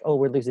they were like, "Oh,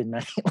 we're losing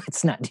money.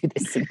 Let's not do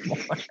this anymore."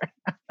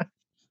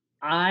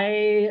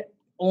 I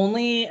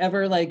only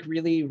ever like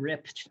really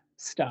ripped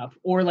stuff,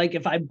 or like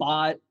if I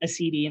bought a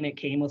CD and it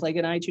came with like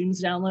an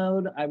iTunes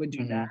download, I would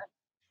do that.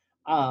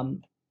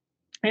 And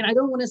I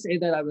don't want to say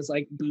that I was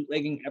like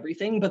bootlegging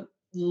everything, but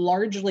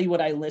largely what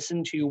I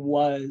listened to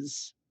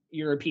was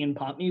European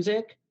pop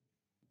music.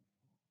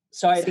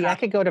 So I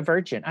could go to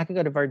Virgin. I could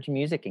go to Virgin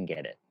Music and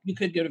get it. You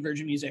could go to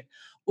Virgin Music.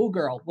 Oh,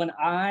 girl, when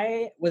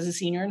I was a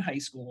senior in high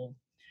school,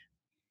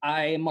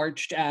 I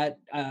marched at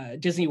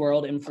Disney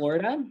World in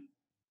Florida,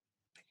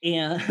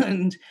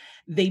 and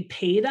they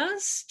paid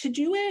us to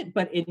do it,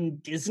 but in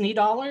Disney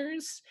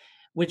dollars,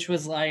 which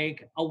was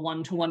like a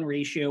 1-to-1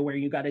 ratio where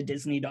you got a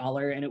Disney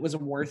dollar and it was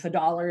worth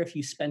 $1 if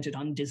you spent it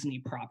on Disney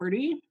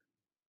property.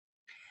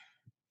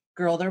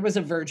 Girl, there was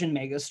a Virgin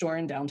Megastore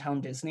in downtown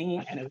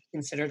Disney, and it was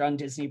considered on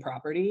Disney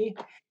property.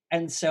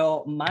 And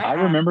so I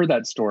remember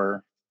that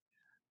store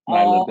when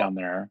I lived down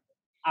there.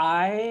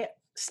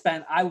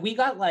 We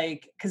got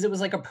like, because it was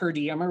like a per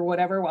diem or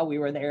whatever while we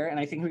were there, and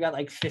I think we got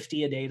like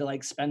 50 a day to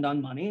like spend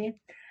on money.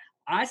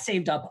 I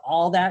saved up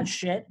all that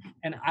shit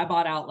and I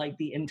bought out like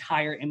the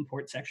entire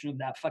import section of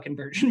that fucking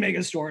Virgin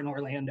Megastore in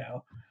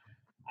Orlando.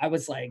 I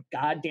was like,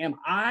 God damn,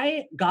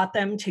 I got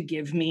them to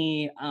give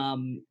me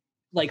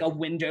like a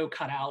window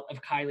cutout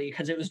of Kylie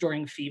because it was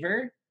during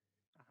Fever.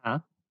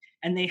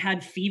 And they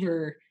had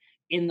Fever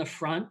in the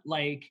front,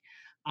 like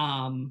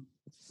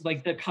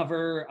the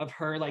cover of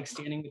her like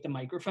standing with the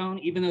microphone,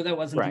 even though that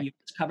wasn't the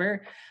US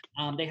cover.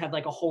 They had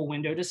like a whole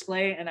window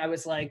display, and I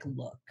was like,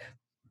 look,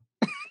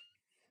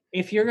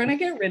 if you're gonna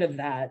get rid of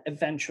that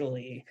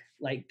eventually,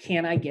 like,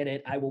 can I get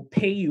it? I will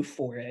pay you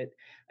for it.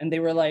 And they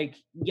were like,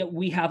 yeah,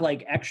 we have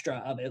like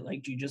extra of it.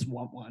 Like, do you just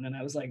want one? And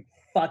I was like,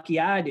 fuck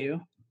yeah, I do.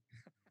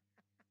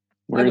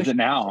 Where is it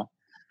now?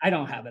 I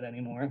don't have it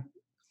anymore.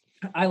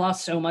 I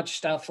lost so much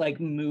stuff, like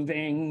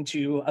moving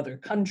to other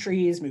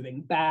countries,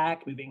 moving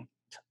back, moving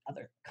to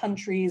other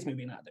countries,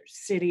 moving to other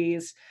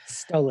cities.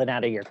 Stolen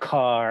out of your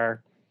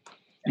car.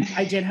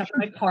 I did have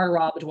my car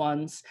robbed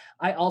once.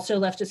 I also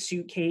left a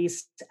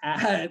suitcase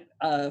at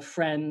a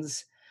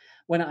friend's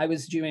when I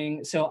was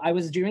doing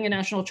a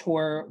national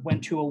tour,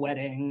 went to a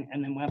wedding,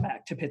 and then went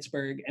back to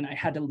Pittsburgh, and I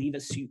had to leave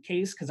a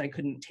suitcase because I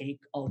couldn't take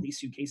all of these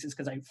suitcases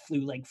because I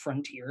flew like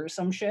Frontier or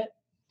some shit.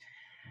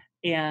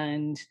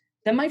 And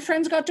then my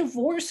friends got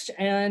divorced,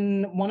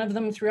 and one of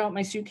them threw out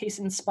my suitcase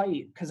in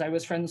spite because I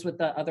was friends with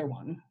the other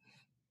one.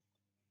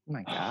 Oh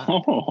my God.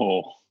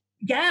 Oh.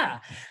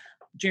 Yeah.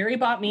 Jerry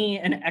bought me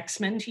an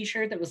X-Men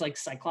t-shirt that was like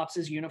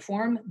Cyclops'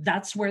 uniform.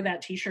 That's where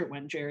that t-shirt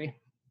went, Jerry.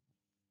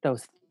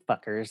 Those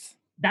fuckers.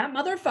 That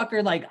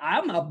motherfucker, like,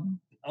 I'd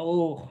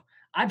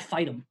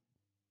fight him.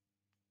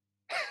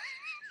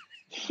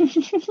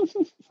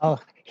 Oh,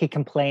 he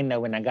complained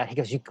though he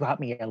goes, you got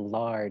me a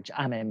large,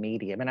 I'm a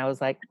medium. And I was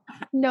like,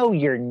 no,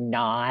 you're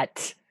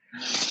not.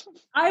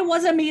 I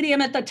was a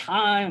medium at the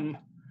time.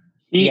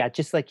 Yeah,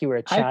 just like you were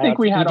a child. I think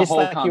we had just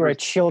like you were a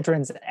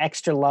children's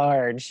extra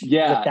large.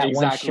 Yeah, with that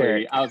exactly. One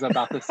shirt. I was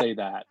about to say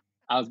that.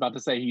 I was about to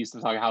say he used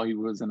to talk how he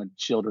was in a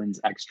children's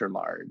extra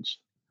large.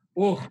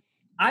 Oh,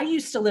 I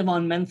used to live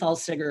on menthol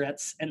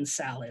cigarettes and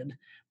salad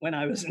when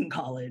I was in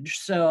college.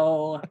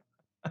 So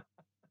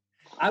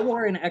I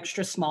wore an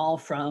extra small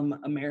from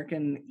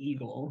American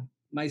Eagle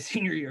my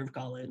senior year of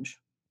college.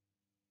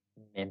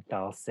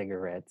 Menthol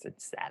cigarettes and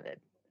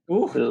salad.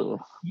 Ooh.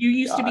 You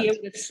used to be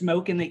able to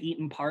smoke in the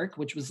Eaton Park,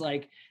 which was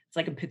like, it's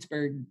like a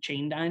Pittsburgh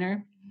chain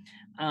diner.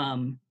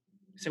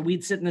 So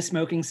we'd sit in the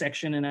smoking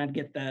section and I'd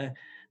get the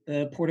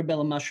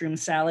portobello mushroom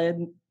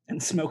salad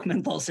and smoke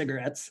menthol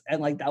cigarettes.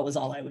 And like, that was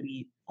all I would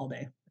eat all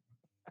day.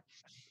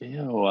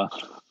 Ew.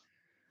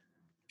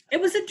 It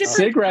was a different...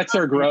 Cigarettes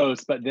are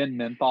gross, but then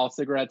menthol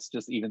cigarettes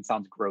just even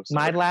sounds gross.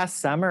 My last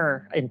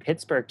summer in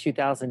Pittsburgh,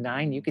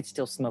 2009, you could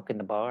still smoke in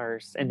the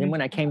bars. And then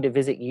when I came to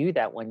visit you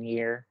that one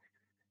year,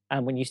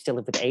 when you still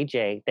lived with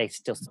AJ, they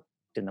still smoked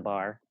in the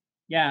bar.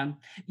 Yeah.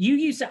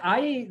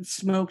 I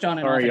smoked on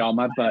and Sorry, off. y'all,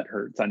 my butt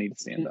hurts. I need to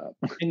stand up.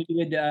 And you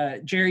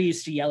would, Jerry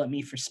used to yell at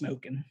me for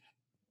smoking.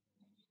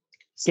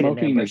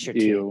 Smoking is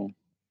ew.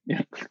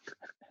 Yeah.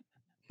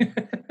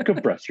 Go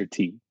brush your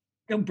teeth.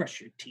 Go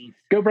brush your teeth.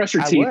 Go brush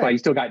your teeth while you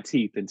still got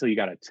teeth until you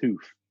got a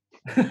tooth.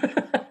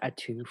 A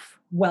tooth.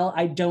 Well,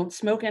 I don't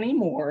smoke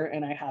anymore,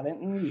 and I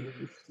haven't in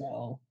years,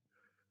 so...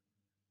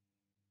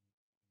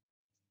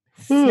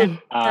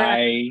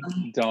 I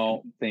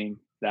don't think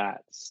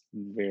that's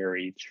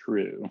very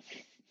true.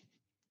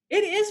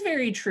 It is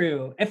very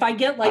true. If I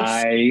get like...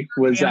 I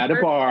was hammered, at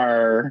a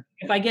bar.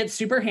 If I get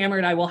super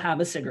hammered, I will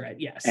have a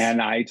cigarette, yes.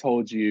 And I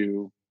told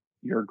you,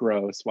 you're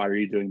gross. Why are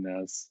you doing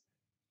this?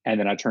 And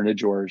then I turned to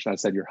George and I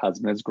said, your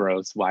husband is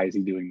gross. Why is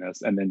he doing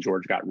this? And then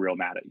George got real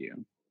mad at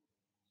you.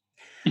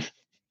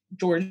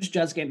 George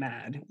does get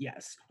mad.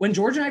 Yes. When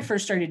George and I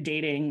first started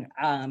dating,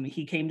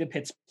 he came to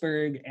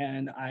Pittsburgh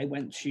and I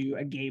went to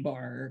a gay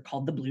bar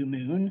called the Blue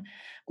Moon,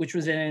 which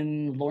was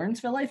in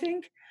Lawrenceville, I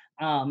think.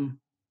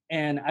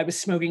 And I was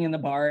smoking in the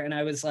bar and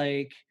I was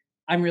like,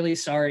 I'm really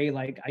sorry.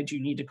 Like, I do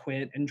need to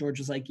quit. And George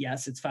was like,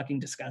 yes, it's fucking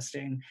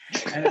disgusting.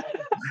 And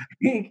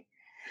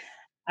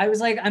I was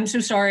like, I'm so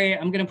sorry.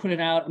 I'm going to put it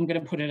out. I'm going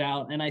to put it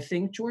out. And I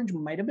think George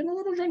might have been a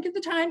little drunk at the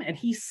time. And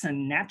he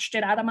snatched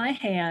it out of my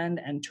hand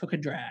and took a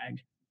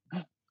drag.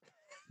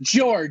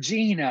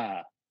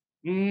 Georgina.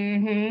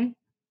 Mm-hmm.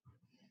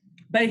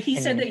 But he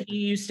said that he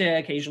used to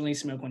occasionally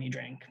smoke when he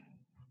drank.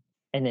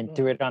 And then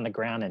threw it on the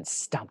ground and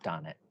stomped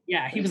on it.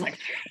 Yeah, he was like,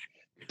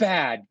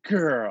 bad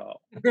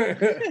girl.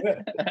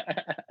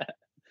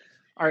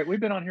 All right, we've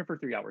been on here for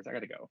 3 hours. I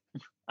gotta go.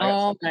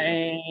 All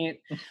right.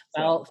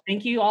 Well,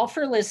 thank you all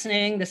for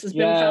listening. This has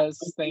been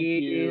thank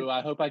you.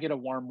 I hope I get a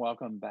warm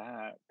welcome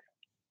back.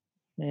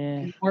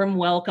 Warm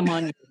welcome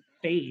on your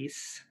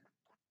face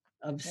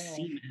of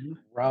semen.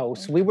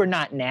 Gross. We were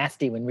not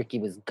nasty when Ricky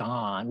was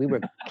gone. We were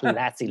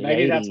classy ladies.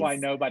 Maybe that's why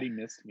nobody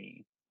missed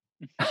me.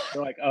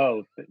 They're like,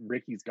 oh,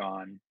 Ricky's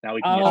gone. Now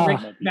we can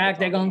Ricky's back.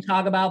 They're going to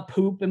talk about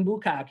poop and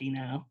bukkake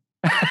now.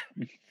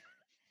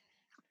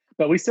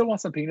 But we still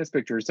want some penis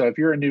pictures. So if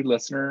you're a new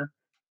listener,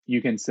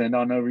 you can send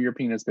on over your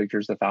penis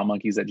pictures to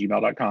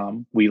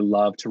foulmonkeys@gmail.com. We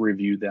love to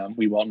review them.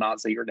 We will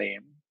not say your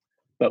name,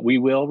 but we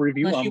will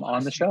review them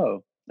on the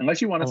show.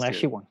 Unless you want us to.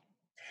 Unless you want.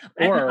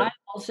 Or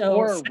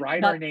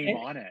write our name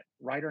on it.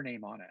 Write our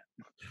name on it.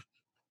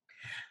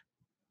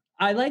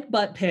 I like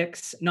butt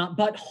pics, not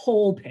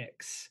butthole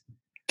pics.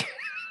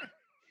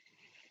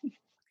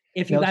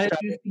 If you got a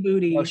juicy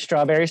booty. No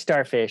strawberry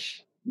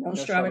starfish. No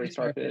strawberry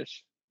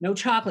starfish. No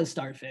chocolate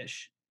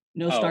starfish.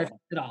 No starfish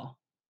at all.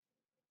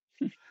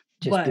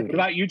 What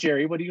about you,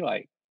 Jerry? What do you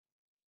like?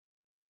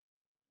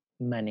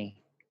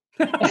 Money.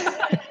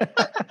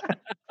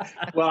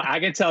 Well, I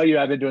can tell you,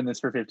 I've been doing this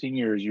for 15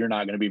 years. You're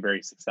not going to be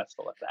very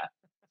successful at that.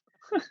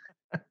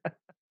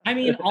 I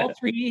mean, all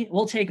three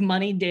will take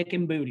money, dick,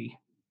 and booty.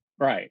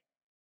 Right.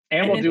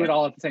 And we'll do it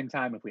all at the same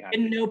time if we have to.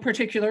 In no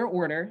particular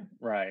order.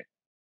 Right.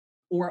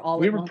 Or all.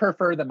 We would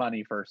prefer the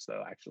money first,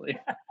 though, actually.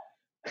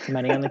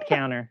 Money on the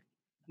counter.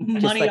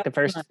 Just like the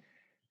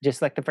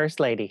first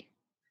lady.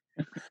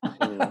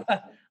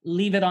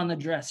 Leave it on the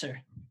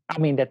dresser. I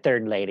mean, the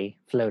third lady,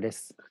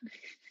 Flotus.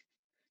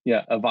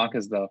 Yeah,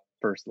 Ivanka's the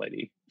first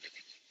lady.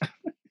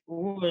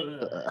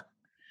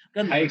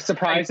 I'm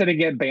surprised I didn't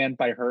get banned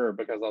by her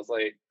because I was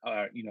like,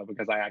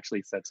 because I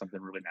actually said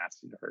something really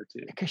nasty to her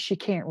too. Because she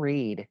can't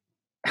read.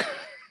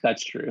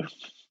 That's true.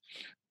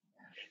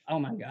 Oh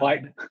my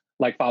God.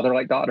 Like father,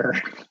 like daughter.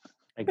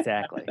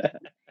 Exactly.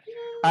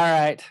 All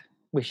right.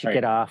 We should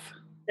get off.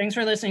 Thanks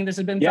for listening. This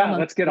has been fun.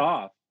 Let's get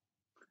off.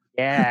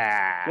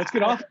 Yeah. Let's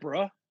get off,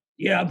 bro.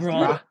 Yeah,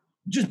 bro.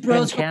 Just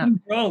bros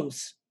fucking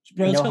bros.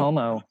 No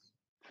homo.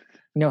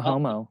 No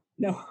homo.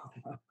 No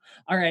homo.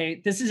 All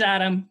right. This is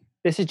Adam.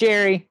 This is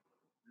Jerry.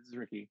 This is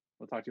Ricky.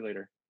 We'll talk to you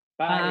later.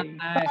 Bye.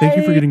 Thank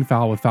you for getting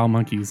foul with Foul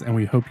Monkeys, and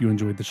we hope you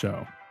enjoyed the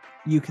show.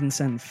 You can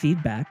send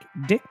feedback,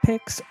 dick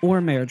pics, or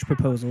marriage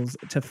proposals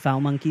to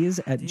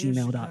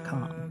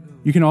foulmonkeys@gmail.com.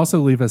 You can also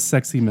leave us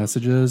sexy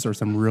messages or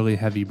some really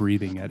heavy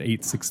breathing at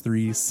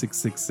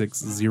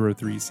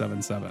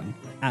 863-666-0377.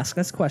 Ask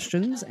us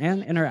questions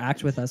and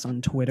interact with us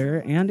on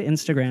Twitter and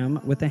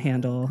Instagram with the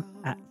handle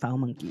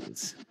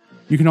 @foulmonkeys.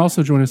 You can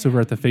also join us over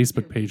at the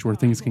Facebook page where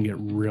things can get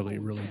really,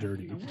 really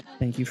dirty.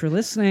 Thank you for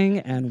listening,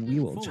 and we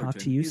will talk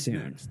to you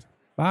soon. Next.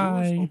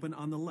 Bye. Doors open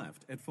on the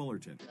left at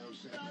Fullerton.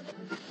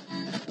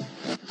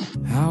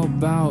 How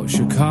about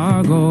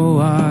Chicago?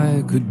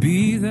 I could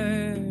be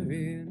there.